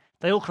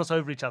 They all cross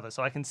over each other,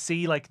 so I can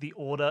see the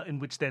order in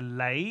which they're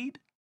laid.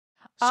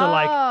 So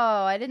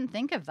I didn't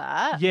think of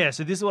that. yeah.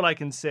 So this is what I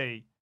can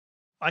see.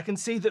 I can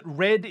see that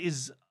red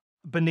is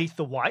beneath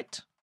the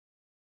white.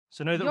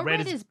 So know that Your red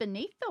red is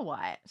beneath the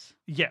white.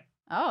 yeah.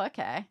 Oh,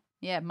 okay.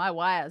 Yeah, my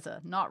wires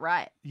are not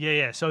right.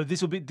 Yeah. So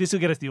this will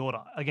get us the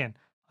order. Again,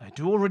 I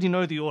do already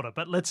know the order,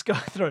 but let's go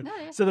through. No,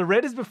 yeah. So the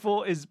red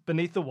is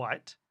beneath the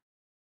white.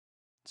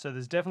 So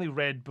there's definitely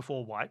red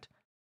before white.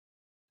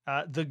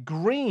 The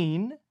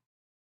green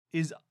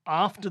is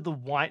after the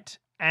white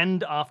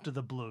and after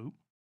the blue.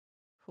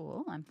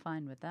 Cool. I'm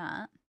fine with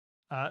that.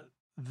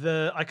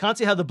 I can't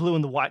see how the blue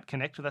and the white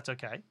connect, but that's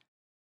okay.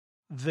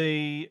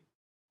 The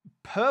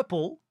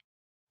purple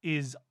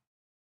is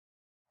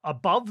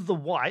above the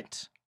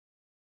white,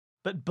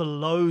 but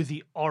below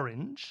the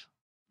orange.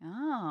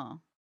 Oh.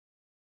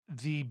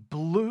 The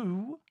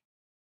blue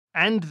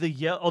and the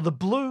yellow, or the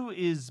blue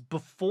is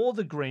before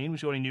the green,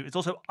 which you already knew. It's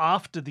also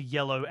after the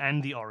yellow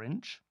and the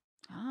orange.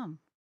 Oh.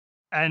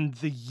 And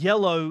the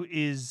yellow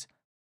is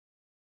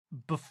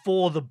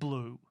before the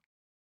blue.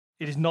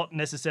 It is not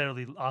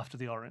necessarily after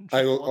the orange.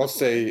 I'll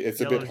say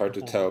it's a Yellow bit is hard to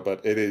before tell, blue.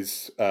 but it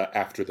is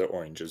after the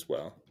orange as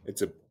well.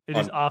 It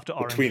is after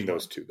orange. between as well.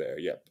 those two there.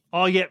 Yep.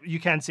 Oh, yeah, you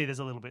can see there's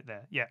a little bit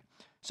there. Yeah.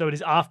 So it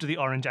is after the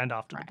orange and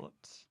after the blue.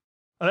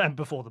 And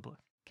before the blue.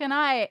 Can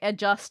I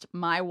adjust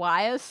my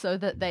wires so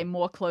that they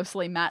more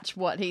closely match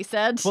what he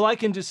said? We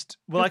can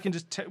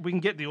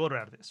get the order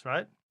out of this,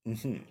 right?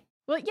 Mm-hmm.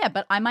 Well, yeah,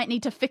 but I might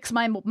need to fix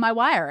my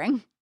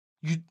wiring.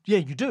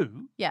 You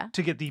do. Yeah.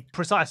 To get the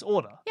precise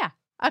order. Yeah.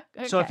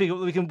 Okay. So I figure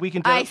we can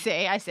do I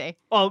see.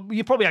 Oh,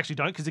 you probably actually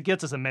don't because it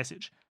gets us a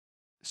message.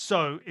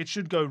 So it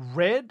should go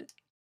red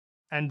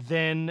and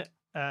then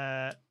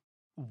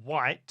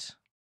white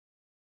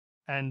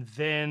and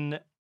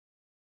then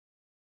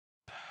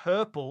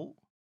purple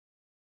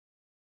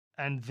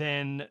and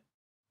then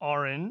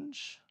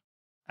orange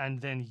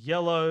and then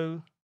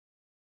yellow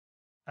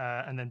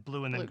and then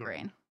blue, and then Blue, green.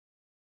 green.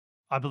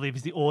 I believe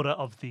is the order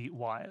of the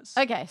wires.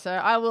 Okay, so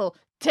I will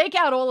take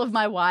out all of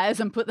my wires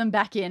and put them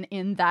back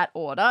in that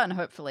order, and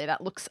hopefully that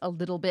looks a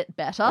little bit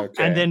better.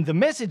 Okay. And then the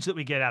message that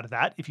we get out of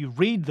that, if you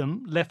read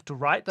them left to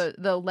right,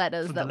 The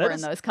letters From that the were in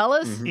letters? those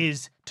colors. Mhm.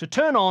 is to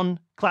turn on,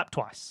 clap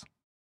twice.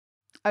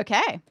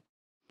 Okay.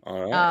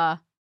 All right.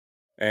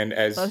 And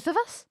as Both of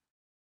us?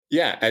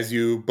 as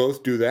you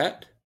both do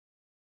that,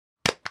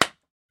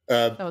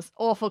 That was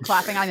awful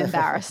clapping. I'm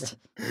embarrassed.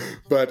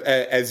 but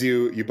as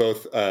you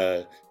both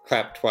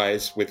clap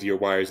twice with your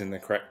wires in the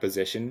correct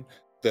position,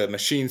 the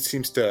machine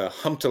seems to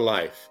hum to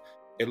life.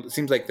 It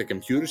seems like the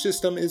computer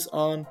system is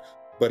on,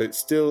 but it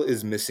still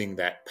is missing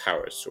that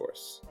power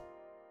source.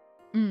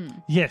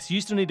 Mm. Yes, you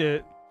still need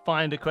to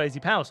find a crazy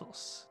power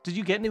source. Did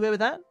you get anywhere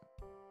with that?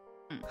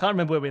 I can't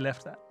remember where we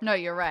left that. No,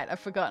 you're right. I've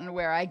forgotten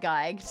where I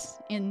gagged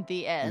in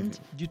the end.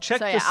 You checked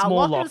So, the yeah, our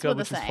small lockers locker, were the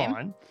which was same.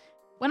 fine.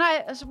 When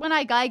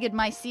I gagged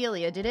my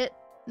Celia, did it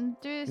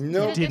do?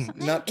 No, did it do didn't.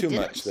 something? Not It too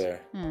didn't? much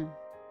there.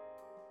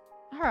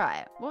 All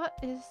right. What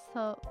is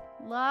the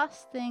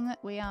last thing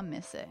that we are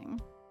missing?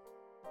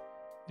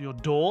 Your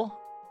door.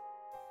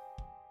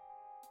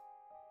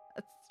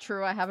 That's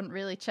true. I haven't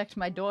really checked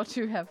my door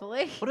too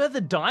heavily. What are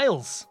the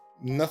dials?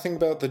 Nothing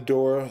about the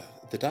door.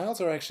 The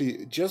dials are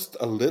actually just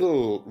a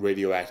little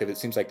radioactive. It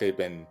seems like they've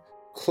been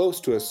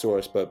close to a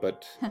source,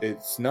 but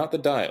it's not the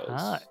dials.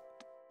 Ah.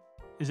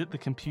 Is it the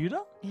computer?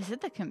 Is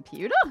it the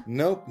computer?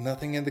 Nope,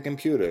 nothing in the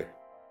computer.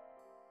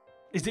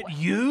 Is it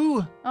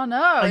you? Oh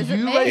no! Are is it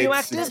you me?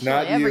 radioactive? It's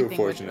Literally not you, everything would be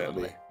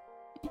fortunately.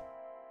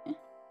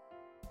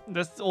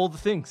 That's all the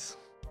things.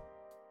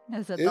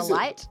 Is it Is the it?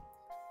 light?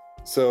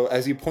 So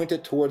as you point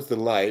it towards the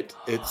light,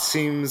 it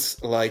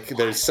seems like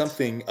there's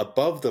something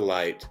above the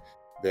light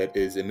that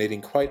is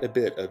emitting quite a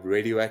bit of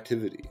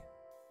radioactivity.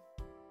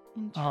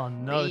 Oh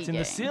no, it's in the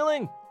Intriguing.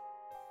 ceiling.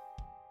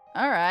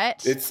 All right.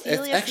 It's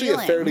Celia actually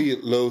ceiling. a fairly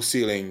low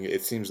ceiling.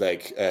 It seems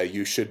like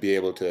you should be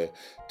able to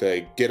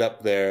get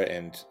up there,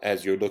 and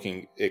as you're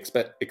looking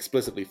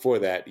explicitly for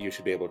that, you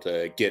should be able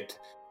to get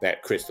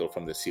that crystal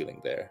from the ceiling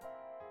there.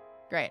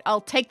 Great.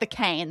 I'll take the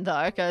cane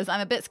though, because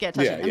I'm a bit scared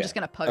touching. Yeah, I'm yeah. just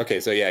gonna poke. Okay,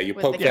 so yeah, you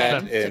with poke the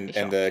that, cane to and be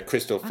sure. the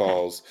crystal Okay.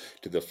 falls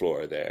to the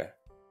floor there.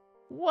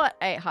 What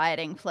a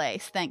hiding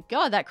place! Thank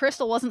God that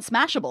crystal wasn't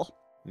smashable.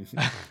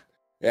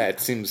 Yeah, it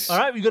seems All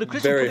right, we've got a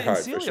crystal. very Put it in hard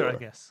for Celia, I sure.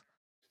 guess.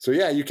 So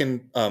yeah, you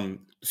can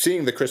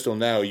seeing the crystal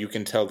now, you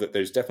can tell that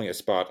there's definitely a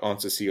spot on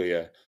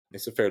Cecilia.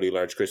 It's a fairly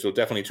large crystal,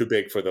 definitely too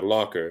big for the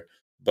locker,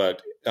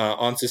 but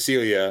on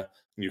Cecilia,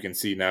 you can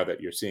see now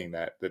that you're seeing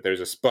that there's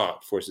a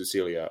spot for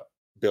Cecilia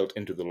built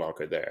into the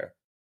locker there.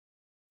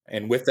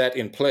 And with that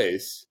in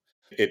place,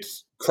 it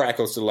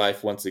crackles to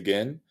life once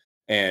again,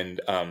 and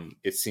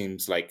it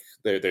seems like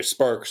there's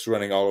sparks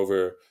running all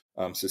over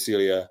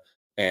Cecilia,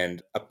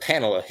 and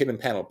a hidden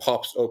panel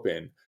pops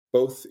open,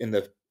 both in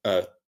the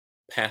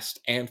past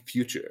and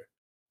future.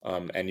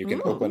 And you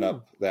can open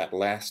up that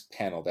last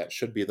panel. That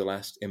should be the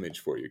last image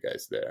for you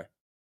guys there.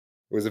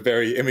 It was a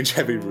very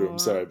image-heavy room.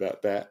 Sorry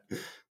about that.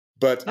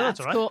 But No, that's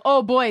all right. Cool.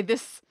 Oh boy,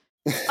 this.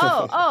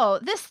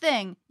 This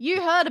thing.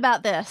 You heard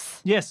about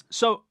this? Yes.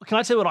 So can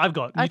I tell you what I've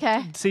got? You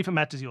Okay. see if it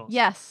matches yours.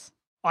 Yes.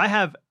 I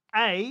have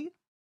A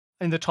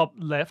in the top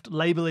left,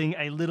 labeling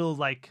a little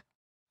like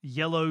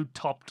yellow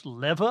topped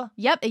lever.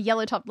 Yep. A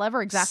yellow top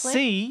lever. Exactly.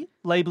 C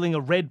labeling a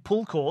red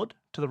pull cord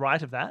to the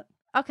right of that.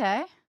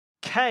 Okay.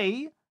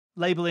 K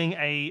labeling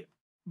a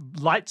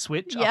light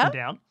switch up Yep. and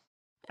down.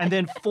 And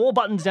then 4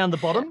 buttons down the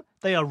bottom.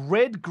 They are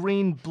red,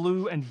 green,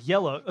 blue, and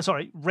yellow.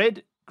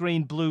 Red,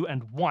 green, blue,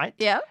 and white.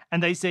 Yep.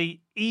 And they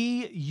say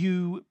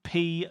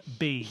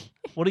EUPB.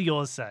 What do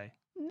yours say?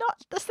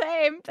 Not the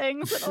same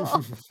things at all.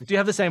 Do you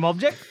have the same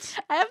objects?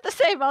 I have the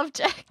same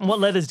object. And what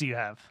letters do you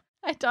have?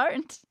 I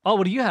don't. Oh,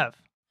 what do you have?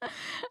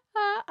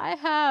 I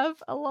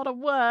have a lot of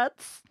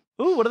words.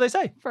 Ooh, what do they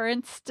say? For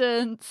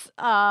instance,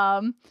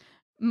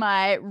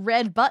 my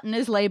red button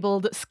is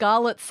labeled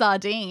Scarlet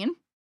Sardine.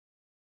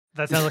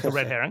 That sounds like a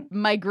red herring.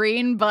 My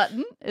green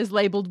button is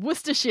labeled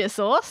Worcestershire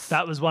sauce.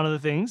 That was one of the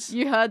things.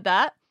 You heard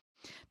that.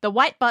 The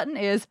white button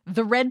is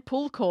the red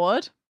pull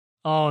cord.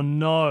 Oh,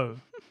 no.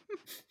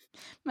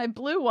 My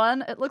blue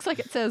one, it looks like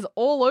it says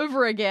all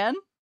over again.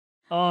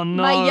 Oh,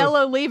 no. My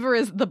yellow lever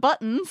is the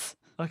buttons.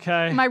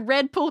 Okay. My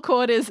red pull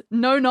cord is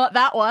no, not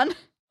that one.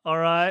 All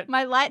right.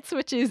 My light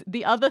switch is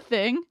the other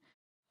thing.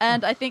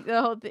 And I think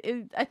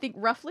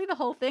roughly the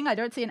whole thing, I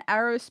don't see an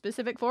arrow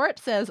specific for it,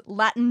 says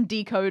Latin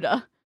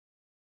decoder.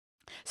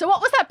 So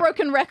what was that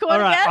broken record All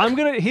right.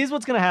 again? Here's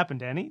what's going to happen,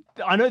 Danny.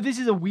 I know this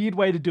is a weird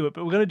way to do it,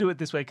 but we're going to do it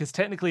this way because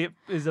technically it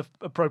is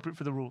appropriate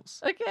for the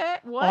rules. Okay,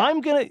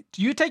 what?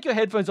 You take your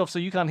headphones off so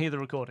you can't hear the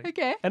recording.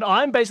 Okay. And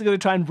I'm basically going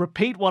to try and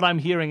repeat what I'm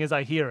hearing as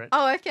I hear it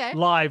Oh, okay.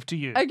 live to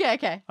you.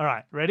 Okay. All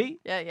right. Ready?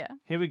 Yeah.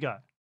 Here we go.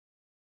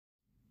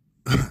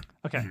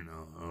 Okay.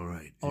 No, all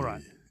right. All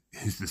right.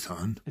 Is this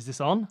on? Is this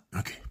on?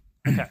 Okay.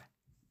 Okay.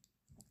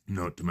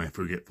 Note to my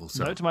forgetful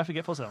self. Note to my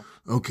forgetful self.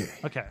 Okay.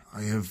 Okay.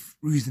 I have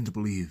reason to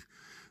believe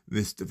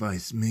this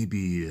device may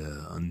be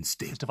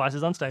unstable. This device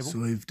is unstable.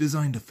 So I've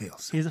designed a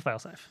failsafe. Here's a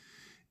failsafe.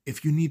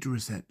 If you need to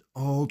reset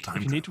all time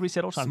If you need to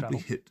reset all time simply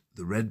travel, hit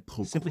the red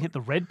pull simply cord. hit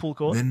the red pull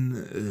cord,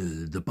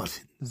 Then the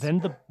buttons. then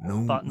the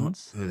No,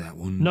 buttons. not that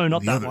one. No,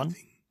 not the that other one.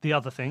 Thing. The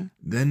other thing.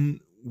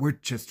 Then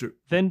Worcestershire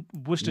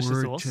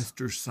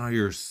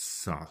sauce.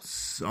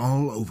 sauce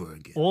all over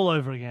again. All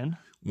over again.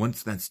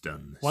 Once that's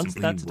done,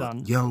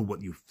 Yell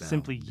what you found.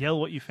 Simply yell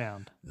what you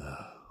found.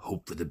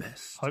 Hope for the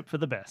best. Hope for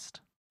the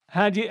best.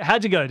 How'd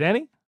you go,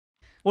 Danny?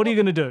 What are you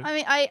going to do? I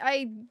mean,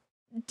 I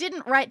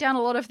didn't write down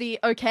a lot of the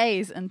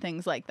okays and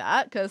things like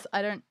that because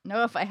I don't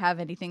know if I have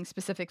anything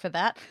specific for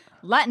that.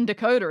 Latin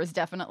decoder is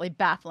definitely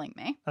baffling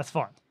me. That's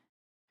fine.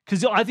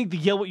 Because I think the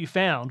yell what you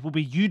found will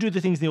be you do the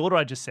things in the order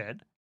I just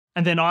said,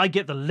 and then I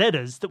get the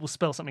letters that will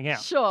spell something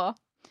out. Sure.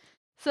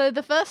 So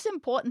the first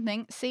important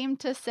thing seemed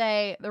to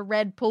say the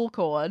red pull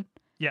cord.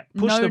 Yeah,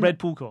 push the red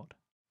pull cord.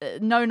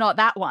 No, not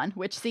that one,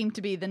 which seemed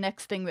to be the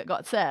next thing that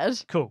got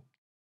said. Cool.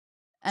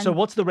 And So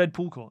what's the red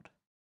pull cord?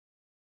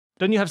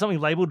 Don't you have something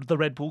labelled the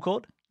red pull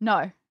cord?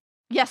 No.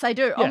 Yes, I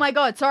do. Yeah. Oh my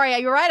god, sorry,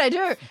 you're right, I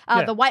do.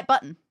 Yeah. The white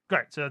button.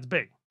 Great, so that's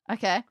big.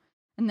 Okay.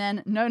 And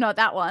then, no, not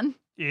that one.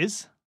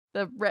 Is?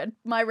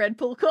 My red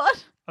pull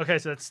cord. Okay,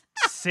 so it's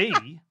C.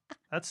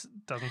 That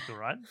doesn't feel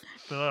right.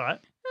 But all right.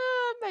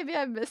 Maybe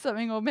I missed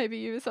something, or maybe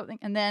you missed something.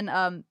 And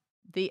then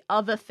the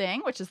other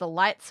thing, which is the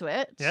light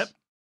switch. Yep.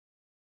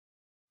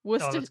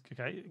 Worcester-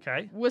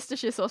 okay.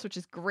 Worcestershire sauce, which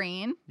is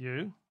green.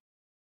 You.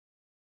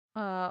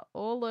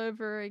 All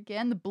over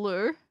again, the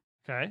blue.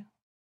 Okay.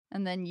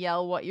 And then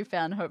yell what you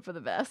found, hope for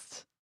the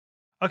best.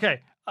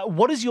 Okay.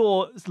 What is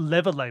your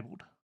lever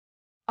labelled?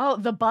 Oh,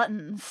 the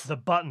buttons. The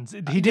buttons.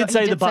 He did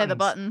say the buttons. Say the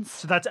buttons.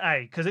 So that's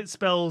A, because it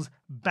spells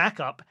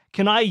backup.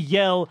 Can I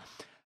yell,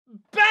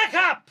 back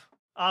up,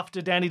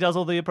 after Danny does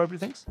all the appropriate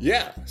things?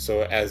 Yeah,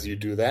 so as you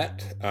do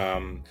that,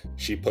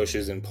 she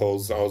pushes and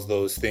pulls all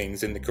those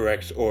things in the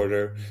correct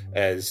order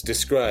as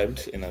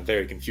described in a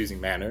very confusing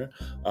manner.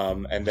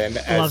 And then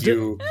as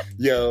you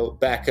yell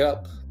back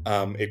up,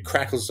 it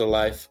crackles to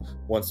life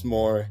once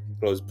more. It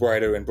grows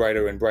brighter and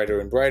brighter and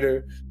brighter and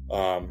brighter.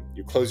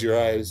 You close your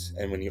eyes,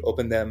 and when you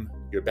open them,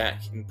 you're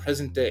back in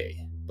present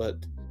day.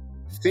 But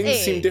things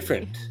seem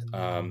different.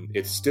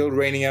 It's still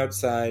raining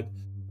outside,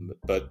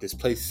 but this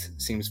place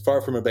seems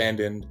far from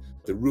abandoned.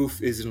 The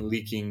roof isn't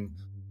leaking,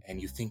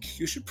 and you think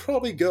you should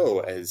probably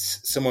go, as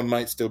someone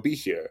might still be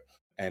here.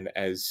 And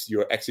as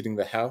you're exiting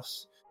the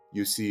house,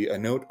 you see a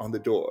note on the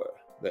door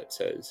that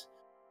says,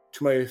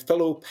 "To my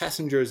fellow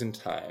passengers in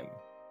time,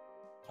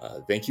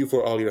 thank you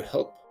for all your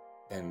help,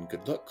 and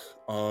good luck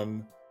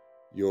on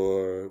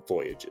your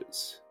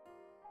voyages."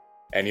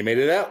 And you made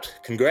it out.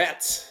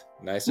 Congrats.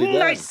 Nicely done.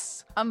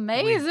 Nice!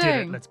 Amazing. We did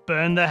it. Let's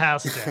burn the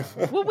house down.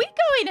 Were we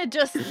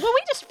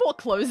just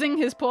foreclosing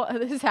his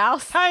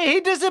house? Hey,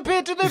 he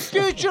disappeared to the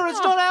future. It's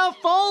not our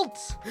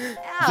fault.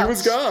 He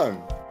was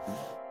gone.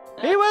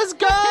 He was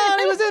gone.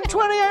 He was in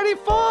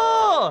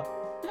 2084.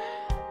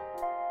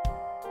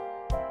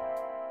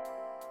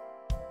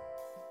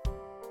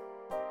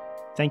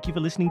 Thank you for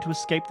listening to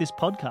Escape This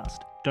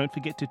Podcast. Don't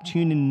forget to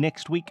tune in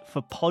next week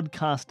for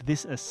Podcast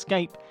This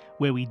Escape,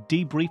 where we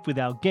debrief with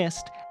our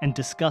guest and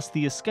discuss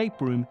the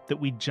escape room that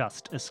we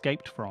just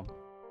escaped from.